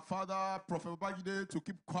told our father, Prophet Babajide, to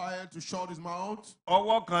keep quiet, to shut his mouth.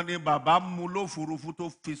 Ọwọ́ kan ni bàbá mú lófurufú tó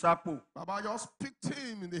fi sápò. Baba just picked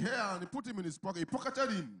him in the hair and he put him in his pocket. He pocketed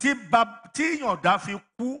him Tí Ìyàndá fi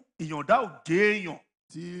kú, Ìyàndá ò jẹ́ èèyàn.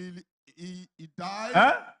 till he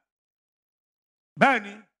died.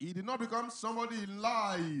 Bẹ́ẹ̀ni, He did not become somebody in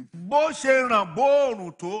life. bó ṣe ràn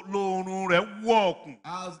bóòrùn tó lòrùn rẹ̀ wọ̀ ọ̀kùn.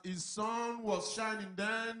 As his sun was shining,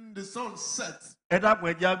 then the sun set. Ẹ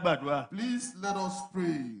dákun ẹ jẹ́ á gbàdúrà. Please let us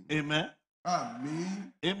pray. Amen.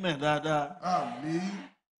 Amen. Amen dáadáa. Amen.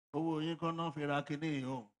 Owó yín kan náà fi ra kinní yìí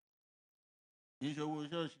o. Kì í ṣe owó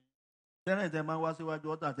ṣọ́ọ̀ṣì. Tẹ́lẹ̀ tẹ máa wá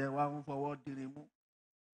síwájú ọ̀tà tẹ wá ń fọwọ́ diri mú.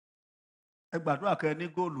 Ẹ gbàdúrà kẹ́ ẹ ní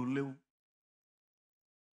góòlù léwu.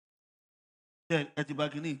 Ẹ ti bá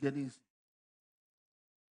kinní ìjẹ́ ní ìsìn.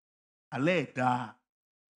 Alẹ́ ẹ̀ dáa.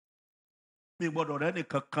 Mi gbọ́dọ̀ rẹ́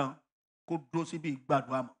nìkan kan kó dúró síbi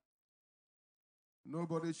ìgbàdúrà mọ́.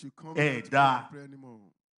 Nobody should come Eh, here to da. pray anymore.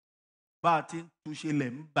 Bá a ti ń túnṣe lẹ̀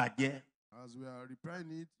ń bàjẹ́. As we are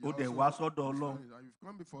repairing it, Ó dẹ̀ wá sọ́dọ̀ Ọlọ́run. you've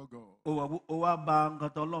come before God. Ó wá ba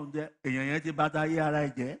nǹkan tán Ọlọ́run jẹ́. Èèyàn yẹn ti bá táyé ara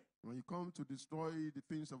ẹ̀ jẹ́. When you come to destroy the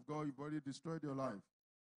things of God, you've already destroyed your life.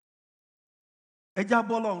 Ẹ já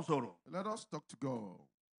bọ́ Ọlọ́run sọ̀rọ̀. Let us talk to God.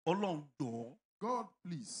 Ọlọ́run jọ̀ọ́. God,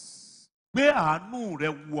 please. Gbé àánú rẹ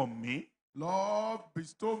wọ̀ mí. Lord,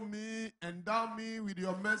 bestow me, endow me with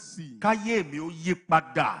your mercy. Káyé mi ó yí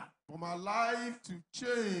padà. For my life to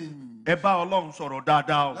change. Ẹ bá Ọlọ́run sọ̀rọ̀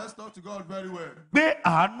dáadáa o. Let's talk to God very well. Gbé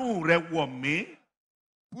àánú rẹ wọ̀ mí.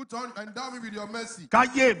 Endow me with your mercy.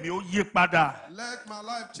 Káyé mi ó yí padà. Let my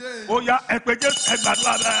life change. Ó yá ẹ pé Jésù ẹ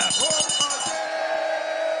gbàdúrà bẹ́ẹ̀.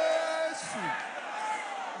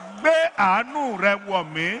 Gbé àánú rẹ wọ̀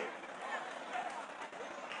mí.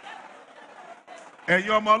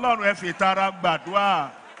 Ẹ̀yin ọmọ Ọlọ́run ẹ fi tara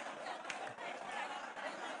gbàdúrà.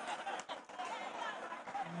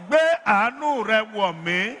 Gbé àánú rẹ wọ̀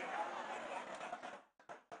mí.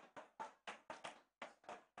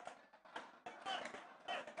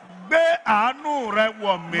 Gbé àánú rẹ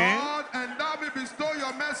wọ̀ mí. Lord, endow me, bestow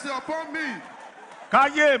your mercy upon me.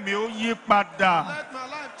 Káyé mi ó yí padà. Let my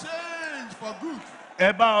life change for good.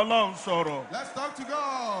 Ẹ bá Ọlọ́run sọ̀rọ̀. Let's talk to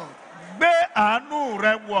God. Gbé àánú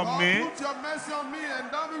rẹ wọ̀ mí. Lord, put your mercy on me.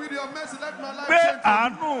 Endow me with your mercy. Let my life Gbé change for good.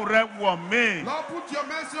 àánú rẹ wọ̀ mí. Lord, put your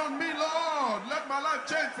mercy on me, Lord. Let my life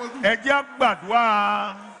change for good. Ẹ jẹ́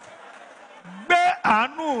gbàdúrà. Gbé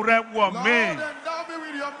àánú rẹ wọ̀ Lord, mí. endow me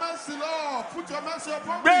with your mercy, Lord. Put your mercy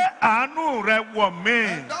upon Gbé me. àánú rẹ wọ̀ mí.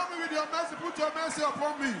 Endow me with your mercy. Put your mercy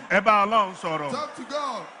upon me. Ẹ bá Ọlọ́run sọ̀rọ̀. Talk to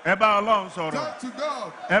God. Ẹ bá Ọlọ́run sọ̀rọ̀. Talk to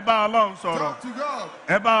God. Ẹ bá Ọlọ́run sọ̀rọ̀. Talk to God.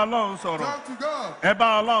 Ẹ bá Ọlọ́run sọ̀rọ̀. Talk to God. Ẹ bá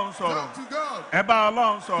Ọlọ́run sọ̀rọ̀. Talk to God. Ẹ bá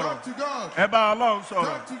Ọlọ́run sọ̀rọ̀. Talk to God. Ẹ bá Ọlọ́run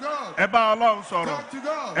sọ̀rọ̀. Talk to God. Ẹ bá Ọlọ́run sọ̀rọ̀. Talk to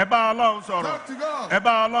God. Ẹ bá Ọlọ́run sọ̀rọ̀. Talk to God. Ẹ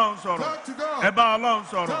bá Ọlọ́run sọ̀rọ̀. Talk to God. Ẹ bá Ọlọ́run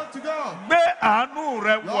sọ̀rọ̀. Talk to God. Gbé àánú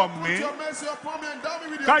rẹ wọ̀ Lord, mí. put your mercy upon me. Endow me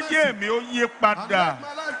with your Káyé mercy. mi ó yí And padà. let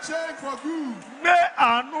my life change for good. Gbé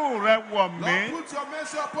àánú rẹ wọ̀ mí. Lord, put your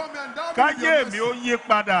mercy upon me. Endow me with Káyé your mi mercy. ó yí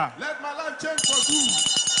padà. Let my life change for good.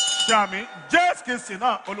 Sàmì Jésù Kristi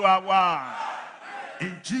náà Olúwa wa.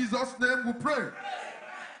 In Jesus' name we pray.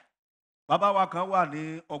 Bàbá wa kan wà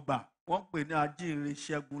ní ọgbà. Wọ́n pè ní Ajínrere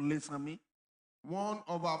Ṣẹ́gun Lésanmí. One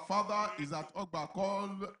of our father is at Ogba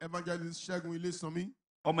called Evangelist Segun Ilesami.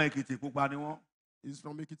 Ọmọ Èkìtì Pupa ni wọ́n. He's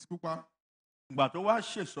from Ekitikupa. Ìgbà tó wá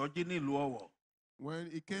ṣèṣọ́jí nílùú Ọ̀wọ̀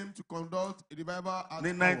When he came to conduct a revival at ní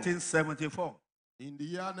Owo 1974. in the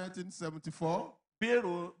year 1974,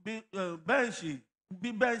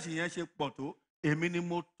 Bí bẹ́ǹṣì yẹn ṣe pọ̀ tó, èmi ni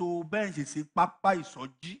mo tò bẹ́ǹṣì sí pápá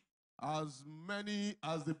ìsọjí. as many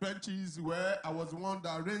as the benches were, I was the one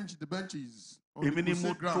that arranged the benches on the Èmi ni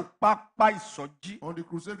mo crusade tò ground. pápá ìsọjí. On the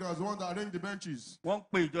crusade ground, I was the one that arranged the benches. Wọ́n ń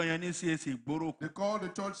pe ìjọ yẹn ní CAC Ìgbórókù. They called the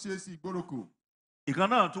church CAC Goroko. Ìkan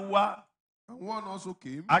náà tún wá And one also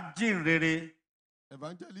came, Ajínrere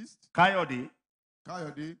Evangelist Káyọ̀dé.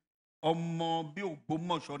 Kayode. Ọmọ bí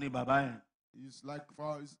Ògbómọ̀ṣọ́ ni bàbá yẹn.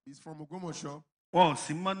 He's from Ogomosho. Wọn ò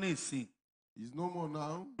sí mọ́ ní ìsìn. He's no more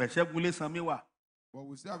now, Ṣẹ́gun Lésanmí wà. but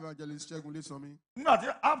we still have Evangelist Segun Ilesami. Nígbà tí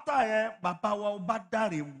after yẹn bàbá wa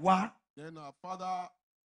Ọbádáre wá. Then our father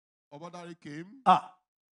Obadari came.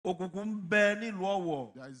 Òkùnkùn ń bẹ nílùú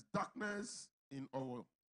Ọ̀wọ̀. There is darkness in Owo.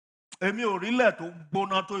 Èmi ò rílẹ̀ tó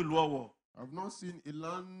gbóná tó ìlú Ọ̀wọ̀. I've not seen a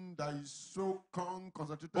land that is so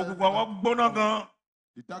concentrated. Òkùnkùn Ọ̀wọ̀ gbóná gan.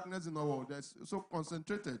 The darkness in Owo, that's so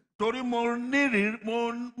concentrated. Torí mo nírìí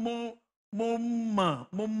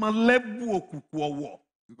mo mọ lẹ́bù òkùnkùn Ọ̀wọ̀.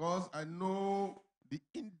 Because I know the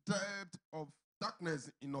in-depth of darkness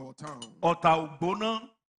in our town. Ọ̀tà ò gbóná.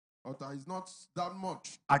 Altar is not that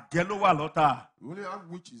much. Àjẹ́ ló wà lọ́tà. We only have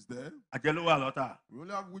witches there. Àjẹ́ ló wà lọ́tà. We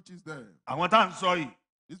only have witches there. Àwọn tá à ń sọ yìí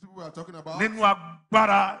These people we are talking about, nínú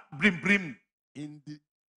agbára brim in the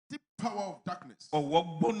deep power of darkness.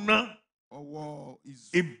 ọ̀wọ́ gbóná. Or is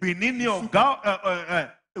Ìbìní ni ọ̀gá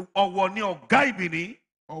ọ̀wọ̀ ni ọ̀gá ìbìní.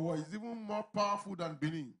 or is even more powerful than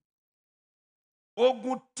Benin.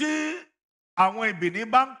 Ogun tí àwọn ìbìní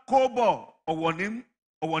bá ń kó bọ̀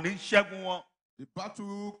ọ̀wọ̀ ní ṣẹ́gun wọn. The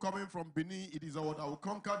battle coming from Benin, it is our that will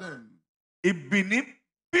conquer them. Ìbìní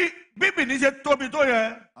bí Bìní ṣe tóbi tó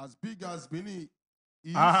yẹ. As big as Benin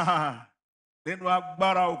is, Nínú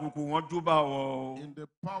agbára òkùnkùn wọn júbà wọ.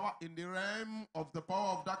 in the realm of the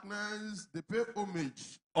power of darkness, they pay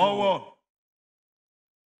homage. Ọwọ́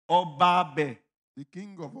ọba abẹ The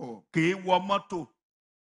king of all. kì í wọ mọ́tò.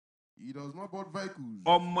 He does not board vehicles.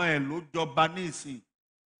 Ọmọ ẹ̀ ló jọba ní ìsìn.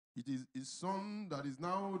 It is his son that is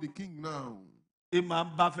now the king now. Ẹ máa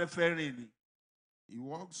ń bá fẹ́fẹ́ rìn ni. He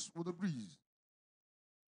walks with the breeze.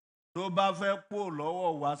 Tó bá fẹ́ kó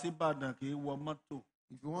lọ́wọ́ wá sí Ìbàdàn kì í wọ mọ́tò.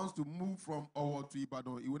 If he wants to move from Owo to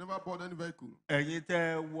Ibadan, he will never board any vehicle. Ẹ̀yin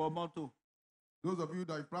tẹ́ ẹ wọ mọ́tò. Those of you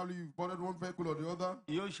that probably you've boarded one vehicle or the other,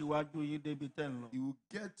 Yóò ṣíwájú yín débi tẹ́ ń lọ. he will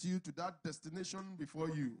get you to that destination before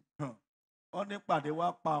you. Wọ́n ní pàdé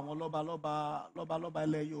wá pa àwọn lọ́balọ́ba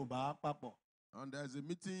ilẹ̀ Yorùbá papọ̀. And there's a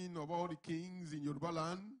meeting of all the kings in Yoruba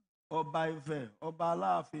land. Ọba Ifẹ̀, ọba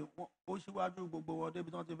Aláàfin, ó ṣíwájú gbogbo wọn débi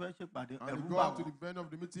tí wọ́n ti fẹ́ ṣèpàdé. And Ẹ̀rù they go bà out to the wọ́n. venue of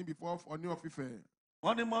the meeting before Oni of Ife.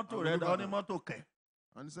 Wọ́n ní mọ́tò rẹ̀ dá, wọ́n ní mọ́tò kẹ̀.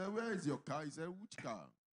 And he said, where is your car? He said, which car?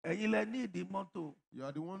 Ẹ̀yin lẹ ní ìdí mọ́tò. You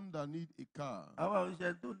are the one that need a car. Àwa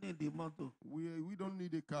òṣìṣẹ́ tó ní ìdí mọ́tò. We don't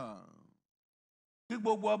need a car. Kí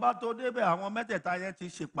gbogbo ọba tó débẹ̀, àwọn mẹ́tẹ̀ẹ̀ta yẹn ti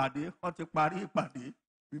ṣèpàdé, wọ́n ti parí ìpàdé.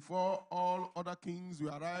 Before all other kings will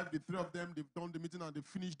arrive, the three of them, they've done the meeting and they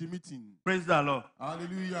finished the meeting. Praise the Lord.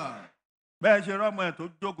 Hallelujah. Bẹ́ẹ̀ ṣe rọ́mọ ẹ̀ tó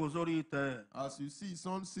jókòó sórí ìtẹ́. As you see his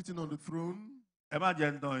son sitting on the throne, Ẹ má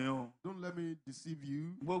jẹ́ ń tàn yín o. don't let me deceive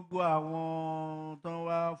you. Gbogbo àwọn tán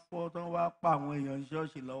wá pa àwọn èèyàn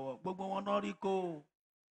ṣọ́ọ̀ṣì lọ́wọ́. Gbogbo wọn náà rí kó.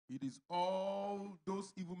 It is all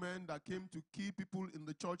those evil men that came to kill people in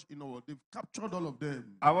the church in our. They've captured all of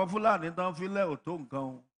them. Àwọn Fúlàní tán filẹ̀ ò tó nǹkan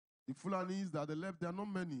o. The Fulanis that they left, there are not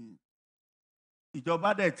many.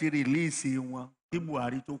 Ìjọba dẹ̀ ti rìlíìsì wọn kí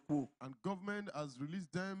Buhari tó kú. And government has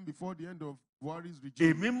released them before the end of Buhari's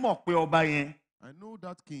regime. Èmi mọ̀ pé ọba yẹn I know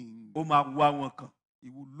that king. ó máa wá wọn kàn. He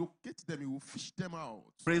will locate them. He will fish them out.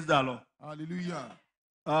 Praise the Lord. Hallelujah.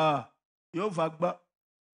 Yóò fà gbá.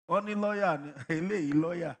 Wọ́n ní lọ́ọ̀yà ni eléyìí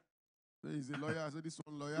lọ́ọ̀yà. So he's a lawyer. I said this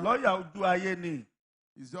one lawyer. Lọ́ọ̀yà ojú ayé ni.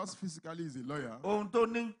 He's just physically he's a lawyer. Ohun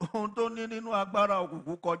tó ní nínú agbára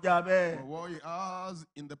òkùnkùn kọjá bẹ́ẹ̀. But what he has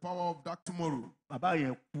in the power of that tomorrow, Bàbá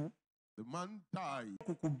yẹn kú. the man died.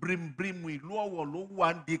 Òkùnkùn bírímù ìlú Ọ̀wọ̀ ló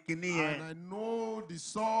wà ń di kinní And yẹn. I know the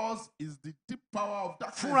source is the deep power of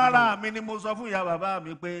that. Fúnra mi ni mo sọ fún ìyá bàbá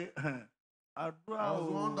mi pé àdúrà I was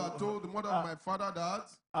the one that told the mother of my father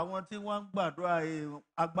that àwọn tí wọ́n ń gbàdúrà yìí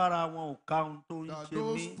agbára wọn ò ká ohun tó ń ṣe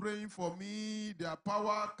those mí. praying for me, their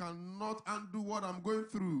power cannot undo what I'm going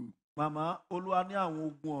through. Màmá Olúwa ní àwọn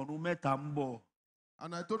ogun ọ̀run mẹ́ta ń bọ̀.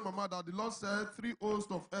 And I told Mama that the Lord said 3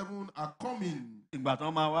 hosts of heaven are coming. Ìgbà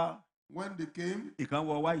tán máa wá, When they came, ìkan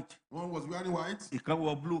wọ white, one was wearing white, ìkan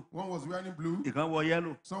wọ blue, one was wearing blue, ìkan wọ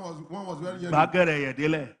yellow. one was wearing yellow, Gbàgẹ̀rẹ̀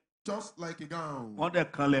yẹ̀dílẹ̀. just like a gown. Wọ́n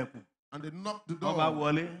dẹ̀ kanlẹ̀kùn. And they knocked the Wọ́n bá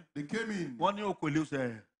door. wọlé. They came in. Wọ́n ní òkèlè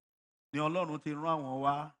ọ̀sẹ̀ ni Ọlọ́run ti rán àwọn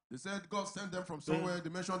wá. They said God sent them from somewhere. They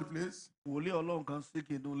mentioned the place. Wòlíì Ọlọ́run kan sí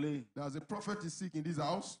kìnnú lé. There's a prophet is sick in this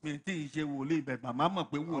house. Mi tí ì ṣe wòlíì bẹ̀, màmá mọ̀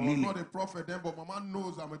pé I was wòlíì lè. not a prophet then, but Mama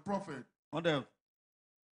knows I'm a prophet. Wọ́n dẹ̀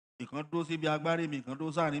ìkan dúró síbi agbárí mi, ìkan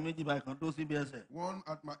dúró sáàrin méjì báyìí, ìkan dúró síbi ẹsẹ̀. One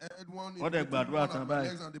at my head, one in Wọ́n dẹ̀ between, one gbàdúrà at tán my báyìí.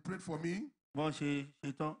 legs, and they prayed for me. Wọ́n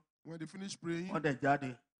ṣe tán. When they finished praying, Wọ́n dẹ̀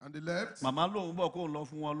jáde. and they left, Màmá lòun bọ̀ kó lọ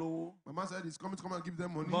fún wọn lówó. Mama said he's coming to come and give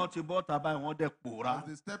them money. Wọ́n ti bọ́ tàbá wọ́n dẹ̀ pòórá. As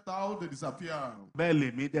they stepped out, they disappeared. Bẹ́ẹ̀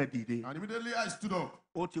lèmi dẹ̀ dìde. And immediately I stood up.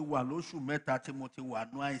 Ó ti wà lóṣù mẹ́ta tí mo ti wà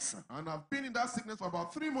ní àìsàn. And I've been in that sickness for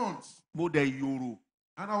about 3 months. Mo dẹ̀ yòrò.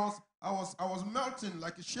 And I was melting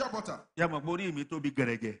like a shea butter. Yá mọ̀ pé orí mi tóbi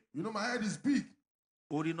gẹ̀rẹ̀gẹ̀. You know, my head is big.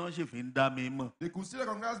 Orí náà sì fi ń dá mi mọ̀. They could still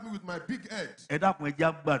recognize me with my big head. Ẹ dákun ẹ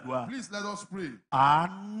já gbàdúrà. Please let us pray.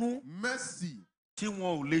 Àánú Mercy tí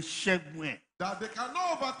wọn ò lè ṣẹ́gun ẹ̀. that they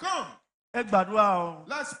cannot overcome. Ẹ gbàdúrà o.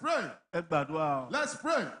 Let's pray. Ẹ gbàdúrà o. Let's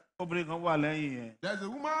pray. Obìnrin kan wà lẹ́yìn yẹn. There's a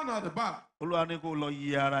woman at the back. Olúwa ní kó lọ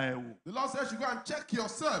yí ara ẹ̀ wò. The Lord said you should go and check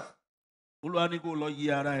yourself. Olúwa ní kó lọ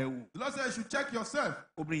yí ara ẹ̀ wò. The Lord said you should check yourself.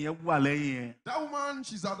 Obìnrin yẹn wà lẹ́yìn yẹn. That woman,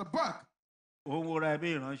 she's at the back. Owó ra ẹbí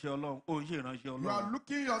ìránṣẹ́ Ọlọ́run, ó ń ṣe ìránṣẹ́ You are Ọlọ́run.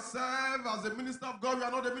 looking yourself as a minister of God. You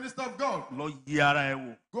are not a minister of God. Lọ yí ara ẹ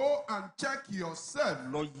wò. Go and check yourself.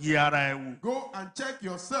 Lọ yí ara ẹ wò. Go and check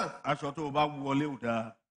yourself. Aṣọ tó o bá wọlé ò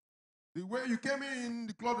dáa. The way you came in,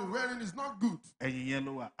 the clothes you're wearing is not good. Ẹ̀yìn yẹn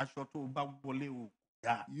ló wà. Aṣọ tó o bá wọlé ò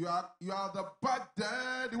dáa. You are the back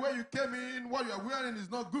there. The way you came in, what you are wearing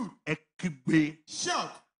is not good. Ẹ kígbe.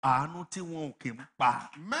 Shout. Àánú tí wọn ò kì í pa.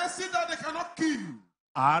 Mercy that they cannot kill.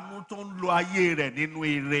 Àánú tó ń lo ayé rẹ̀ nínú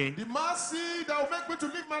ire. The mercy that will make me to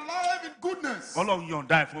live my life in goodness. Ọlọ́run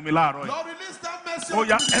yọ̀ǹda ẹ̀ fún mi láàárọ̀ yìí. Lord, release that mercy. Ó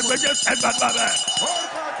yá ẹgbẹ́ Jésù ẹgbàdúrà bẹ́ẹ̀.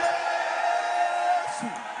 Orúkọ Jésù.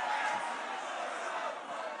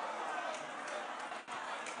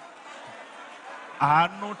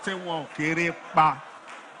 Àánú tí wọn ò kéré pa.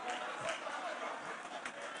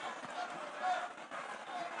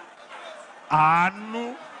 Àánú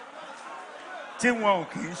tí wọn ò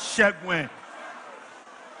kì í ṣẹ́gun ẹ̀.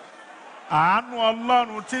 Àánú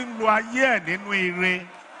Ọlọ́run tí ń lo ayé ẹ̀ nínú ire.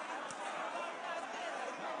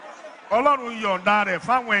 Ọlọ́run yọ̀ǹda rẹ̀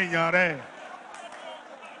fáwọn èèyàn rẹ̀.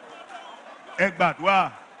 Ẹ gbàdúrà.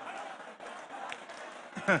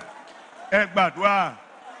 Ẹ gbàdúrà.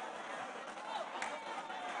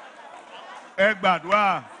 Ẹ gbàdúrà.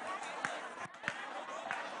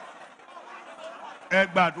 Ẹ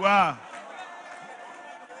gbàdúrà.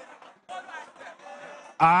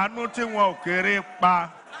 Àánú tí wọn ò kéré pa.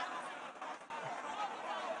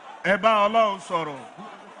 Ẹ bá Ọlọ́run sọ̀rọ̀.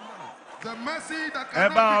 The mercy that Ẹ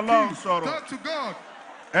bá cannot Ọlọ́run be sọ̀rọ̀. killed. Talk to God.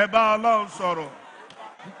 Ẹ bá Ọlọ́run sọ̀rọ̀.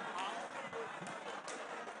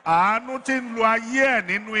 Àánú tí ń lo ayé ẹ̀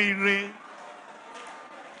nínú ire.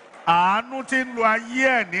 Àánú tí ń lo ayé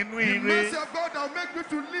ẹ̀ nínú The ire. mercy of God that will make me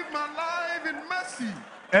to live my life in mercy.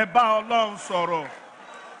 Ẹ bá Ọlọ́run sọ̀rọ̀.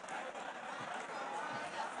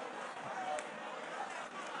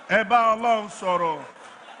 Ẹ bá Ọlọ́run sọ̀rọ̀.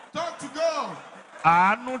 Talk to God.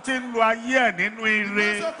 Àánú tí ń lo ayé ẹ̀ nínú The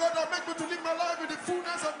mercy ire. of God that will make me to live my life in the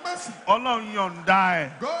fullness of mercy. Ọlọ́run yọ̀ǹda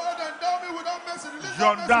ẹ̀. God endow me with that mercy. Release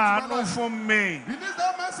that mercy Yọ̀ǹda into my àánú life. fún mi. Release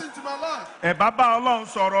that mercy into my life. Ẹ bá bá Ọlọ́run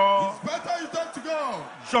sọ̀rọ̀. It's better you talk to God.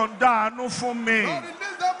 Yọ̀ǹda àánú fún mi. Lord,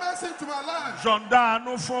 release that mercy into my life. Yọ̀ǹda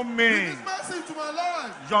àánú fún mi. Release mercy into my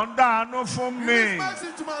life. Yọ̀ǹda àánú fún mi. Release mercy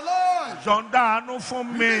into my life. Yọ̀ǹda àánú fún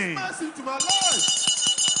mi. Release mercy into my life.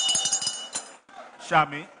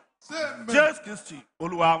 Ṣàmì. Say amen. Jésù Kristi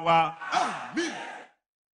Olúwa wa. Amen.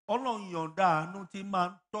 Ọlọ́run yọ̀ǹda àánú tí máa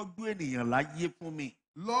ń tọ́jú ènìyàn láyé fún mi.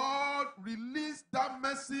 Lord, release that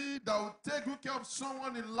mercy that will take good care of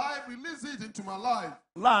someone in life. Release it into my life.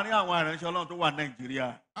 Láàárín àwọn ìránṣẹ́ Ọlọ́run tó wà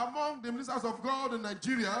Nàìjíríà, Among the ministers of God in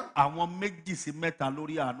Nigeria, àwọn méjì sí mẹ́ta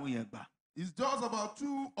lórí àánú yẹn gbà. it's just about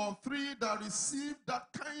 2 or 3 that receive that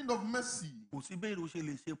kind of mercy. Kò sí bẹ́ẹ̀ ló ṣe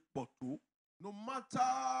lè ṣe pọ̀ tó. No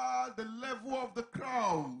matter the level of the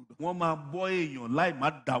crowd, Wọ́n máa bọ́ èèyàn láì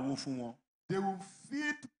má dáwó fún wọn. they will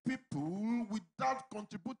feed people without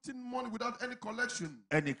contributing money, without any collection.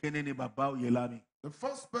 Ẹnìkíní ni bàbá Oyèlámi. The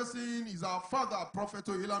first person is our father, Prophet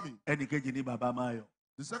Oyelami. Ẹnìkejì ni bàbá Máyọ̀.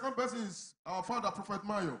 The second person is our father, Prophet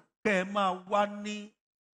Mayo. Kẹ́ ẹ máa wá ní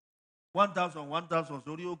 1,000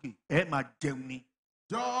 sórí òkè. Ẹ máa jẹun ni.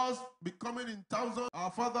 Just becoming in thousands,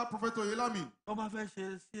 our father, Prophet Oyelami. Wọ́n bá fẹ́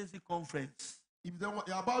ṣe CAC conference. If they are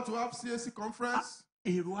about to have CAC conference,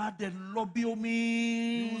 Èrò á dẹ̀ lọ bí you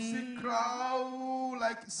omi. will see crowd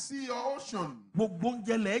like sea or ocean. Gbogbo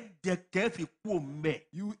oúnjẹ lẹ̀ jẹ kẹ́ fi kú òǹbẹ̀.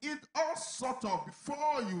 You eat all sort of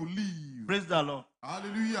before you leave. Praise the Lord.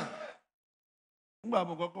 Hallelujah. Nígbà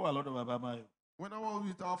mo kọ́kọ́ wà lọ́dọ̀ bàbá Máyọ̀. When I was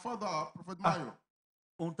with our father, Prophet Mayo,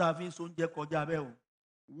 Ohun tá a fi ń so oúnjẹ kọjá bẹ́ẹ̀ o.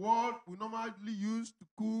 what we normally use to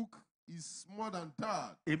cook is more than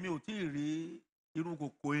that. Èmi ò tí ì rí irú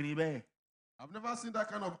kòkò irin bẹ́ẹ̀. I've never seen that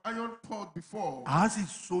kind of iron pot before. À á sì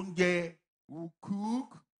so oúnjẹ. We'll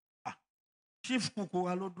cook. Chief cook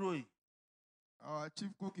wa ló dúró yìí. Our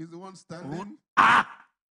chief cook is the one standing.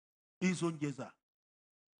 Ìṣe oúnjẹ sà.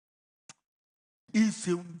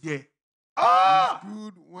 Ìṣe oúnjẹ. It's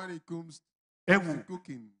good when it comes Ẹ to wò,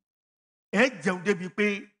 cooking. ẹ jẹun débi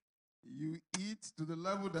pé You eat to the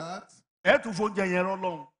level that, ẹ tún fóúnjẹ yẹn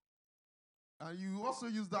rọ́lọ́run. and you also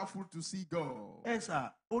use that food to see God. Ẹ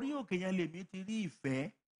sà, orí òkè yẹn lèmi ti rí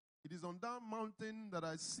ìfẹ́. It is on that mountain that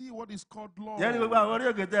I see what is called love. Yẹ́nì gbogbo àwọn orí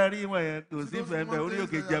òkè tẹ́ ẹ rí wọn yẹn kò sí those ìfẹ́ ń bẹ̀. Orí mountains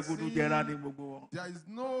òkè that I jẹgudu see- jẹra ní gbogbo wọn. There is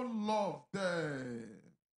no love there.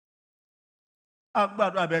 A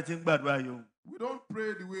gbàdúrà bẹ́ẹ̀ tí ń gbàdúrà yìí o. We don't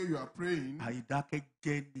pray the way you are praying.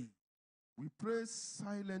 Àìdákẹ́jẹ́ ni. We pray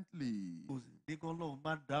silently. Kò sì ní kọ́ lọ́run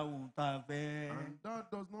má dá ohun tá a fẹ́. And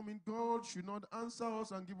that does not mean God should not answer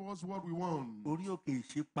us and give us what we want. Orí òkè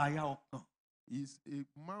ìṣípayá ọkàn. is a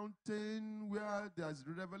mountain where there's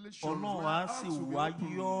revelation. Ọlọ́run Where á hearts sì will be wá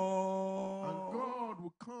opened, yọ. and God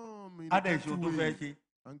will come in Á a dẹ̀ ṣe ohun tó mighty fẹ́ way. ṣe.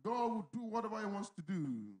 And God will do whatever He wants to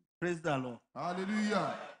do. Praise the Lord.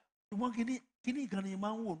 Hallelujah. Ṣùgbọ́n kíní kan ni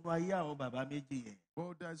máa ń wò ní ayé àwọn bàbá méjì yẹn.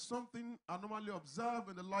 But there's something I normally observe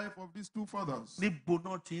in the life of these two fathers. Níbo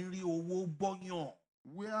náà ti ń rí owó bọ́yàn?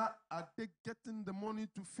 Where are they getting the money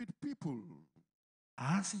to feed people?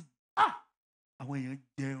 À á sì àwọn èèyàn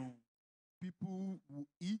jẹun. People will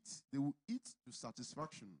eat, they will eat to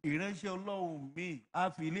satisfaction. Ìránṣẹ́ Ọlọ́run míì á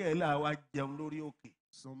fi ilé ẹ̀ láwa jẹun lórí òkè.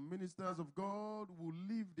 Some ministers of God will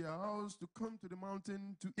leave their house to come to the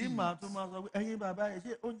mountain to Tí eat. màá tún máa sọ pé ẹ̀yin bàbá ẹ̀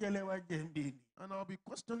ṣé oúnjẹ lẹ́wà jẹ ń bè ni? And I'll be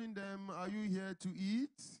questioning them, are you here to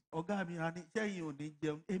eat? Ọ̀gá mi á ní sẹ́yìn ò ní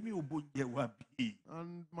jẹun, èmi ò bóúnjẹ wà bí.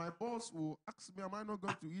 And my boss will ask me, am I not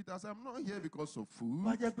going to eat? I say, I'm not here because of food.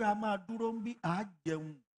 Wá jẹ́ pé a máa dúró ń bí à á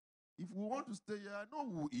jẹun. If we want to stay here, I know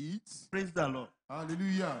we'll eat. Praise the Lord.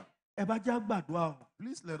 Hallelujah. Ẹ bá já gbàdúrà o.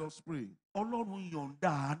 Please let us pray. Ọlọ́run yọ̀ǹda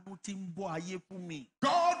àánú tí ń bọ́ ayé fún mi.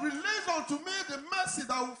 God, release unto me the mercy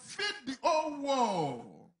that will feed the whole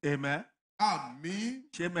world. Amen. Amen.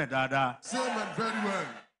 Ṣé mẹ̀ dáadáa? Say amen very well.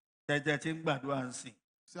 Tẹ̀tẹ̀ tí ń gbàdúrà ń sìn.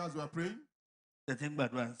 See, as we are praying, Tẹ̀tẹ̀ ń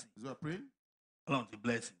gbàdúrà ń sìn. as we are praying, Ọlọ́run ti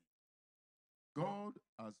bless mi. God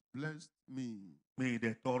has blessed me. Mi ì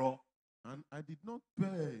dẹ̀ tọrọ. And I did not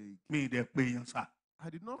beg. Mi ì dẹ̀ péyàn sà. I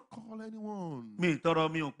did not call anyone. Mi ì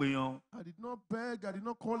tọrọ mi ò péyàn. I did not beg. I did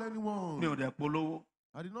not call anyone. Mi ò dẹ̀ polówó.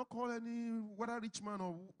 I did not call any, whether rich man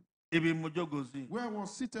or Ibi mo jókòó sí. where I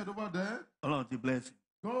was seated over there. Ọlọ́run ti bless mi.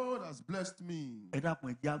 God has blessed me. Ẹ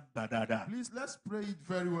dákun ẹ jẹ́ á gbà dáadáa. Please, let's pray it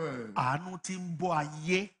very well. Àánú tí ń bọ́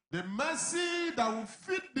ayé. The mercy that will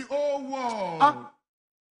feed the whole world.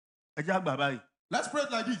 Ẹ jẹ́ á gbà báyìí. Let's pray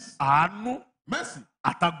it like this. Àánú Mercy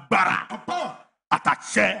àtàgbára and power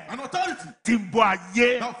àtàṣẹ and authority tí ń bọ́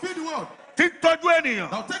ayé. that will feed the world. Tí ń tọ́jú ènìyàn.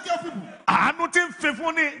 That will take care of people. Àánú tí ń fi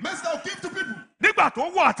fún ni. Mercy that will give to people. Nígbà tó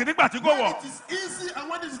wọ̀ àti nígbà tí kò When wọ̀. it is easy and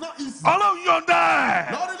when it is not easy. Ọlọ́run yọ̀ǹda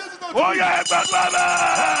ẹ̀. Lord, release it unto Ó me. yẹ ẹ gbàdúrà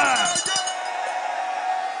bẹ́ẹ̀.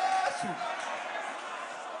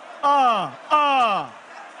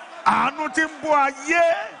 Àánú tí ń bọ́ ayé.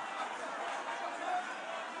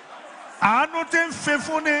 Àánú tí ń fi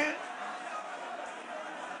fún ni.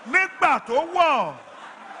 Nígbà tó wọ̀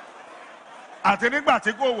àti nígbà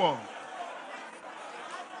tí kò wọ̀.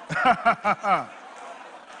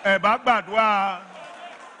 Ẹ bá gbàdúrà.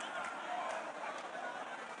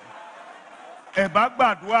 Ẹ bá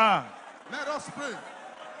gbàdúrà. Let us pray.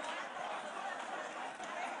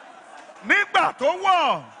 Nígbà tó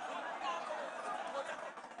wọ̀.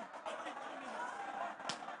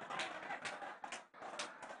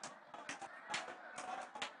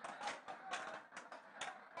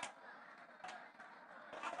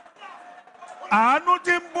 Àánú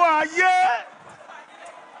tí ń bọ́ ayé.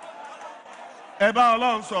 Ẹ bá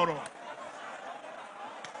Ọlọ́run sọ̀rọ̀.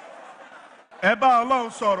 Ẹ bá Ọlọ́run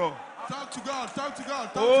sọ̀rọ̀. Talk to God. Talk to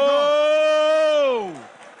God. Talk to God. Ooo!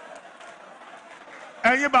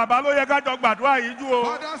 Ẹ̀yin bàbá ló yẹ ká jọ gbàdúrà yìí jù o.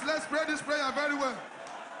 Fathers, let's pray this prayer very well.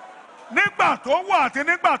 Nígbà tó wọ̀ àti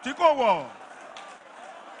nígbà tí kò wọ̀.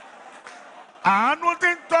 Àánú tí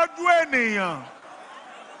ń tọ́jú ènìyàn.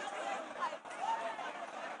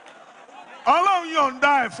 Ọlọ́run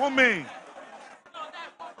yọ̀ǹda ẹ̀ fún mi.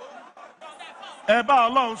 Ẹ bá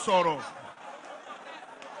Ọlọ́run sọ̀rọ̀.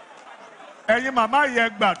 Ẹ̀yin màmá yẹ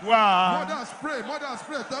gbàdúrà. Mothers, pray. Mothers,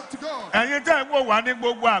 pray. Talk to God. Ẹ̀yin tẹ́ ẹ̀ ń wò wá ní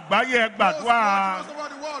gbogbo àgbáyé ẹ gbàdúrà. Those watching us over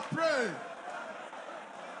the world, pray.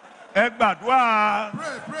 Ẹ gbàdúrà.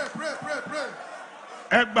 Pray, pray, pray, pray, pray.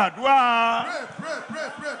 Ẹ gbàdúrà. Pray, pray, pray,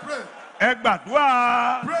 pray, pray. Ẹ gbàdúrà.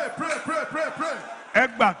 Pray, pray, pray, pray, pray. Ẹ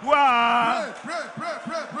gbàdúrà. Pray, pray, pray,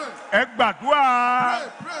 pray, pray. Ẹ gbàdúrà. Pray,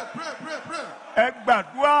 pray, pray, pray, pray. Ẹ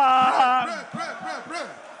gbàdúrà. Pray, pray, pray, pray.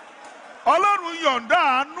 Ọlọ́run yọ̀ǹda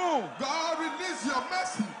àánú. God, release your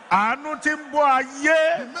mercy. Àánú tí ń bọ́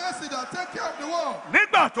ayé. The mercy that take care of the world.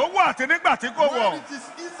 Nígbà tó wọ̀ àti nígbà tí kò wọ̀. When it is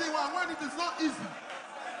easy and when it is not easy.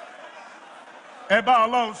 Ẹ bá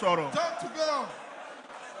Ọlọ́run sọ̀rọ̀. Talk to God.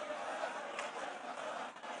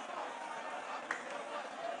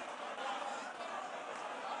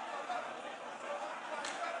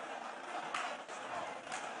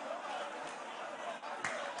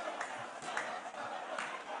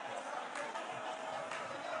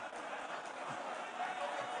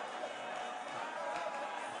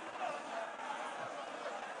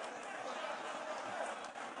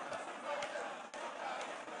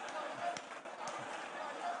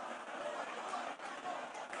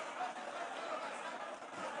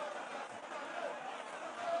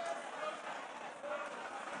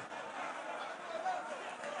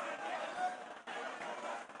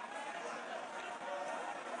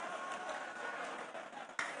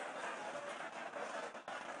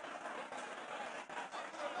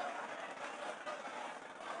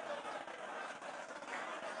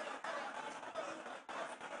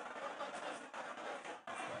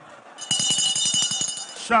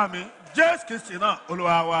 Ṣàmì Jésù Kristi náà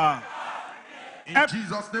Olúwa wa. In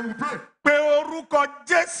Jesus' name we pray. Pé orúkọ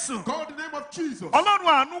Jésù. God, in the name of Jesus. Ọlọ́run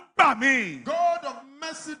àánú gbà mí. God of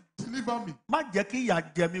mercy, deliver me. Má jẹ́ kí ìyà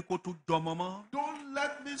jẹ mí kó tún jọmọ mọ́. Don't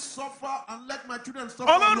let me suffer and let my children suffer.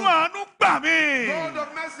 Ọlọ́run alone. àánú gbà mí. God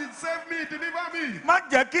of mercy, save me, deliver me. Má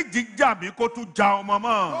jẹ́ kí jíjà mi kó tún ja ọmọ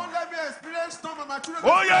mọ́. Don't let me experience storm and my children.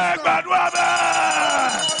 Ó yẹ experience gbàdúrà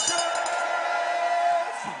bẹ́ẹ̀. storm.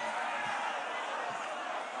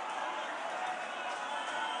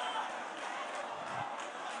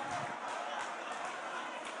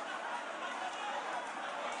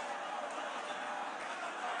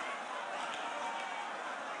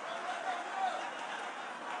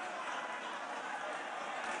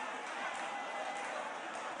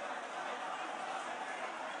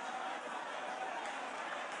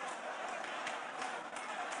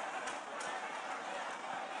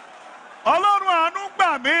 Ọlọ́run àánú gbà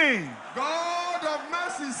mí. God of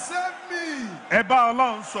mercy, save me. Ẹ bá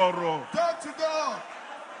Ọlọ́run sọ̀rọ̀. Talk to God.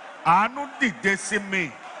 Àánú dìde sí mi.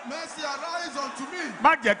 Mercy arise unto me.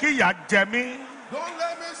 Má jẹ́ kí ìyà jẹ mí Don't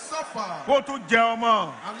let me suffer kó tún jẹ ọmọ.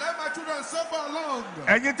 and let my children suffer alone.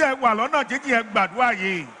 Ẹ̀yin tẹ́ wà lọ́nà jíjìn ẹ gbàdúrà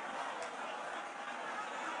yìí.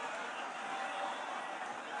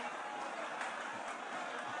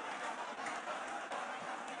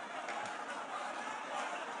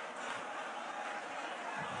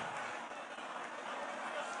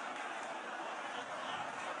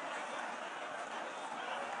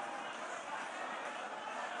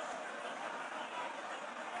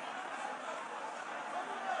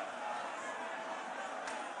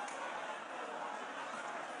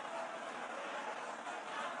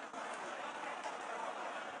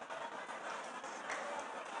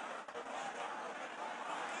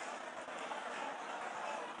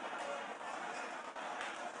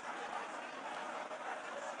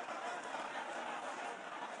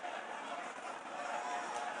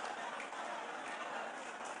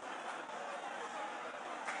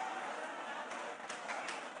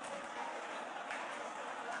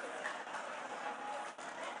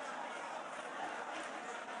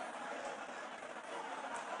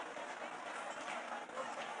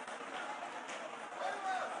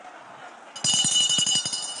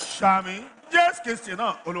 Ṣàmì Jésù Kristi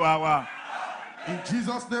náà Olúwa wa. In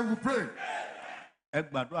Jesus' name we pray. Ẹ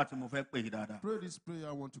gbàdúrà tí mo fẹ́ pè yí dáadáa. Pray this prayer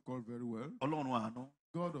I want to call very well. Ọlọ́run àánú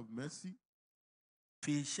God of mercy,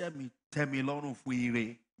 fi iṣẹ́ mi tẹ́ mi lọ́rùn fún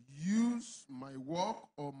ire. use my work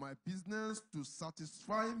or my business to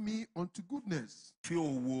satisfy me unto goodness. Fi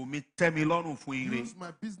òwò mi tẹ́ mi lọ́rùn fún ire. Use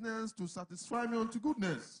my business to satisfy me unto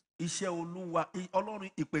goodness. Iṣẹ́ Olúwa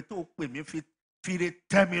Ọlọ́run ìpè tó pè mí fi ire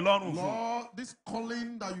tẹ́ mi lọ́rùn fún. Lord, this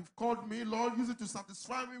calling that you've called me, Lord, use it to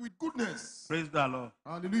satisfy me with goodness. Praise the Lord.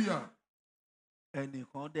 Hallelujah.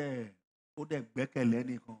 Ẹnìkan dẹ̀ ó dẹ̀ gbẹ́kẹ̀lé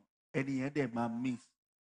ẹnìkan ẹni yẹn dẹ̀ máa miss.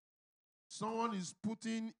 Someone is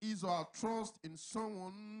putting his or her trust in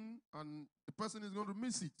someone and the person is going to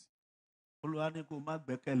miss it. Olúwa ní kó má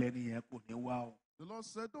gbẹ́kẹ̀lé ẹni yẹn kò ní wá o. The Lord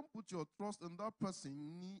said, don't put your trust in that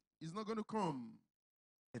person. He's not going to come.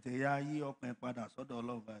 Tètè yá yí ọkàn ẹ padà sọ́dọ̀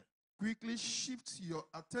Ọlọ́run báyìí. Quickly shift your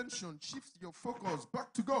attention, shift your focus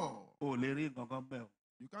back to God. O ò lè rí nǹkan kan bẹ́ẹ̀ o.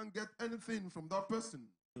 You can't get anything from that person.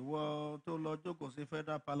 Ìwọ tó lọ jókòó sí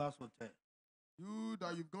Federal Palace Hotel. You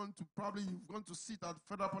that you've gone to sit at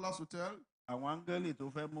Federal Palace Hotel. Àwọn áńgẹ́lì tó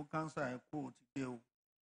fẹ́ mú kánsà ẹ kó o ti dé o.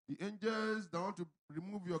 The angels that want to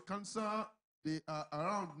remove your cancer, they are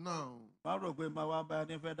around now. Má rò pé máa wá bá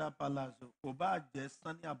ní Federal Palace o. Kò bá jẹ́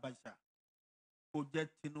Sani Abacha, kò jẹ́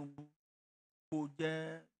Tinubu, kò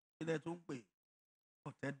jẹ́ ilẹ̀ tó ń pè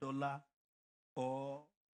Ọ̀tẹ́dọ́lá ọ̀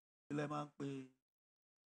ilẹ̀ máa ń pè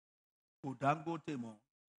kò Dangote mọ́.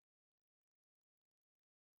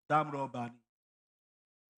 Dámrọ̀bà ni.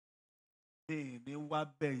 Ní wá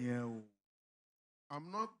bẹ̀ yẹn o. I'm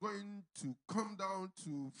not going to come down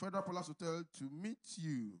to Federal Palace Hotel to meet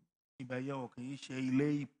you. Ibẹ̀ yẹn ò kì í ṣe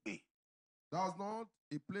ilé ìpè. That's not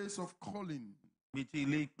a place of calling. Bí tí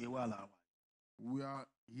ilé ìpè wà láwa. We are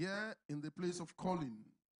here in the place of calling.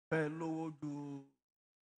 Bẹ́ẹ̀ lówó ju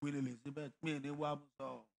Queen Elizabeth mi ní wá mú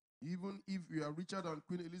sọ. Even if you are richer than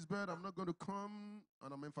Queen Elizabeth, I'm not going to come,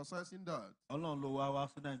 and I'm emphasizing that. Ọlọ́run ló wá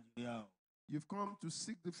sí Nàìjíríà o. You've come to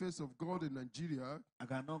seek the face of God in Nigeria. I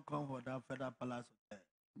cannot come for that Federal Palace Hotel.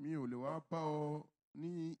 Mi ò lè wá bá ọ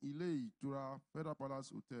ní ilé ìtura Federal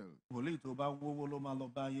Palace Hotel. Wòlíì tó bá ń wówó ló máa lọ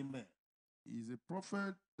bá yín mẹ́. He is a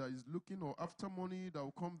prophet that is looking or after money that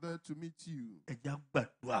will come there to meet you. Ẹja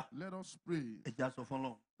gbàdúrà. Let us pray. Ẹja sọ fún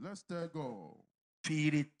Ọlọ́run. Let's tell God. Fi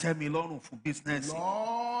ire tẹ́ mi lọ́rùn fún bísínẹ́sì.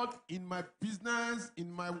 Lord, in my business,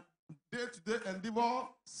 in my day-to-day endeavor,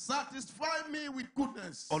 satisfy me with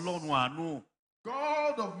goodness. Ọlọ́run àánú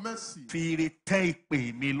God of mercy, fi ire tẹ́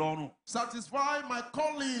ìpè mi lọ́rùn. satisfy my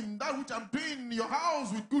calling, that which I'm doing in your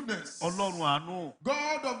house with goodness. Ọlọ́run àánú,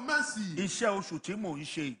 God of mercy, iṣẹ́ oṣù tí mò ń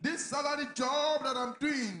ṣe, this salary job that I'm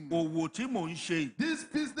doing, òwò tí mò ń ṣe, this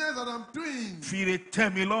business that I'm doing, fi ire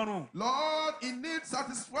tẹ́ mi lọ́rùn. Lord, in it,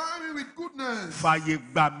 satisfy me with goodness. Fàyè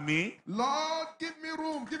gbà mí. Lord, give me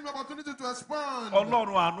room, give me opportunity to expand.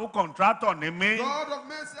 Ọlọ́run àánú kọ̀ǹtrátọ̀ ni mí. God of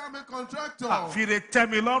mercy, I'm a contractor. Fi ire tẹ́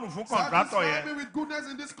mi lọ́rùn fún kọ̀ǹtrátọ̀ Satisfy me yẹn. with goodness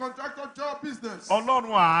in this contractor job business.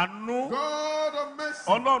 Ọlọ́run àánú. God of mercy.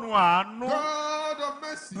 Ọlọ́run àánú. God of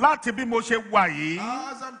mercy. Láti bí mo ṣe wà yìí,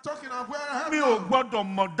 As I'm talking of where I am mi ò now,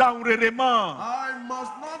 gbọ́dọ̀ mọ̀ dáhùn rere mọ́. I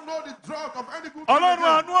must not know the drought of any good thing Ọlọ́run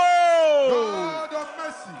again. àánú o. God of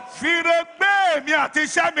mercy. Fi ire gbé èmi àti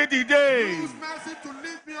iṣẹ́ mi dìde. Use mercy to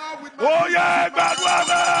lift me up with my Ó business, yẹ with my gbàdúrà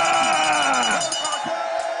náà. business.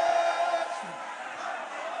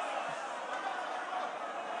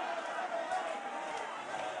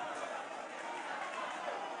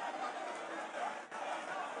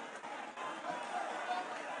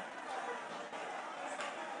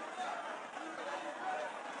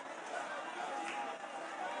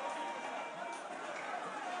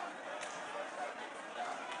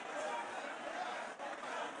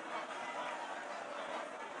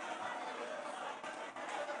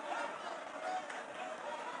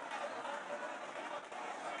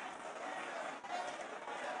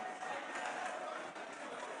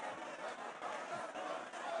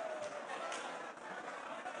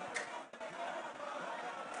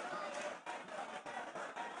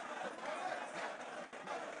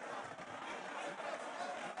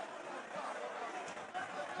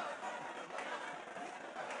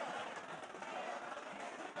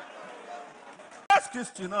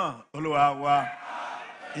 Kristi náà, Olúwa wa.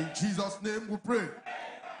 In Jesus' name we pray.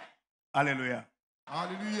 Hallelujah.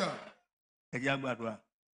 Hallelujah. Ẹ jẹ́ á gbàdúrà.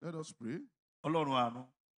 Let us pray. Ọlọ́run àánú.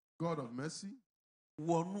 God of mercy,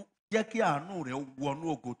 Wọnú, jẹ́ kí àánú rẹ̀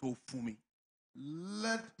wọnú ògo tó fún mi.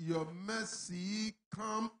 let your mercy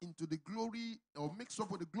come into the glory or mix up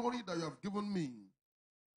with the glory that you have given me.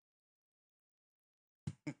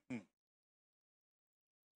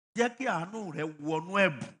 Jẹ́ kí àánú rẹ̀ wọnú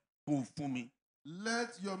ẹ̀bùn tó fún mi.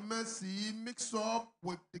 Let your mercy mix up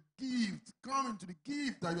with the gift, come into the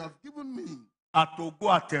gift that you have given me. Àtògo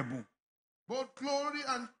àtẹ̀bùn. Both glory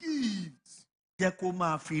and gifts. Jẹ́ kó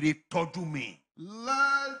máa fi ire tọ́jú mi.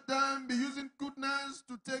 Let them be using goodness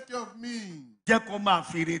to take care of me. Jẹ́ kó máa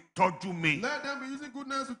fi ire tọ́jú mi. Let them be using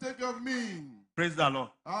goodness to take care of me. Praise the Lord.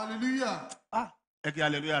 Hallelujah. Ẹ kí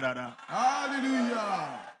hallelujah dáadáa.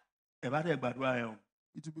 Hallelujah. Ẹ bá dẹ̀ gbàdúrà ẹ o.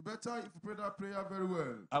 It will be better if you pray that prayer very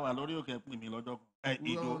well. A wà lórí òkè pín mi lọ́jọ́ kan.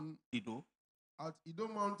 We were Ìdó. on- Ìdó. At Ido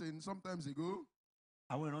Mountain sometimes ago,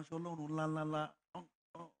 Àwọn ìránṣẹ́ Ọlọ́run ńláńlá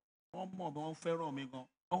wọ́n mọ̀ bí wọ́n fẹ́ràn mi gan.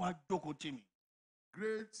 Wọ́n wá jókòó tì mí.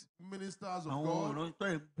 great ministers of Àwọn God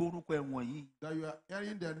ìránṣẹ́ ẹ̀ gbórúkọ ẹ̀wọ̀n yìí. that you are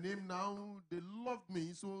hearing their name now, they love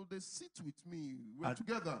me, so they sit with me. We're At-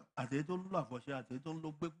 together. Àtẹ̀yẹ́ tó ń lo àfọ̀ṣẹ́, àtẹ̀yẹ́ tó ń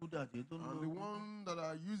lo gbẹ́kúdà, àtẹ̀yẹ́ tó ń And the lo. one that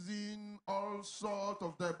are using all sorts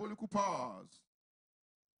of diabolical powers.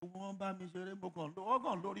 Wọ́n bá mi ṣeré, wọ́n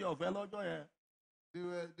kàn lórí ọ̀fẹ́ lọ́jọ́ yẹn.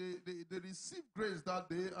 They received grace that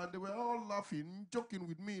day and they were all laughing, joking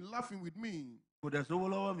with me, laughing with me. Kò dẹ̀ sówó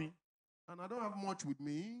lọ́wọ́ mi. And I don't have much with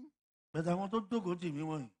me. Bẹ̀tẹ̀ àwọn tó jókòó tì mí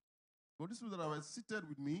wọ̀nyí. But these people that were seated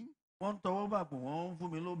with me, Wọ́n ń tọwọ́ bàpò, wọ́n ń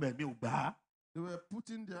fún mi lóbẹ̀ mi ò gbà á. they were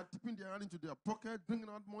tipping their hand into their pocket, bringing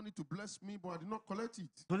out money to bless me, but I did not collect it.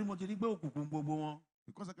 Torí mo ti rí pé òkùnkùn gbogbo wọn.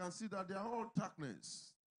 Because I can see that they are all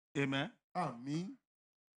darkness. Amen. Me.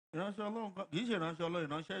 Ìránṣẹ́ Ọlọ́run kan, kì í ṣe ìránṣẹ́ Ọlọ́run,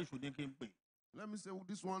 ìránṣẹ́ èṣù ni kí n pè. Let me say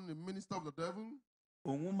this one, the minister of the devil,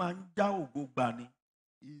 Òun máa ń já ògo gbà ni.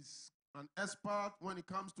 is an expert when it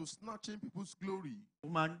comes to snatching people's glory. Ó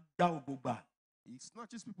máa ń já ògo gbà. He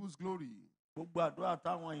snatches people's glory. Gbogbo àdúrà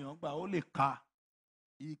táwọn èèyàn gbà ó lè ka.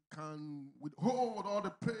 He can withhold all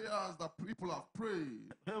the prayers that people have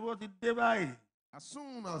prayed. Ṣé bó ti dé báyìí? As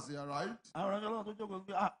soon as they arrived, Àwọn ìránṣẹ́ Ọlọ́run tó jókòó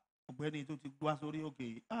pé ọ̀gbẹ́ni tó ti gbá sórí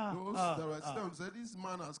òkè yìí. those that were still said, this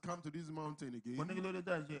man has come to this mountain Mo ní kí again. ló dé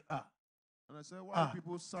tẹ̀ ṣe. And I said, why are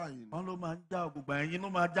people sighing? Wọ́n ló máa ń já ògo gbà, ẹ̀yin ló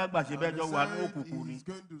máa já gbà ṣe And bẹ́ẹ̀ they jọ wà ní said, òkùnkùn ni. he's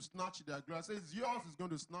going to snatch their grace. I said, yours is going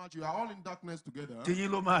to snatch. You are all in darkness together. Tiyín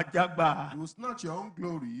ló máa já gbà. You will snatch your own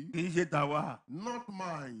glory, Kì í ṣe tàwa. not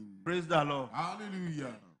mine. Praise the Lord.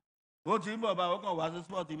 Hallelujah. Ó ti ń bọ̀ bá ó kàn wá sí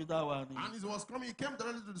sport ibi tá a wà ni. And he was coming, he came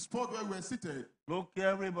directly to the spot where we were seated. Ló kí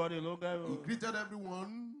everybody ló He kẹ́ greeted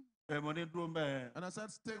everyone. ẹ̀mọ́ ní dúró bẹ́ẹ̀. And I said,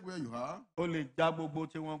 stay where you are. Ó lè já gbogbo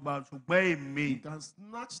tí wọ́n gbà ṣùgbọ́n You èmi can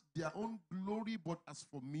snatch their own glory, but as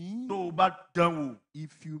for me, tó o bá dán wò.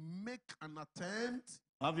 if you make an attempt,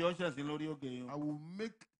 Wọ́n fi ọ́ṣẹ̀ sí lórí òkè yìí. I will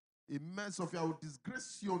make A mess of you, I will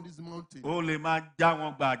disgrace you on this mountain. ó lè máa já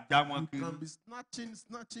wọn gbà já wọn You kiri. can be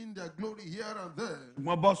snatching their glory here and there.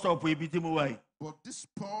 Wọ́n bọ́ sọ̀pù ibi tí mo wà yìí. But this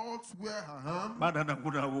spot where I am, Má dandan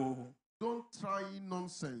kúnra wo. don't try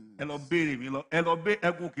nonsense. Ẹ lọ béèrè mi lọ. Ẹ lọ bé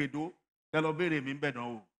ẹkùn kèdó. Ẹ lọ béèrè mi ń bẹ̀ náà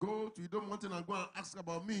o. Go to Idom Mountain and go and ask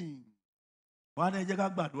about me. Wọ́n á ní ẹ jẹ́ ká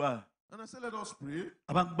gbàdúrà. And I said, let us pray.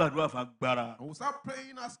 A bá ń gbàdúrà fún agbára. And we start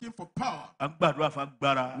praying, asking for power. A ń gbàdúrà fún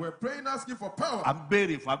agbára. We're praying, asking for A power. ń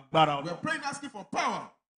béèrè fún agbára. We're praying, asking for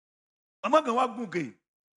power. Ọmọ kan wá gùnkè.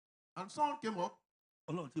 And someone came up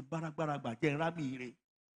Ọlọ́run ti báragbára gbà jẹ́ rábì rẹ̀.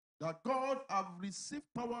 that God have received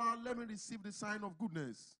power. Let me receive the sign of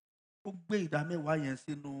goodness. Ó gbé ìdá mẹ́wàá yẹn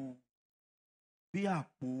sínú bí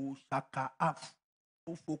àpò ṣaka half.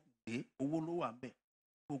 Ó fokùn dé. Owó ló wà ń bẹ̀.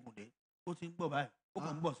 Fokùn dé. Ó ti ń gbọ̀ báyìí. Ó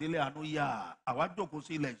kàn ń bọ̀ sílé àánú yá. Àwa jókòó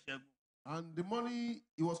sí ilẹ̀ ìṣẹ́gun. And the money,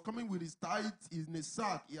 he was coming with his tithe in a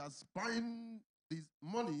sack. He has buying this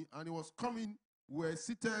money and he was coming. We're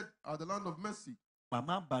seated at the land of mercy.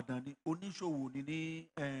 Màmá Ìbàdàn ni oníṣòwò ni ní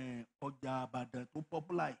ọjà Ìbàdàn tó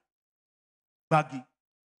popular yìí. Gbági.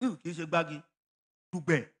 Kì í ṣe gbági.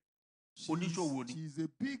 Dùgbẹ̀. Oníṣòwò ni. She's a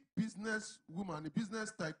big business woman, a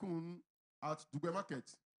business tycoon at Dugbe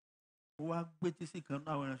Market. Ó wá gbé tí sí kan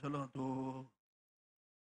náà àwọn ìránṣẹ́ Ọlọ́run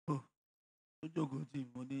tó jókòó tí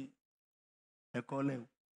mo ní ẹ̀kọ́ lẹ̀ o.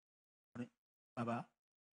 Bàbá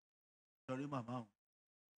sọrí màmá o.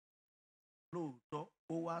 Lóòótọ́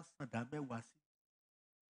ó wá sàndá mẹ́wàá sí.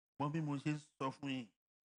 Wọ́n bí mo ṣe ń sọ fún yín.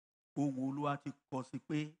 Ohun Olúwa ti kọ sí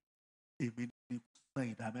pé èmi ni san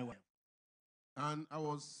ìdá mẹ́wàá. And I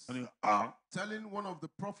was telling one of the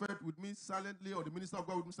prophet with me silently, or the minister of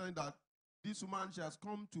God with me silently, that this woman, she has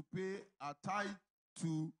come to pay a tithe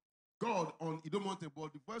to God on Idomonte,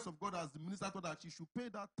 but the voice of God as the minister told her that she should pay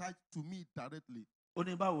that tithe to me directly. Ó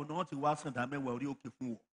ní báwo ni wọ́n ti wá sàndá mẹ́wàá orí òkè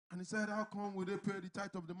fún wọn. And he said, how come will they pay the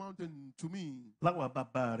tithe of the mountain to me? Láwa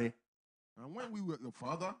bàbá rẹ̀. And when we were your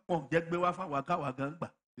father, Wọ́n jẹ́ gbé wá fáwọn káwa gan gbà.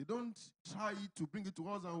 they don't try to bring it to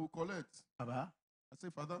us and we'll collect. Bàbá I say,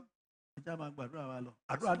 Father, ẹ já máa gbàdúrà wa lọ.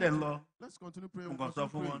 Àdúrà dẹ̀ ń lọ. let's continue praying. Nǹkan sọ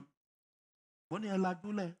fún wọn. Mo ní ẹ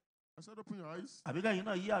lajúlẹ̀. I said, open your eyes. Àbí kẹ́yìn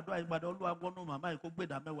náà yí àdúrà yín padà Olúwa gbọ́nú màmá yìí kó gbé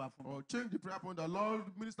ìdá mẹ́wàá fún mi. Or change the prayer point. The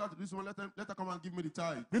Lord minister to this woman. Let her come and give me the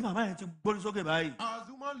tithe. Bí màmá yẹn ti gbórí sókè báyìí. As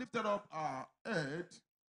the woman lifted up her head,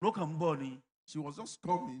 Ló kàn ń bọ̀ ni. she was just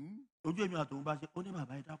coming. Ojú èmi àtòun bá ṣe ó ní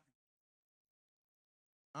bàbá yìí dákun.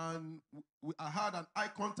 And I had an eye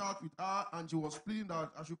contact with her, and she was pleading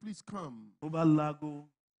that I should please come. Ó bá láago.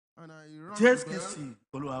 And I ran Jésù to her. Kristi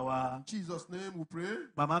Olúwa wa. In Jesus' name we pray.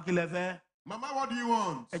 Màmá kí lẹ fẹ́? Mama, what do you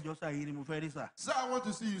want? Ẹ jọ sáà yìí ni mo fẹ́ rí sà. Sir, I want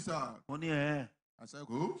to see you, sir. Mo ní ẹ̀. I said,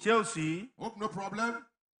 go. Ṣé ò sí? Hope no problem.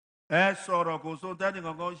 Ẹ sọ̀rọ̀ kò sóhun tẹ́nì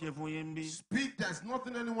kankan ṣe fún yín bí. Speak. There's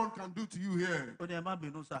nothing anyone can do to you here. Ó ní ẹ má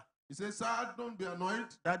bínú sà. He said, sir, don't be annoyed.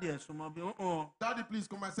 Dádì ẹ̀ súnmọ́ bí. Daddy, please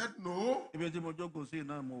come. I said, no. Ibi tí mo jókòó sí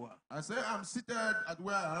náà mo wà. I said, I'm seated at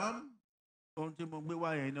where I am. Ohun tí mo gbé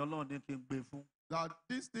wá yẹn ni Ọlọ́run ní kí n gbé fún. That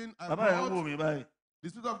this thing I Bàbá yẹn wò brought, mí báyìí. the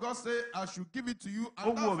Spirit of God said, I should give it to you. Ó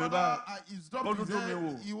And wò mí that father, báyìí. he Ó dropped his dúdú mi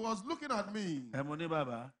wò. head. He was looking at me. Ẹ mo ní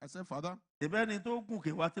bàbá. I said, Father, Ìbẹ́ ni tó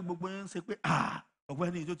gùnkè wá tí gbogbo yẹn ń ṣe pé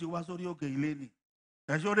ọ̀gbẹ́ni tó ti wá sórí òkè ilé ni.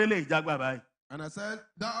 Ẹ̀ṣọ́ orílẹ̀ ìjágbá báyìí. and I said,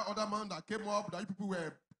 that other man that came up, that you people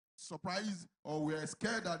were surprised or were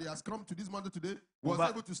scared that he has come to this mountain today, was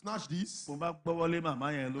able to snatch this. Mo bá gbọ́wọ́lé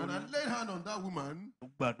màmá yẹn And I lórí. laid hand on that woman. Mo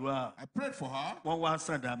gbàdúrà. I prayed for her. Wọ́n wá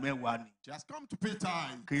sàndà mẹ́wàá ni. She has come to pay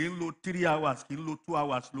tithe. Kì í lo 3 hours, kì í lo 2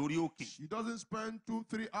 hours lórí òkè. She doesn't spend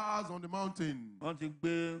 2-3 hours on the mountain. Wọ́n ti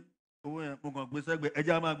gbé owó yẹn, mo kàn gbé sẹ́gbẹ̀ẹ́. Ẹ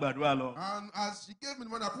jẹ́ á máa gbàdúrà lọ. And as she gave me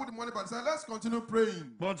the money, I put the money back and said, let's continue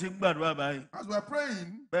praying. Wọ́n ti ń gbàdúrà báyìí. As we are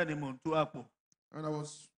praying, Bẹ́ẹ̀ ni mò ń tú àpò. and I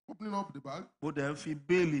was opening up the bag, Mo dẹ̀ ń fi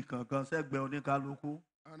béèlì kankan sẹ́gbẹ̀ẹ́ oníkálukú.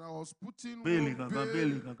 and I was putting Bailey, one kankan, bail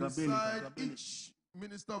Bailey, kankan, Bailey, beside kankan, Bailey. each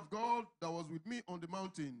minister of God that was with me on the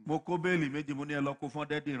mountain. Mo kó béèlì méjì, mo ní ẹ lọ kó fún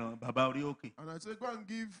dẹ́dì ràn bàbá orí òkè. And I said, go and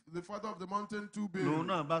give the father of the mountain 2 Lòun bales.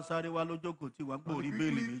 náà bá sáré wá lójókòó tí wọ́n And he gbòòrí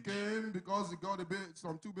béèlì quickly méjì. came because he got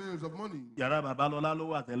some 2 bales of money. Yàrá bàbá Lọlá ló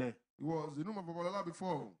wà tẹ́lẹ̀. It was the room of Babalola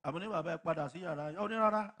before. Àmọ́ ní bàbá ẹ padà sí yàrá. Ó ní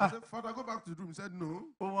rárá. I said, Father, go back to the room. He said, no.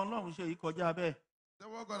 Ohun Ọlọ́run ṣe yìí kọjá bẹ́ẹ̀.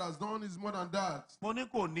 Then what God has done is more than that. Mo ní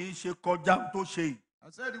kò ní í ṣe kọjá ohun tó ṣe yìí. I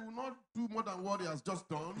said, he will not do more than what he has just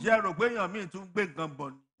done. Ṣé ẹ rò pé èèyàn míì tún gbé nǹkan bọ̀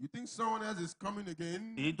ni? You think someone else is coming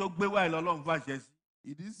again? Èyí tó gbé wáyé lọ́lọ́run fàṣẹ sí.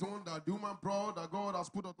 It is the one that the woman brought that God has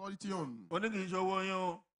put authority on. Ó ní kì í ṣe owó yín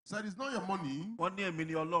o. Said it's not your money. Wọ́n ní èmi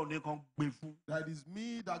ni Ọlọ́run ní kan gbé fún. That is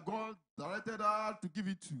me that God directed her to give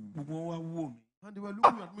it to. Gbogbo wọn wá wò mí. And they were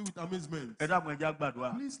looking at me with amazement. Ẹ dákun ẹ jẹ́ á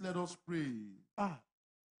gbàdúrà. Please let us pray.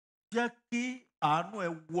 Jẹ́ kí àánú ẹ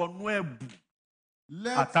wọnú ẹ̀bùn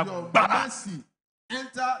Let your Atagbara. mercy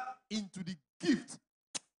enter into the gift.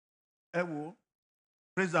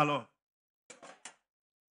 Praise the Lord.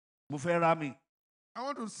 Mo fẹ́ ra mi. I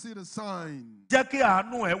want to see the sign. Jẹ́ kí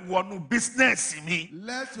àánú ẹ wọnú business mi.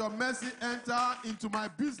 Let your mercy enter into my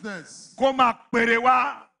business. Kó máa pèrè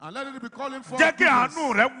wá. And let it be calling for Jẹ́ kí goodness.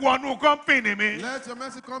 àánú rẹ wọnú company mi. Let your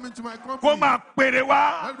mercy come into my Kó company. máa pèrè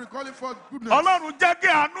wá. Let it be calling for goodness. Ọlọ́run jẹ́ kí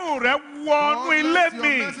àánú rẹ wọnú Lord, ilé let your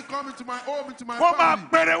mi. mercy come into my home, into my Kó máa family.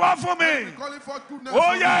 pèrè wá fún Let it mi. be calling for goodness.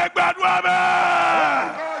 Ó yẹ ẹ gbàdúrà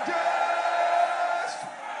bẹ́ẹ̀. Oh, yes.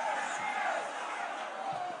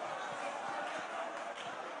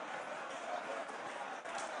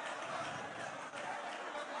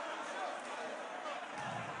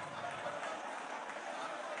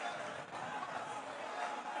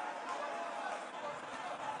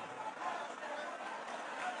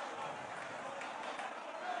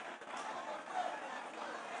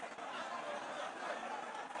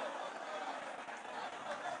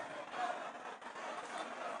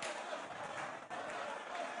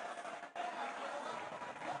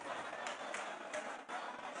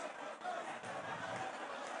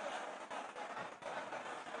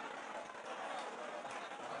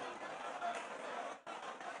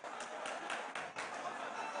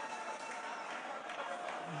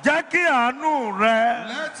 Jẹ́ kí àánú rẹ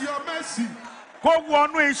Let your mercy kó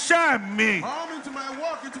wọnú iṣẹ́ mi. come into my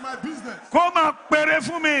work, into my business. Kó máa pèrè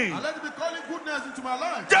fún mi. And let it be calling goodness into my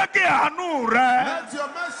life. Jẹ́ kí àánú rẹ Let your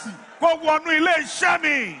mercy kó wọnú ilé iṣẹ́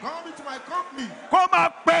mi. come into my company. Kó máa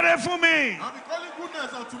pèrè fún mi. And be calling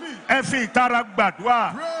goodness unto me. Ẹ fi ìtara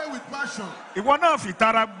gbàdúrà. Pray with passion. Ìwọ náà fi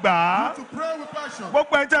ìtara gbà á. To pray with passion.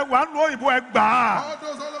 Gbogbo ẹ jẹ́ wà ń lo òyìnbó ẹ gbà á. All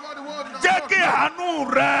those all over the world. in our Jẹ́ world, kí àánú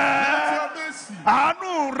rẹ. let your mercy.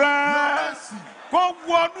 Àánú Your rẹ mercy. kó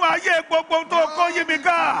wọnú ayé gbogbo tó kó yí mi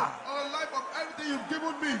ká. All life of everything you've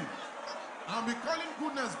given me. And be calling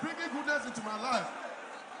goodness, bringing goodness into my life.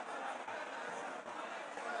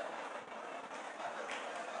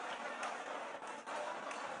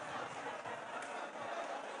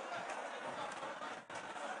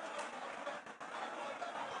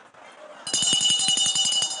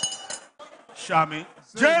 Ṣàmì.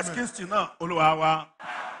 Say Jésù amen. Kristi náà Olúwa wa.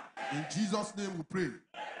 In Jesus' name we pray.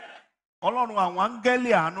 Ọlọ́run àwọn áńgẹ́lì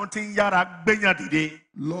àánú tí ń yára gbéyàn dìde.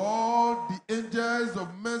 Lord, the angels of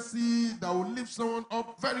mercy that will lift someone up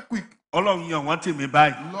very quick. Ọlọ́run yàn wọ́n tì mí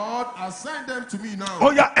báyìí. Lord, assign them to me now. Ó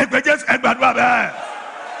yá ẹgbẹ́ Jésù ẹgbàdúrà bẹ́ẹ̀.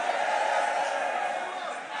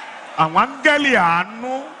 Àwọn áńgẹ́lì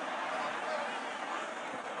àánú.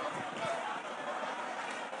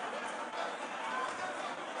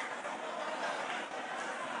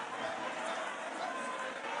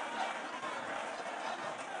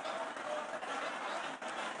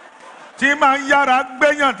 Tí máa ń yára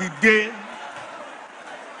gbéyàn dìde.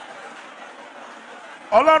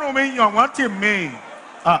 Ọlọ́run mi yàn wọ́n tì mí.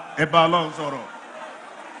 Ẹ bá Ọlọ́run sọ̀rọ̀.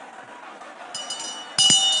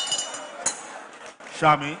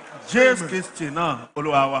 Ṣàmì. Jésù Kristi náà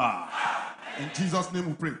Olúwa wa. In Jesus' name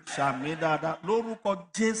we pray. Ṣàmì dáadáa. Lórúkọ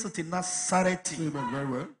Jésù ti Násárẹ́tì. Amen. Very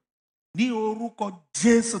well. Ní orúkọ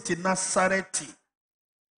Jésù ti Násárẹ́tì.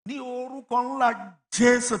 Ní orúkọ ńlá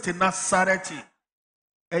Jésù ti Násárẹ́tì.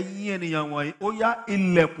 Ẹ̀yin ènìyàn wọ̀nyí, ó yá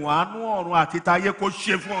ilẹ̀kùn àánú ọ̀run àti tayé kó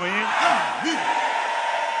ṣe fún yín.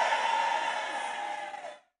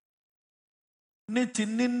 Ní ti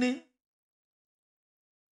níní,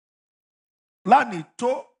 lánìí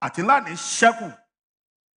tó àti lánìí ṣẹ́kù.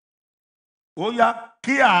 Ó yá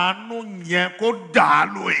kí àánú yẹn kó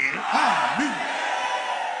dàálù yín. Amen.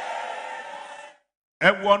 Ẹ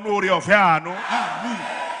wọnú oore ọ̀fẹ́ àánú. Amen.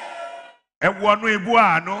 Ẹ wọnú ibú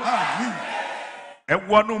àánú. Amen. Ẹ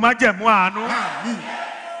wọnú májẹ̀mú àánú. Amen.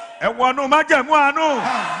 Ẹ wọnú májẹ̀mú àánú.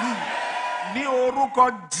 Amen. Ní orúkọ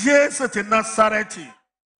Jésù ti Násárẹ́tì.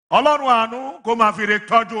 Ọlọ́run àánú kó máa fi re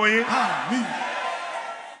tọ́jú yín. Amen.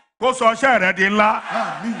 Kó sọ iṣẹ́ rẹ̀ di ńlá.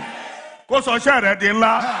 Amen. Kó sọ iṣẹ́ rẹ̀ di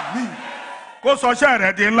ńlá. Amen. Kó sọ iṣẹ́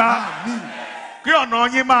rẹ̀ di ńlá. Amen. Kí ọ̀nà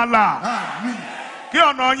yín máa là. Amen. Kí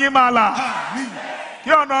ọ̀nà yín máa là. Amen. Kí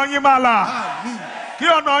ọ̀nà yín máa là. Amen. Kí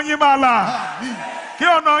ọ̀nà yín máa là. Amen. Kí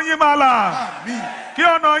ọ̀nà yín máa là. Amen. Kí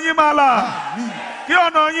ọ̀nà yín máa là. Amen. Kí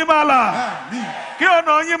ọ̀nà yín máa là. Amen. Kí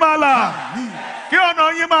ọ̀nà yín máa là. Amen. Kí ọ̀nà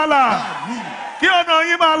yín máa là. Amen. Kí ọ̀nà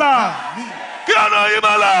yín máa là. Amen. Kí ọ̀nà yín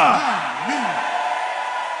máa là. Amen.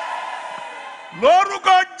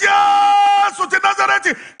 Lórúkọ Jésù ti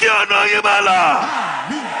Násárẹ́tì, kí ọ̀nà yín máa là.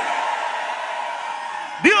 Amen.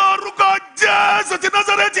 Ní orúkọ Jésù ti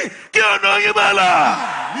Násárẹ́tì, kí ọ̀nà yín máa là.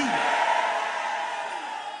 Amen.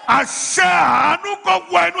 Àṣẹ àánú kó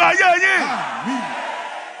wọ inú ayé yín.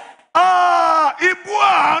 Amen. Ibú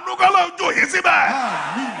àánú kó lọ jù yín síbẹ̀.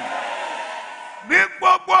 Amen. ní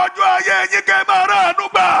gbogbo ọjọ́ ayé yín kẹ́ máa ráàánú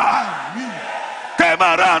gbà. Kẹ́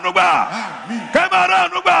máa ráàánú gbà. Kẹ́ máa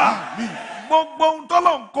ráàánú gbà. Gbogbo ohun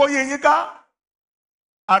tọ́lọ́run kó yé yín ká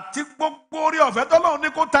àti gbogbo orí ọ̀fẹ́ tọ́lọ́run ní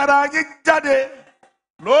kó tara yín jáde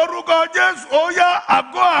lórúkọ Jésù ó yá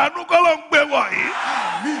àgọ́ àánú kọ́lọ́run gbé wọ̀nyí.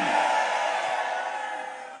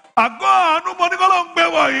 Àgọ́ àánú mo ní kọ́lọ́run gbé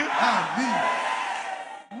wọ̀nyí.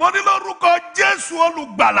 Mo ní lórúkọ Jésù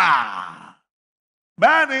olùgbàlà.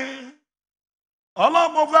 Bẹ́ẹ̀ni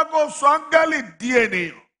Ọlọ́run mo fẹ́ kó sọ áńgẹ́lì di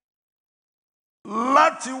ènìyàn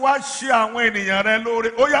láti wá ṣe àwọn ènìyàn rẹ lóore.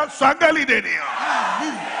 Ó yá sọ áńgẹ́lì dènìyàn.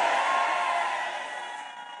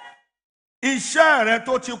 Iṣẹ́ rẹ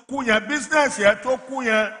tó ti kú yẹn, bísínẹ́sì ẹ tó kú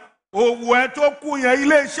yẹn, òwò ẹ tó kú yẹn,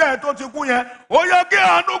 ilé iṣẹ́ ẹ tó ti kú yẹn, ó yẹ kí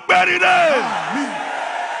àánú gbẹ̀rí dé.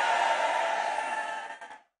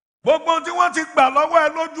 Gbogbo tí wọ́n ti gbà lọ́wọ́ ẹ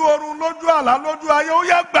lójú oorun, lójú àlá, lójú ayé, ó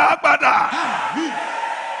yẹ gbà á padà.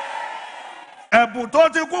 Ẹ̀bùn tó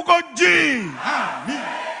ti kú kó jí.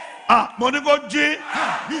 Mo ní kó jí.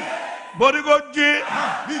 Mo ní kó jí.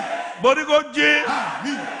 Mo ní kó jí.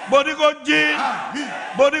 Mo ní kó jí.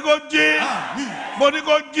 Mo ní kó jí. Mo ní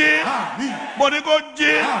kó jí. Mo ní kó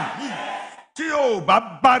jí. Tí o bá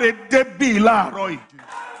báre débì láàárọ̀ yìí,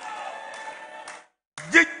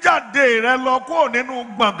 jíjáde rẹ lọ kúrò nínú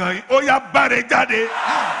gbọ̀ngàn yìí, ó yá báre jáde.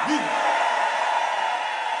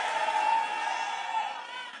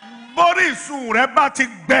 Bórísun rẹ bá ti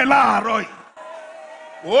gbẹ láàárọ̀ yìí,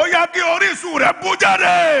 ó yá kí orísun rẹ bú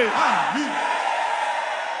jáde.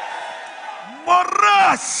 Mo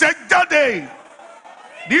rán àṣẹ jáde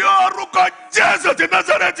ní orúkọ Jésù ti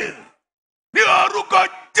Násárẹ́tì. Ní orúkọ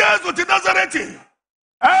Jésù ti Násárẹ́tì.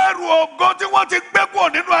 Ẹrù ògo tí wọ́n ti gbé kúrò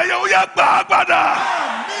nínú ayé, ó yá gbà á padà.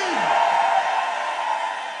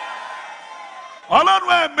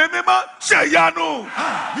 Ọlọ́run ẹ̀mí mímọ́ ṣèyanu.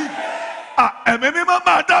 Ẹ̀mí mímọ́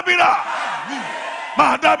máa dábìrà.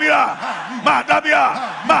 Máa dábìrà. Máa dábìrà.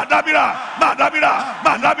 Máa dábìrà. Máa dábìrà.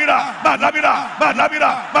 Máa dábìrà. Máa dábìrà. Máa dábìrà.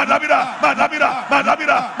 Máa dábìrà. Máa dábìrà. Máa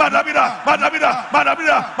dábìrà. Máa dábìrà. Máa dábìrà. Máa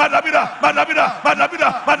dábìrà. Máa dábìrà. Máa dábìrà. Máa dábìrà.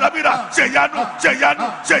 Máa dábìrà. Ṣèyanu. Ṣèyanu.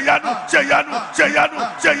 Ṣèyanu. Ṣèyanu. Ṣèyanu.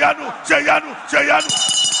 Ṣèyanu. Ṣèyanu. Ṣèyanu.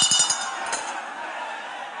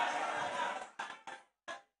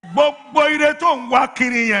 Gbogbo ire tó ń wá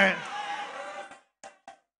kiri yẹn,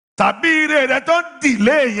 tàbí ire rẹ tó ń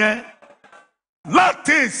dìlé yẹn,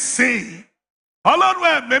 láti ìsìn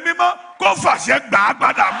Ọlọ́run ẹ̀mí mímọ́ kó fàṣẹ gbà á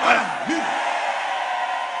padà mọ́ ẹ.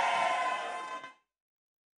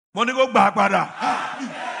 Mo ní kó gbà á padà.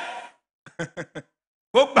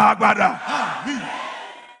 Kó gbà á padà.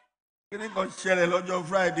 Kí ni kan ṣẹlẹ̀ lọ́jọ́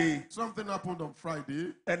Friday? Something happened on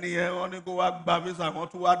Friday. Ẹni yẹn wọ́n ní kó wá gba visa, wọ́n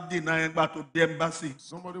tún wá dènà yẹn gbà tó dé embassy.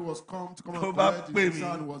 Somebody was come to come Tó and bá collect pè his mí.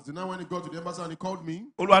 visa and was denied when he got to the embassy and he called me.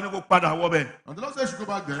 Olúwa ní kó padà wọ́bẹ̀. And the Lord said he should go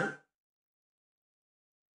back there.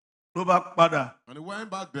 Ló bá padà. And he went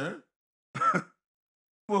back there.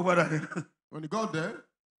 Kó padà ní. When he got there,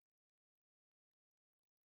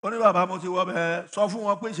 Ó ní bàbá mo ti wọ́bẹ̀, sọ fún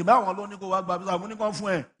wọn pé ṣèbí àwọn ló ní kó wá gba visa, mo ní kán fún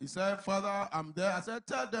ẹ. he said, Father, I'm there. I said,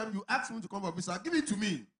 tell them you asked me to come for visa. Give it to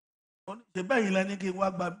me. Ṣé bẹ́yìn lẹ́ni kí n wá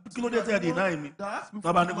gba, kí ló dé tẹ́ ẹ̀ deny mi? They asked me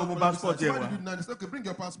Bàbá to ní come kó mú for visa. passport So yẹn why wá. did you deny? They said, okay, bring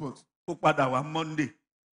your passport. Kó padà wá Monday.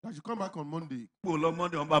 I should come back on Monday. Kó lọ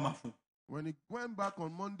Monday wọ́n bá máa fún. When he went back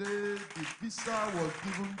on Monday, the visa was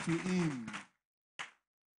given to him.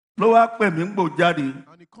 Ló wá pè mí ń gbò jáde.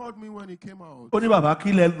 And he called me when he came out. Ó ní bàbá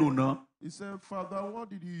kí lẹ lò náà. He said, Father,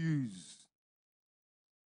 what did you use?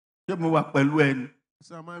 Ṣé mo wà pẹ̀lú ẹni? I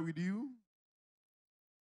said, am I with you?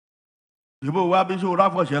 Ìbò wa bí ṣe o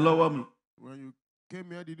ráfọ̀ṣẹ́ lọ́wọ́ mi. When you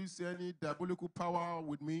came here, did you see any diabolical power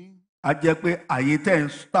with me? A jẹ́ pé àyè tẹ̀ ń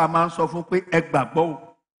tá a máa ń sọ fún pé ẹ gbàgbọ́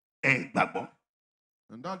o, ẹ gbàgbọ́.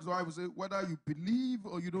 And that's why we say, whether you believe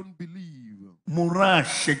or you don't believe. Mo rán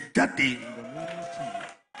àṣẹ jáde. In the name of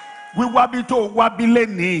Jesus. Wíwá bí tó wá bí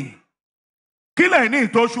lénìí. Kí lẹ́yìn ní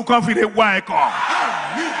ìtọ́sù kan fi lè wá ẹ̀kọ́.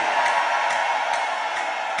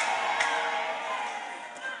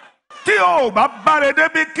 Tí o ò bá bára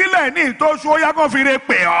débi kí lẹ́yìn ní ìtọ́sù ó yá kan fi lè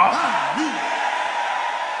pè ọ́.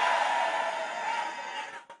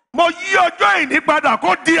 Mo yí ọjọ́ ìní padà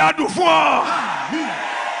kó di adùn fún ọ.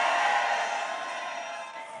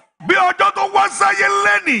 Bí ọjọ́ tó wá sáyé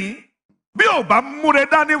lénìí, bí ò bá múre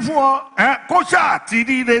dání fún ọ, kó ṣáà ti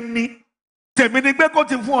ríre ní. Tèmi ni pé kó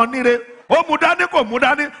ti fún ọ níre. Ó mú dání kò mú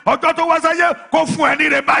dání, ọjọ́ tó wá sáyé kó fún ẹ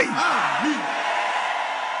níre báyìí.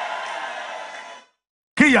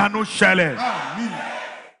 Kíyanu ṣẹlẹ̀.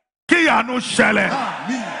 Kíyanu ṣẹlẹ̀.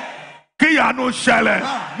 Kíyanu ṣẹlẹ̀.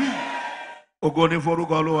 Ògo ni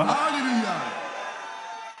forúkọ Olúwa. Hallelujah.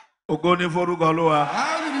 Ògo ni forúkọ Olúwa.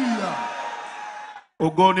 Hallelujah.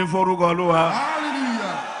 Ògo ni forúkọ Olúwa.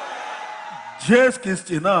 Hallelujah. Jésù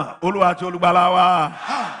Kristi náà Olúwa àti Olùgbàlà wa.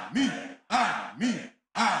 Àmín. Àmín.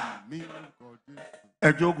 Àmín. God, Jesus.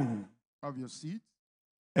 Ẹ jókòó. Have your seat,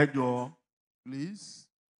 Ẹ jọ̀ọ́. please.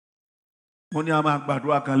 Mo ní a máa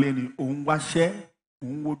gbàdúrà kan lẹ́ni òun wáṣẹ́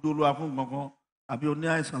òun wojú Olúwa fún gangan àbí o ní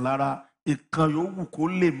àìsàn lára ìkan yòówù kó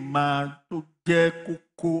lè máa tó jẹ́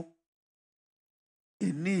kókó.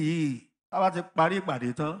 Ìní yìí a bá ti parí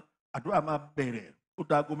ìpàdé tán àdúrà máa bẹ̀rẹ̀ ó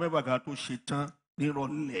dago mẹ́fà ká tó ṣe tán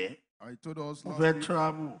nírọ̀lẹ́. I told us Ó last fẹ́ week.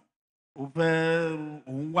 travel ó fẹ́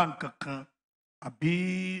òun wá nǹkan kan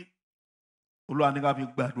àbí Olúwa ní ká fi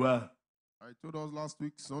gbàdúrà. I told us last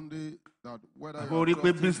week Sunday that whether Àbí you o are rí pé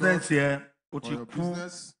trusting business God yẹn ó for ti your kú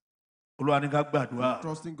business, Olúwa ní ká you gbàdúrà. are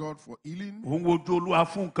trusting God for healing, Òun wojú Olúwa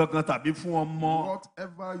fún nǹkan kan tàbí fún ọmọ.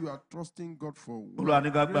 whatever you are trusting God for, we Olúwa are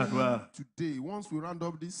ní ká praying gbàdúrà. today. Once we round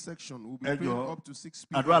up this section, we'll be Ẹ praying jọ̀ọ́, up to 6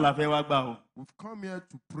 àdúrà la p.m. fẹ́ wá gbà o. We've come here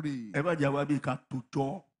to pray. Ẹ bá jà wá bí ká tó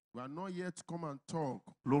jọ́ We are not yet to come and talk.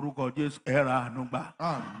 lórúkọ Jésù ẹ ra àánú gbà.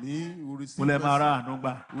 Amen. We'll Mo receive lẹ máa ra mercy. àánú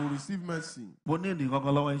gbà. We'll receive mercy. Mo ní ìdí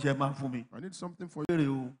kankan lọ́wọ́ iṣẹ́ máa fún mi. I need something for you. Béèrè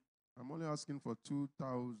o, I'm only asking for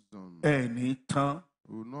 2,000. ẹ ní tán,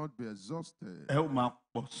 We will not be exhausted. ẹ ó máa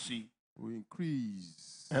pọ̀ sí i. We will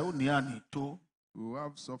increase. Ẹ ó ní àní tó. We will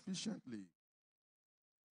have sufficiently.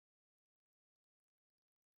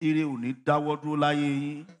 Ire ò ní dáwọ́ dúró láyé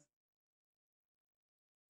yín.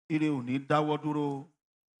 Ire ò ní dáwọ́ dúró.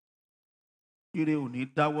 Ire ò ní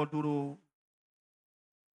dáwọ́ dúró.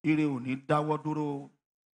 Ire ò ní dáwọ́ dúró.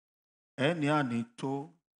 Ẹ ní àní tó.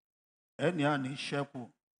 Ẹ ní àní ṣẹ́kù.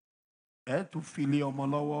 Ẹ tún fi lé ọmọ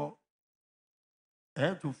lọ́wọ́. Ẹ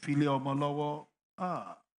tún fi lé ọmọ lọ́wọ́.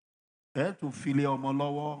 Ẹ tún fi lé ọmọ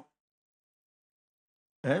lọ́wọ́.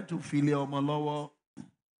 Ẹ tún fi lé ọmọ lọ́wọ́.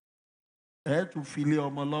 Ẹ tún fi lé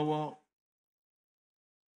ọmọ lọ́wọ́.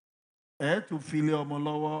 Ẹ tún fi lé ọmọ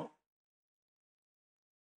lọ́wọ́.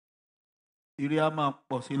 Ire á máa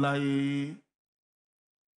pọ̀ sí láyé yín.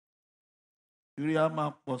 Ire á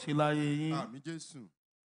máa pọ̀ sí láyé yín. Àmín Jésù.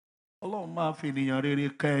 Ọlọ́run máa fi ènìyàn rere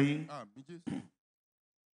kẹ́ yín. Àmín Jésù.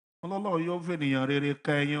 Ọlọ́run yóò fi ènìyàn rere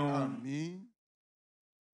kẹ́ yín o. Àmín.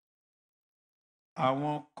 Àwọn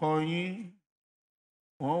ọkọ yín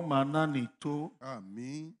wọ́n máa náni tó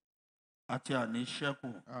Àmín. àti àní ṣẹ́kù.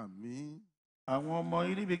 Àmín. Àwọn ọmọ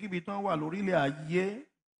yín níbikíbi tó wà lórílẹ̀ ayé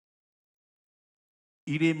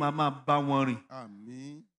ire máa bá wọn rìn.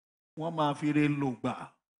 Àmín. Wọ́n máa fi ire lògbà.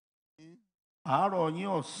 Àárọ̀ yín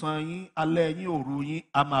ọ̀sán yín alẹ́ yín òru yín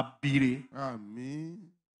á máa bíre.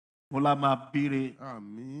 Àmín. Mo la máa bíre.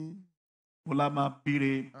 Àmín. Mo la máa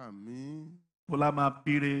bíre. Àmín. Mo la máa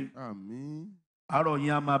bíre. Àmín. Àárọ̀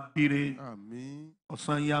yín á máa bíre. Àmín.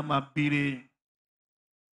 Ọ̀sán yín á máa bíre.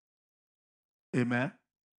 Amen.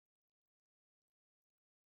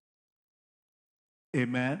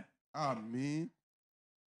 Amen. Àmín.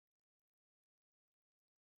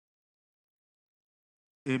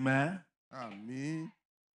 Amen. Àmín.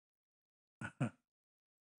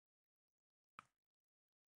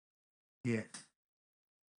 Yes.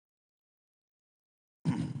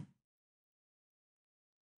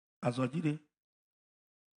 Àsọjídé,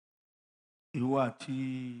 ìwọ àti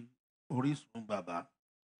Orísun bàbá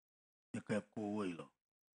ní ká ẹ kó owó ìlọ.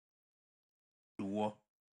 Ìwọ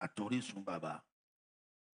àti Orísun bàbá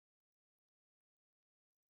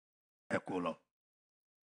ẹ kó lọ.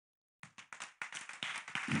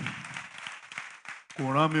 Kò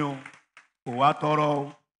rán mi o, kò wá tọrọ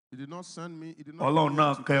o. He did not send me. He did not Ọlọ́run come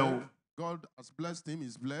here náà to kẹ́ beg. o. God has blessed him.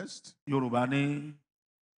 He's blessed. Yorùbá ní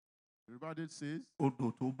Everybody says,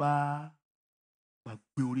 odò tó bá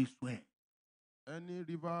gbàgbé orísun ẹ̀. any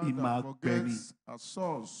river He that marked forgets a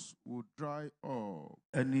source will dry up.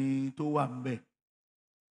 Ẹni tó wà ńbẹ̀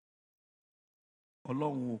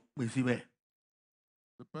Ọlọ́run ò pè síbẹ̀.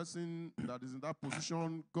 The person that is in that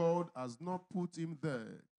position, God has not put him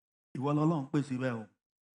there. Ìwọ lọ́lọ́run pè síbẹ̀ o.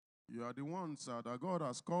 You are the one, sir, that God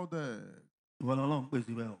has called there. Ìwọ lọ́lọ́run pè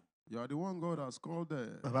síbẹ̀ o. You are the one God has called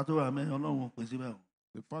there. Bàbá tó wà mẹ́rin Ọlọ́run ò pè síbẹ̀ o.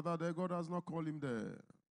 The father there, God has not called him there.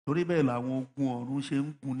 Torí bẹ́ẹ̀ làwọn ogun ọ̀run ṣe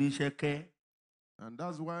ń gun ní ṣẹ́kẹ́. And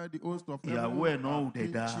that's why the host of Ìyàwó ẹ̀ heaven náà ò are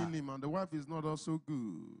dẹ̀ dáa. pinching him, and the wife is not also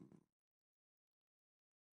good.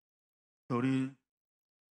 Torí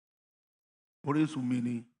Orísun mi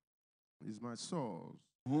ni. He's my source.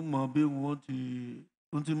 Mo mọ bí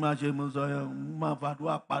wọ́n ti máa ṣe mo sọ yẹn, mo máa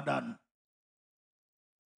fàdúrà padà nù.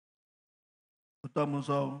 Òótọ́ mo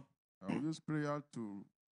sọ. I will use prayer to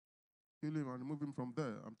kill him and remove him from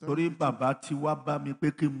there. I'm telling Torí you. the truth. bàbá ti wá bá mi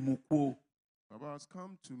pé kí n mú kú o. Baba has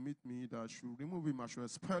come to meet me that I should remove him, I should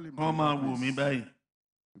expel him. Wọ́n from máa that wò mí place. báyìí.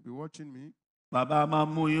 You'll be watching me. Bàbá máa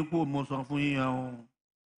mú yín kú mo sọ fún yín yẹn o.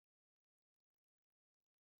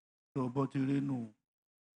 Tó bó ti rí nù.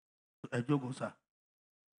 Ẹ jókòó sà.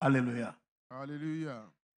 Hallelujah. Hallelujah.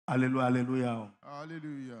 Hallelujah. Hallelujah.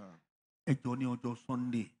 Hallelujah. Ẹ jọ ní ọjọ́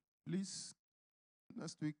Sunday. Please,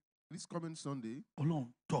 next week, this coming Sunday, Ọlọ́run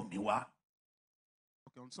tọ̀ mí wá.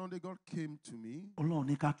 okay, on Sunday, God came to me. Ọlọ́run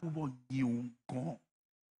ní ká túbọ̀ yin òun gan.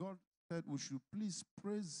 God said we should please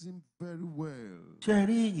praise Him very well. Ṣé ẹ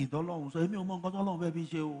rí ìyìn tọ́lọ́run sọ? Èmi ò mọ nǹkan tọ́lọ́run fẹ́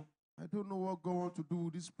fi ṣe o. I don't know what God wants to do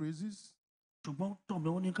with these praises. Ṣùgbọ́n tọ̀ mí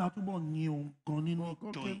ó ní ká túbọ̀ yin òun gan nínú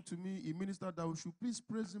God ìjọ came yìí. to me, He ministered that we should please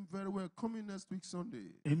praise Him very well coming next week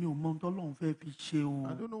Sunday. Èmi ò mọ tọ́lọ́run fẹ́ fi ṣe o.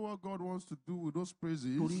 I don't know what God wants to do with those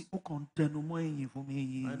praises. Torí ó kàn ń tẹnu mọ́ ìyìn fún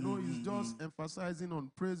mi. I know He's just emphasizing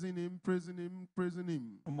on praising Him, praising Him, praising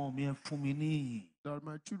Him. Ọmọ mi ẹ fún mi ní ìyìn. That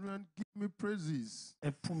my children give me praises.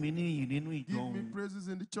 Ẹ fún mi ní ìyìn nínú ìjọ Give me òun. praises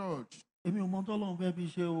in the church. Èmi ò mọ tọ́lọ́run fẹ́ fi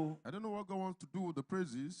ṣe o. I don't know what God wants to do with the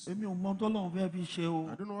praises. Èmi ò mọ tọ́lọ́run fẹ́ fi ṣe o.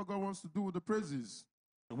 I don't know what God wants to do with the praises.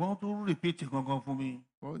 Ṣùgbọ́n tó rìpíìtì kankan fún mi.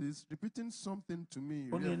 But He's repeating something to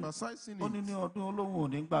me, Ó ní- emphasizing Ó ní ní it, ọdún olóhùn ò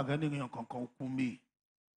ní gbàgbé nìyẹn kankan kú mi.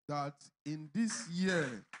 that in this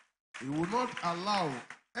year, He will not allow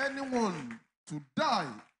anyone to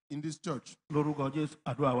die in this church. Lórúkọ Jésù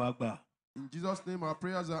àdúrà wa gbà. In Jesus' name, our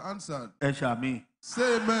prayers are answered. Ẹ ṣàmì.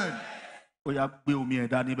 Say amen. Ó yá gbé omi ẹ̀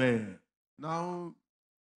dání bẹ́ẹ̀. Now,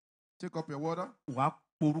 take up your water. Wàá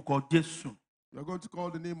porúkọ Jésù. You're going to call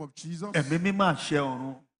the name of Jesus. Ẹ̀mí mímọ́ àṣẹ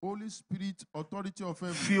ọ̀run. Holy Spirit, authority of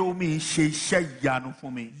heaven. Fi omi ṣe iṣẹ́ ìyanu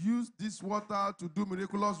fún mi. Use this water to do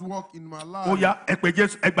miraculous work in my life. Ó yá ẹ pé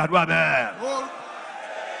Jésù ẹ gbàdúrà bẹ́ẹ̀. Oh,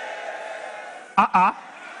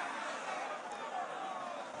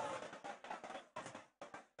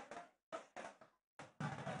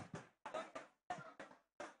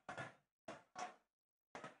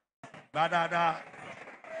 Gbà dáadáa.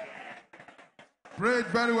 pray it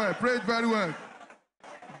very well. Pray it very well.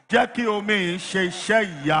 Jẹ́ kí omi yìí ṣe iṣẹ́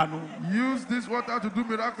ìyanu. Use this water to do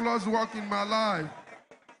miraculous work in my life.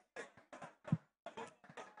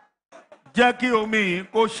 Jẹ́ kí omi yìí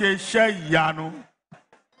kó ṣe iṣẹ́ ìyanu.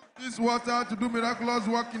 This water to do miraculous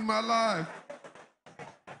work in my life.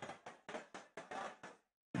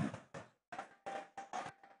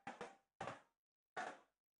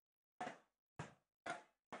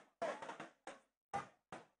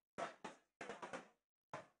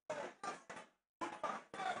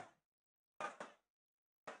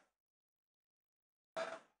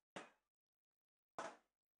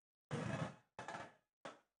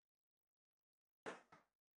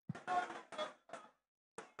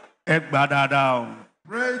 Ẹ gbà dáadáa o.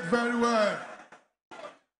 Pray it very well.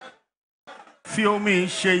 Fi omi yìí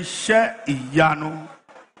ṣe iṣẹ́ ìyanu.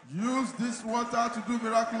 Use this water to do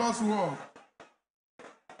miraculous work.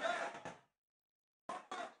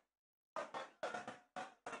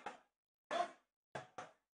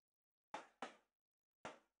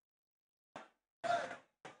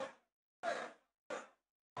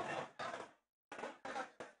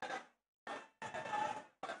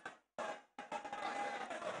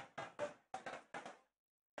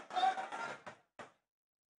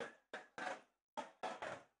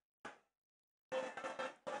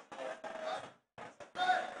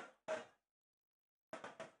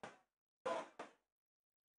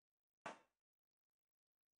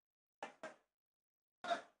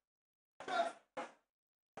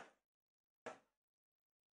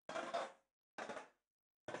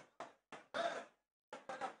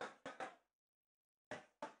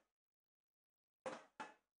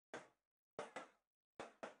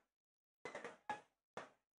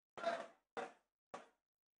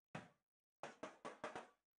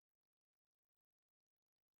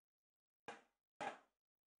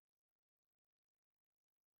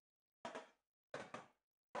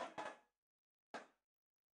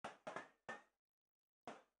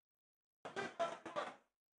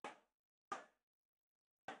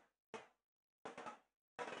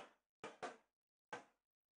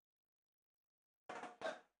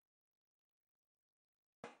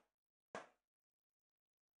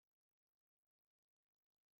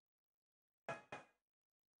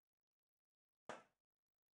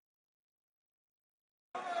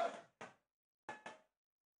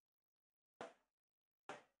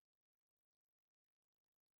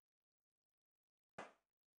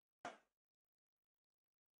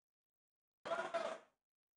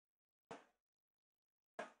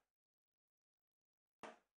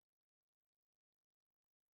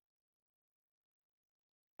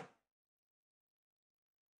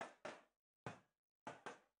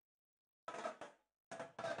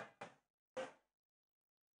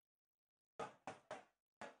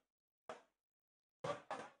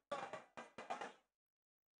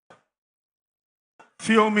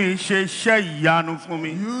 Fi omi ṣe iṣẹ́ ìyanu fún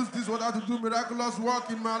mi. Use this water to do miraculous work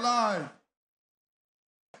in my life.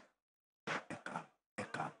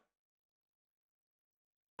 Ẹ̀ka.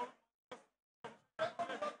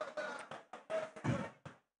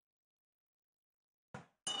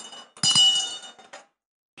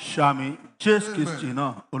 Ṣàmì Jésù Kristi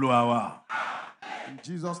náà Olúwa wa. In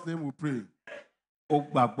Jesus' name we pray. Ó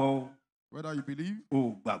gbàgbọ́ Whether you believe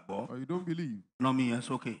ó gbàgbọ́. or you don't believe, Ná mi yẹn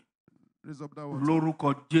sókè. raise up that water.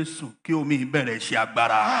 Lórúkọ Jésù kí omi bẹ̀rẹ̀ ṣe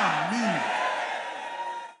agbára. Amen.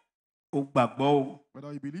 Ó gbàgbọ́ o.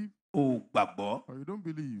 Whether you believe Ó gbàgbọ́. or you don't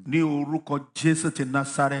believe, Ní orúkọ Jésù ti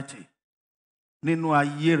Násárẹ́tì. Nínú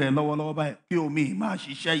ayé rẹ̀ lọ́wọ́lọ́wọ́ báyìí kí omi máa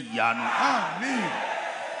ṣiṣẹ́ ìyanu. Amen.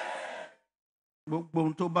 Gbogbo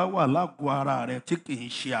ohun tó bá wà lágọ̀ọ́ ara rẹ̀ tí kì í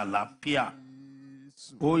ṣe àlàáfíà.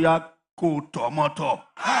 Ó yá kó tọmọtọ̀.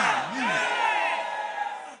 Amen.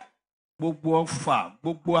 Gbogbo ọfà,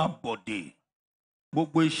 gbogbo àbọ̀dè,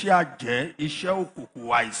 gbogbo iṣẹ́ àjẹ́, iṣẹ́ òkùnkùn,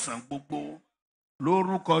 àìsàn gbogbo.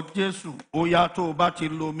 Lórúkọ Jésù, ó yá tó o bá ti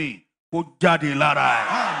lomi kó jáde lára ẹ̀.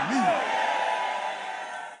 Amen.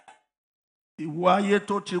 Ìwọ ayé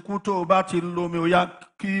tó ti kú tó o bá ti lomi, ó yá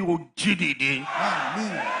kí o jí dìde.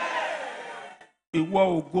 Amen. Ìwọ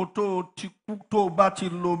ògo tó o ti kú tó o bá ti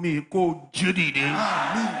lomi kó o jí dìde.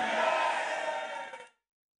 Amen.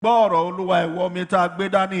 Gbọ́ ọ̀rọ̀ Olúwa ìwọ mi tá a gbé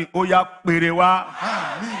dání, ó yá pèrè wá.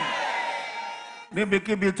 Amen.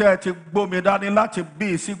 Níbikíbi tẹ́ ẹ ti gbómi dání láti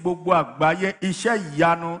bí sí gbogbo àgbáyé, iṣẹ́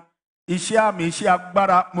ìyanu, iṣẹ́ àmì, iṣẹ́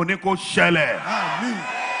agbára, mo ní kó ṣẹlẹ̀. Amen.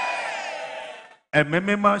 Ẹ̀mí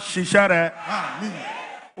mímọ́ ṣiṣẹ́ rẹ̀. Amen.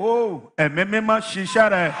 Ó ẹ̀mí mímọ́ ṣiṣẹ́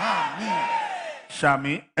rẹ̀. Amen.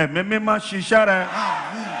 Ṣàmì ẹ̀mí mímọ́ ṣiṣẹ́ rẹ̀.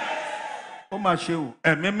 Amen. Ó mà ṣe o,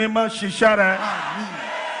 ẹ̀mí mímọ́ ṣiṣẹ́ rẹ̀. Amen.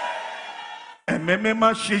 Ẹ̀mí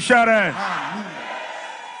mímọ́ ṣiṣẹ́ rẹ̀. Amen.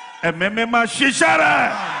 Ẹ̀mí mímọ́ ṣiṣẹ́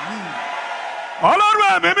rẹ̀. Amen.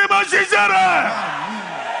 Ọlọ́run ẹ̀mí mímọ́ ṣiṣẹ́ rẹ̀. Amen.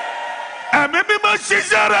 Ẹ̀mí mímọ́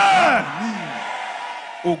ṣiṣẹ́ rẹ̀. Amen.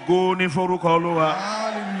 Ògo ni forúkọ Olúwa.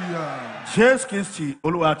 Hallelujah. Jésù Kristi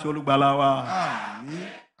Olúwa àti Olùgbàlà wa. Amen.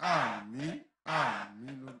 Amen.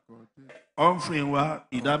 Amen. Lord God, take Ọ̀nfìn wa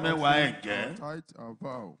ìdámẹ́wàá ẹ̀jẹ̀. tithe and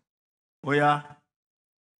vow. Ó yá.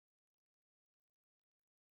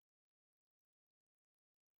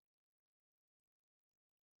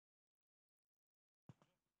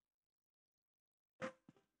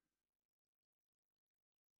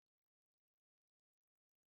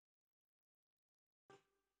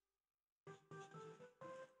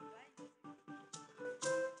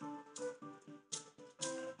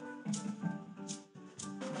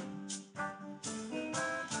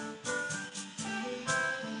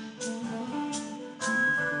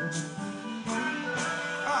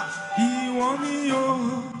 Ìwọ ni o,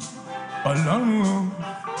 Ọlọ́run o,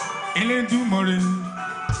 Elédùmarè,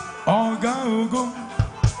 ọ̀gá ògo.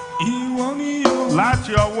 Ìwọ ni o,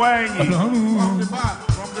 Láti ọwọ́ ẹ̀yìn. Ọlọ́run o, From the back.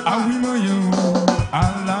 awímọ̀yẹ o,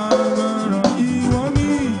 alágbára. Ìwọ ni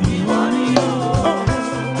o,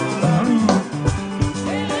 Ọlọ́run o,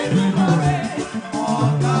 Elédùmarè,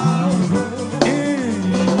 ọ̀gá ògo.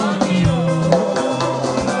 Ìwọ ni o,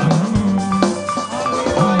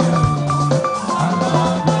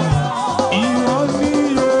 ìwọ ni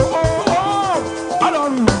o,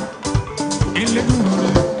 Ọlọ́run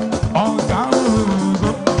Elédùmarè, ọ̀gá ògo.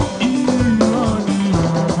 Ìwọ ni o,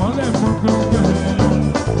 mọ́lẹ̀ mọ́ gbẹ́gbẹ́,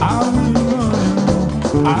 awímọ̀yẹ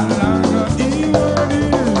o,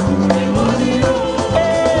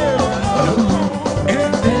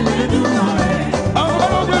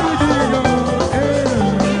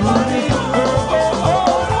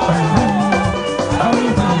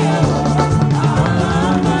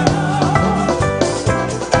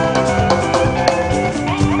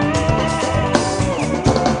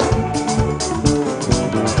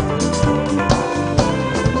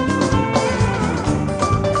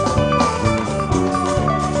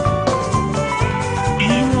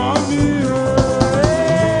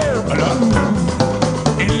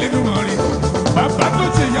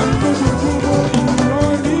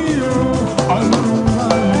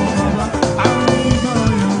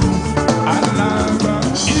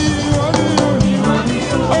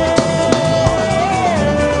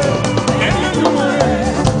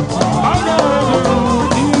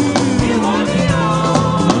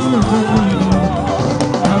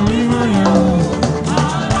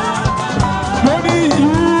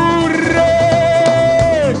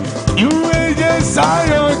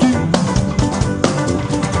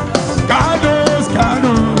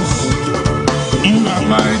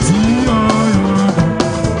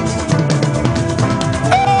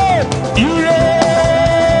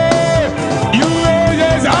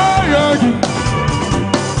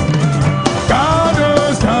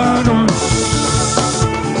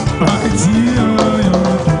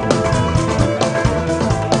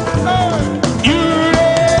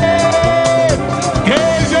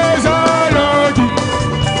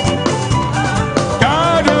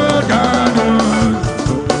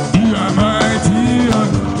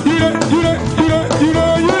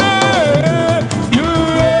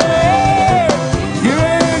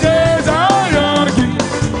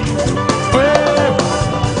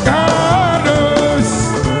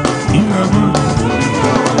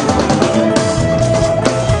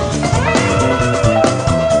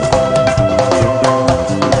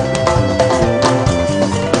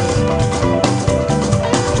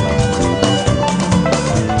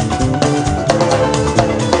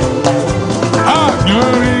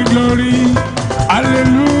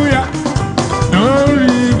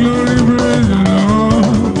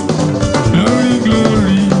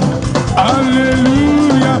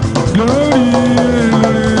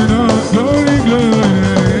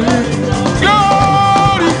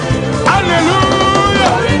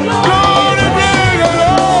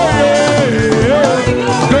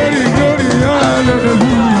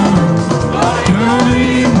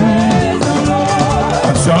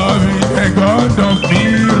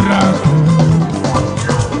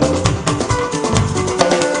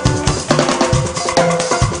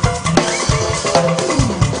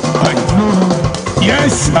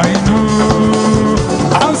 I know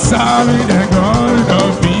I'm serving the God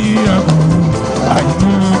of miracle. I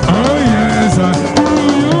know, oh yes, I do.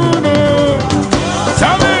 You know,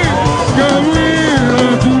 serving the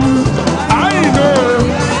miracle. I know,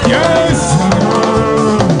 yes, I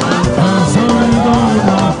know. I'm serving God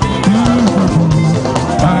of miracle.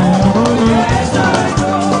 I know, yes, I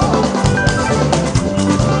know.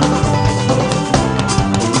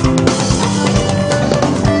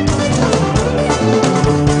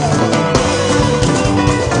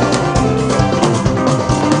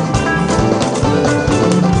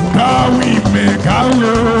 God we make our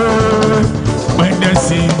way when there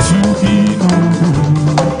seems to be no road.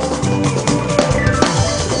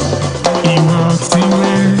 He walks the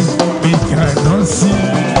way we cannot see.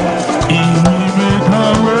 He will make a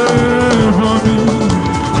way for me.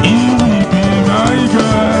 He will be my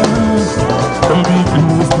God. Hold me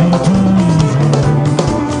closely to his hand.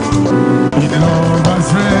 In love and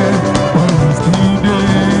strength, when he's still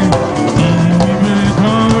there, he will make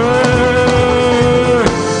a way.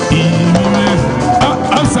 He will make.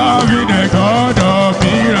 I'm serving the God of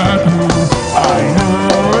miracles. I know,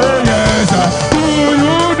 yes, I do. You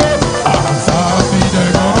know, I'm serving the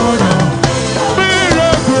God of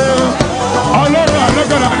miracles. All over,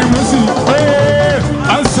 look at the mercy. Hey,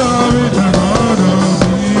 I'm serving the God of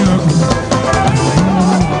miracles.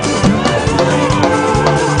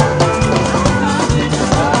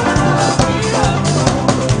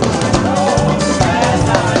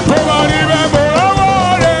 Nobody remember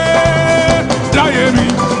láyé mi.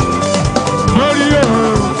 Morio,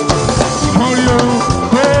 Morio,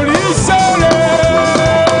 Morí sẹ́lẹ̀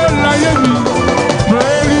láyé mi.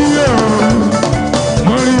 Morio,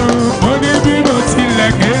 Morio, mo ní bí mo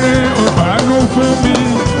tilẹ̀ kéré ó bàánú fún mi.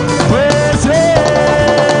 Ó ṣe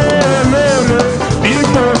lóore bí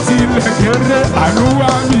mo tilẹ̀ kéré àánú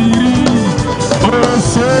wá mi rí. Ó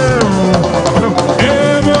ṣe o,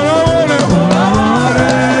 èèmọ̀ lọ́wọ́ rẹ̀ ò lọ́wọ́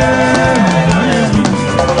rẹ̀ láyé mi.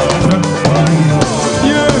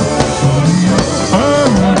 Yeah. Oh,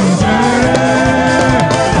 Morí sẹ́lẹ̀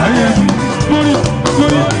láyé mi. Morí,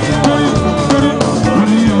 Morí, Morí, Morí,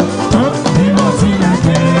 Morí, ó bí mo tilẹ̀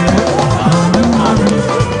kéré àánú wá mi rí.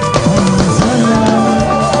 Ó ṣe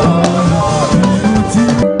bí mo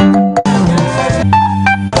tilẹ̀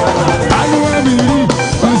àánú wá mi rí.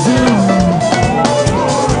 Ó ṣe o.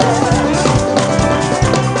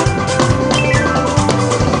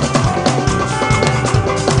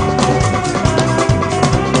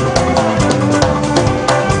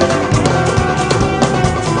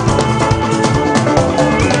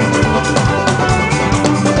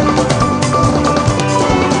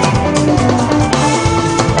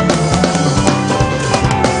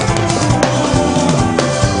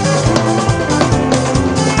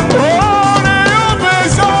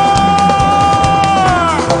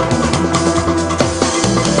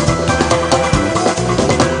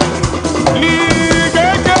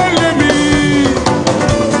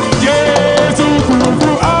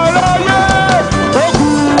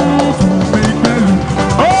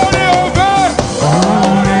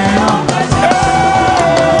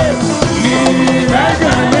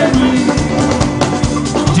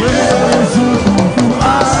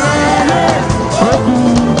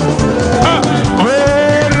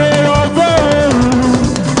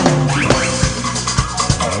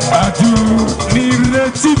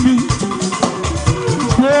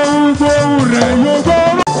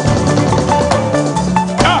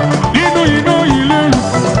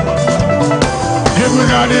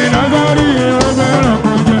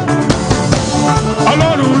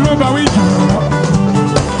 Ọlọ́run ló bá wí jù ọ́.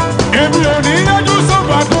 Èmi ò ní yájú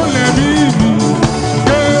sọ́ba tó lẹ̀mí mi.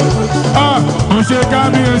 Ó ṣe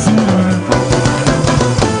kábíyèsí rẹ̀.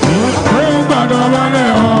 Ó ń gbàdọ̀ wọlé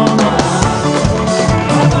ọba.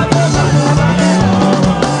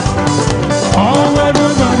 Ọwọ́ ló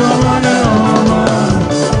gbàdọ̀ wọlé ọba.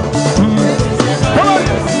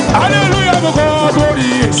 Hallelujah, mo kọ́ lórí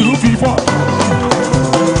èṣù fífọ́.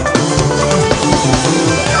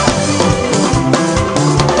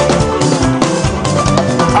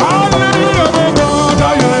 Hallelujah, mo kọ́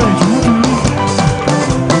dáyé èṣù dúró.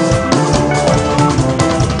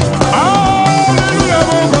 Hallelujah,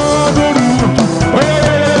 mo kọ́ lórí òkú.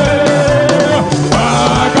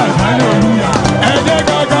 Bàgà hallelujah, ẹ jẹ́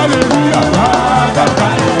ká hallelujah, bàgà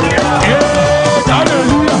hallelujah,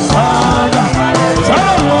 hallelujah, bàgà.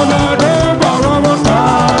 Sáwọn ọmọdé bàbá wọn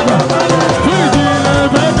bàgà.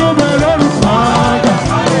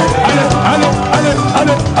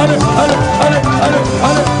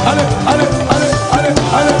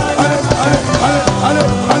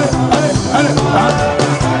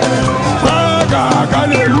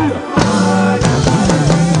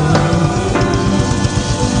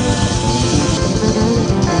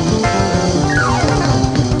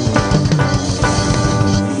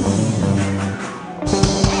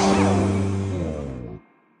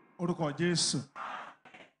 lórúkọ Jésù.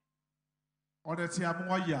 Ọrẹ tí a mú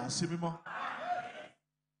wá yà sí mímọ́.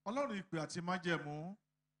 Ọlọ́run ìpè àti májẹ̀mú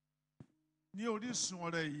ní orísun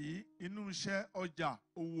ọrẹ yìí inú iṣẹ́ ọjà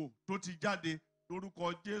òwò tó ti jáde lórúkọ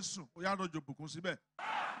Jésù ó yá rọ̀jò bùkún síbẹ̀.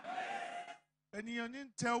 Ènìyàn ní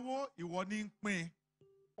tẹ owó ìwọ ní pín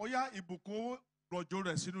ó yá ìbùkún owó rọ̀jò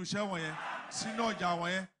rẹ̀ sínú iṣẹ́ wọ̀nyẹn sínú ọjà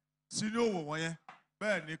wọ̀nyẹn sínú òwò wọ̀nyẹn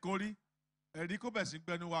bẹ́ẹ̀ ni kó rí ẹ̀rí kó bẹ̀ sí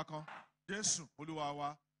gbẹnu wa kan Jésù Olúwa wa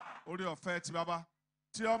orí ọ̀fẹ́ ti Bàbá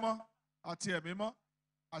ti Ọmọ àti Ẹ̀mí mọ́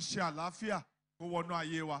àṣẹ àlàáfíà kó wọnú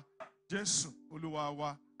ayé wa Jésù Olúwa wa.